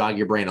one. It might jog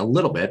your brain a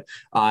little bit.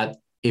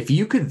 If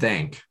you could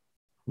thank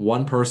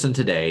one person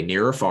today,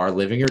 near or far,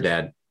 living or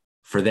dead,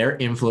 for their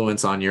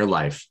influence on your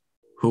life,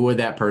 who would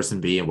that person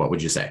be and what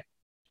would you say?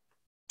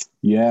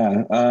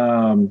 Yeah.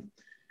 Oh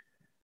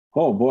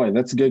boy,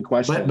 that's a good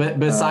question. But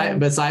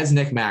besides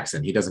Nick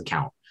Maxon, he doesn't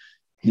count.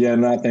 Yeah,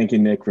 I'm not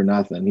thanking Nick for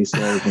nothing. He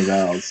stole me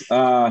bells.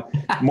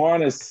 More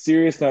on a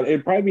serious note,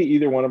 it'd probably be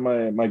either one of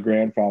my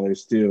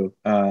grandfathers too.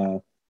 I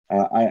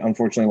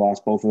unfortunately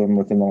lost both of them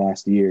within the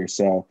last year,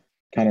 so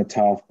kind of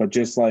tough. But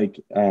just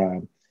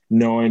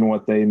knowing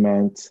what they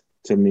meant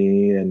to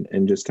me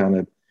and just kind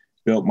of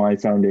built my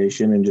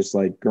foundation, and just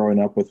growing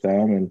up with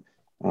them,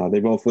 and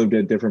they both lived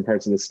at different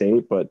parts of the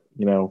state, but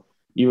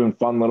even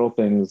fun little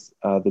things,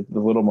 the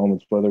little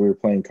moments, whether we were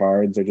playing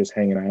cards or just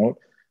hanging out.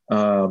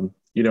 I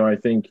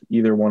think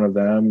either one of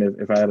them,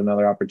 if I had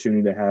another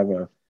opportunity to have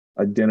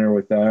a dinner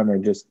with them or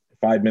just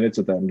 5 minutes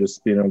with them,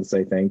 just being able to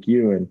say thank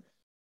you and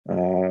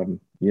It's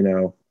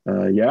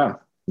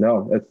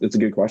a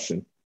good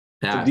question.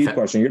 It's a deep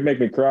question. You're gonna make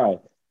me cry.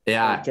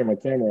 Yeah. Turn my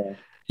camera off.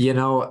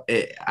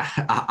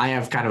 I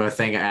have kind of a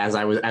thing as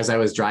I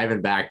was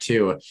driving back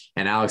too,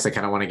 and Alex, I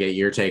kind of want to get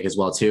your take as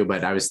well too,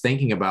 but I was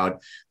thinking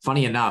about,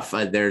 funny enough,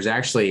 there's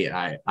actually,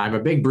 I'm a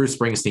big Bruce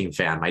Springsteen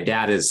fan. My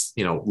dad is,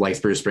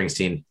 likes Bruce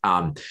Springsteen.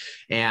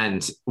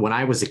 And when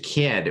I was a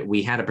kid,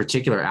 we had a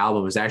particular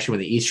album. It was actually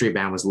when the E Street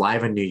Band was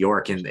live in New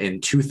York in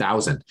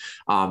 2000.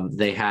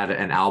 They had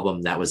an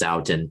album that was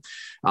out, and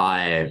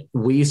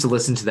we used to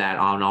listen to that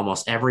on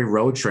almost every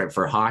road trip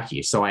for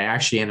hockey. So I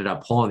actually ended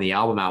up pulling the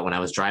album out when I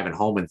was driving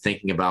home and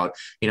thinking about,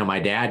 my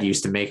dad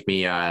used to make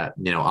me, a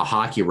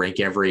hockey rink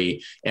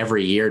every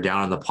year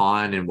down on the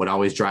pond, and would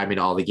always drive me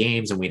to all the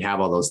games, and we'd have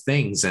all those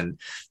things. And,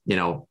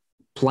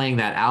 playing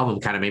that album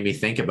kind of made me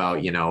think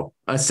about,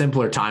 a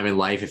simpler time in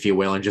life, if you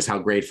will, and just how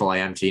grateful I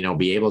am to,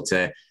 be able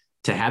to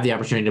have the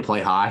opportunity to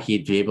play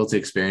hockey, to be able to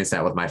experience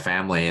that with my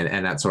family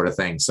and that sort of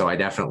thing. So I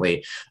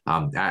definitely,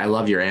 I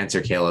love your answer,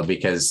 Caleb,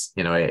 because,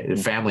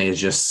 family is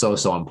just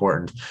so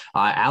important.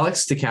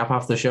 Alex, to cap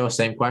off the show,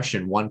 same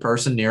question. One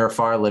person, near or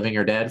far, living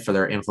or dead, for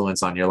their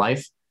influence on your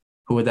life.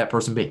 Who would that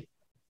person be?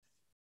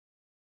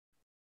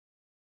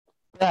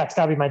 Yeah, it's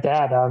got to be my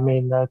dad. I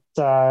mean, that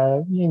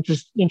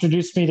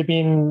introduced me to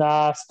being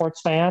a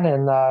sports fan,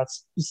 and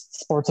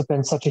sports have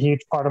been such a huge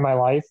part of my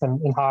life,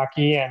 and in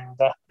hockey. And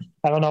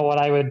I don't know what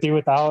I would do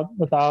without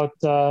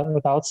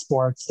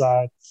sports.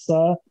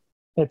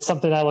 It's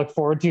something I look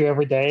forward to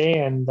every day,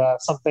 and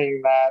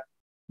something that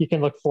you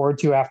can look forward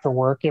to after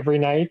work every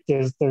night.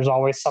 There's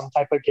always some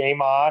type of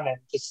game on, and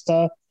just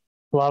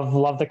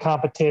love the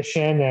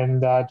competition,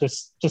 and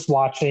just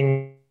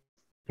watching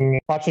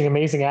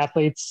amazing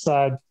athletes,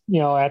 at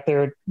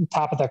their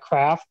top of their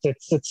craft.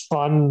 It's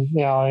fun,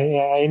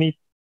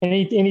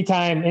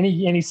 anytime,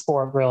 any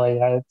sport really.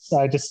 I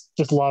just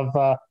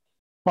love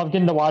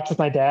getting to watch with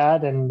my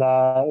dad and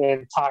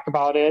talk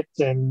about it.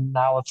 And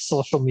now with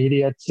social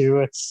media too,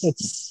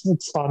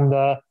 it's fun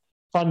to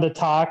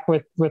talk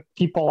with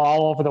people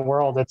all over the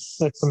world.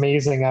 It's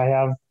amazing. I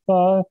have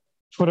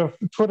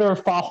Twitter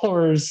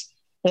followers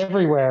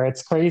everywhere.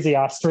 It's crazy.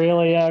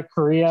 Australia,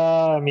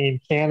 Korea,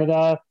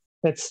 Canada.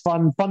 It's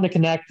fun to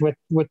connect with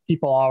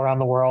people all around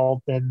the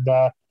world, and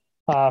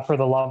for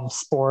the love of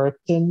sport,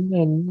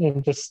 and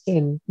it's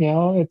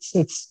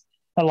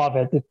I love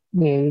it.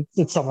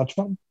 It's so much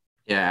fun.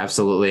 Yeah,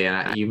 absolutely.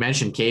 And you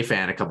mentioned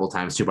K-Fan a couple of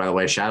times too, by the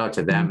way. Shout out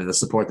to them and the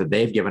support that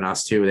they've given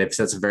us too. They've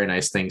said some very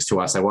nice things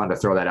to us. I wanted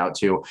to throw that out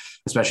too,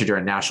 especially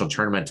during national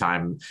tournament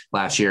time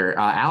last year.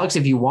 Alex,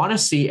 if you want to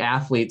see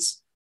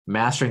athletes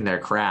mastering their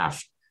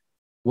craft,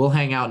 we'll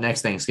hang out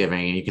next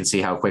Thanksgiving, and you can see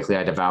how quickly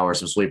I devour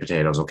some sweet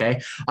potatoes. Okay.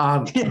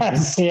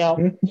 Yes. Yeah.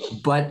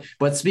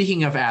 But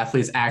speaking of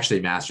athletes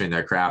actually mastering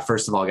their craft,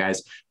 first of all,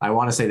 guys, I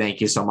want to say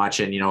thank you so much,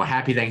 and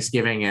happy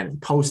Thanksgiving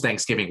and post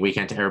Thanksgiving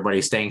weekend to everybody.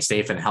 Staying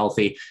safe and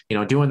healthy.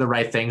 Doing the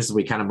right things as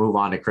we kind of move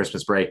on to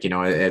Christmas break.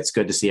 It's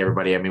good to see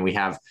everybody. We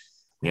have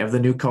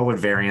the new COVID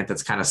variant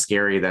that's kind of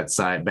scary. That's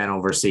been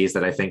overseas.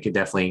 That I think it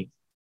definitely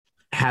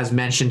has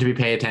mentioned to be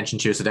paid attention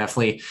to. So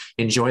definitely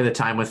enjoy the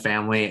time with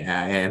family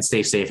and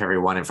stay safe,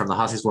 everyone. And from the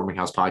Huskies Warming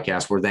House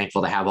podcast, we're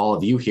thankful to have all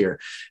of you here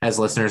as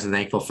listeners, and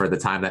thankful for the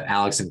time that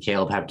Alex and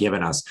Caleb have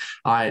given us.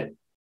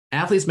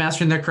 Athletes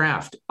mastering their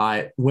craft.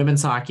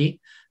 Women's hockey,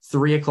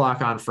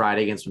 3:00 on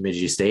Friday against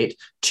Bemidji State,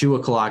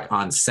 2:00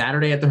 on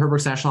Saturday at the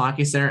Herbrooks National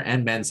Hockey Center,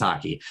 and men's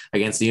hockey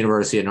against the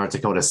University of North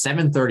Dakota,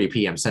 7:30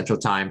 p.m. Central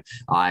Time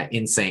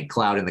in St.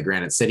 Cloud in the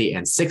Granite City,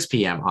 and 6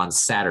 p.m. on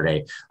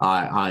Saturday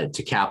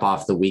to cap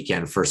off the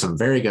weekend for some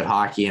very good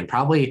hockey, and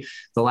probably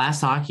the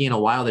last hockey in a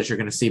while that you're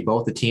going to see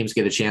both the teams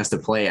get a chance to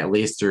play, at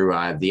least through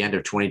the end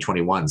of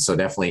 2021. So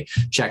definitely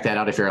check that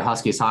out if you're a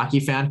Huskies hockey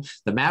fan.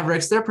 The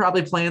Mavericks, they're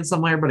probably playing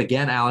somewhere, but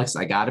again, Alex,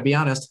 I got to be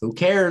honest, who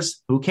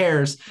cares?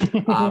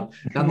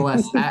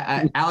 Nonetheless,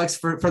 Alex,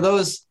 for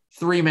those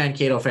 3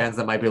 Mankato fans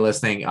that might be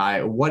listening,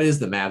 what is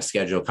the Mavs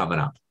schedule coming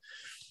up?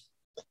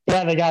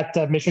 Yeah, they got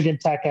Michigan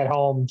Tech at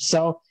home.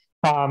 So,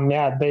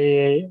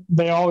 they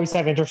always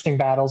have interesting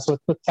battles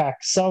with Tech.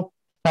 So,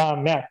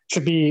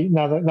 should be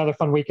another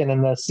fun weekend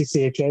in the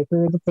CCHA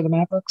for the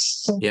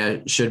Mavericks. So. Yeah,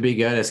 should be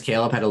good. As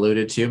Caleb had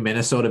alluded to,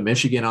 Minnesota,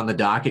 Michigan on the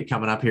docket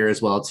coming up here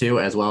as well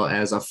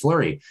as a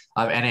flurry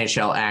of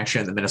NHL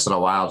action. The Minnesota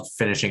Wild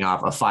finishing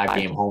off a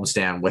 5-game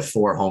homestand with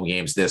 4 home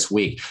games this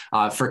week.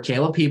 For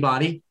Caleb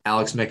Peabody,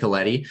 Alex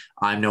Micheletti,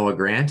 I'm Noah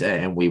Grant,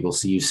 and we will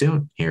see you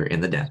soon here in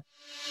the Den.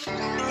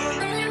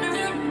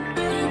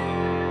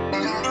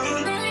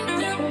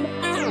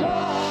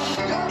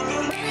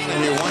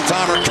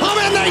 One-timer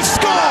coming, they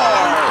score!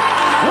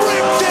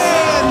 Ripped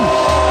in!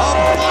 A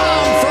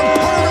bomb from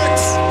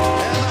Parvix!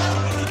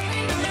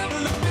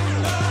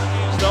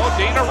 So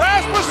Dana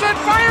Rasmussen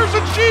fires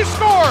and she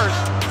scores!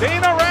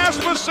 Dana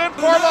Rasmussen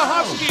for the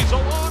Huskies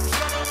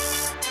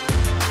alongside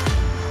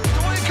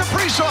Dwayne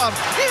Kaprizov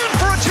in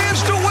for a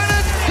chance to win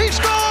it! He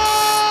scores!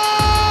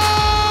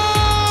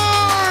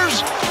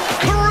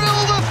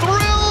 Kirill the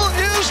Thrill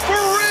is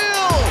for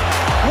real!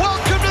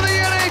 Welcome to the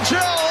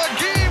NHL, a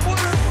game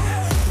winner!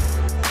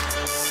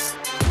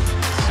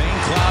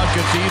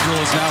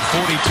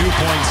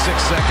 42.6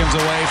 seconds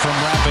away from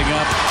wrapping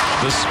up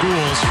the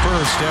school's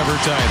first ever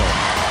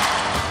title.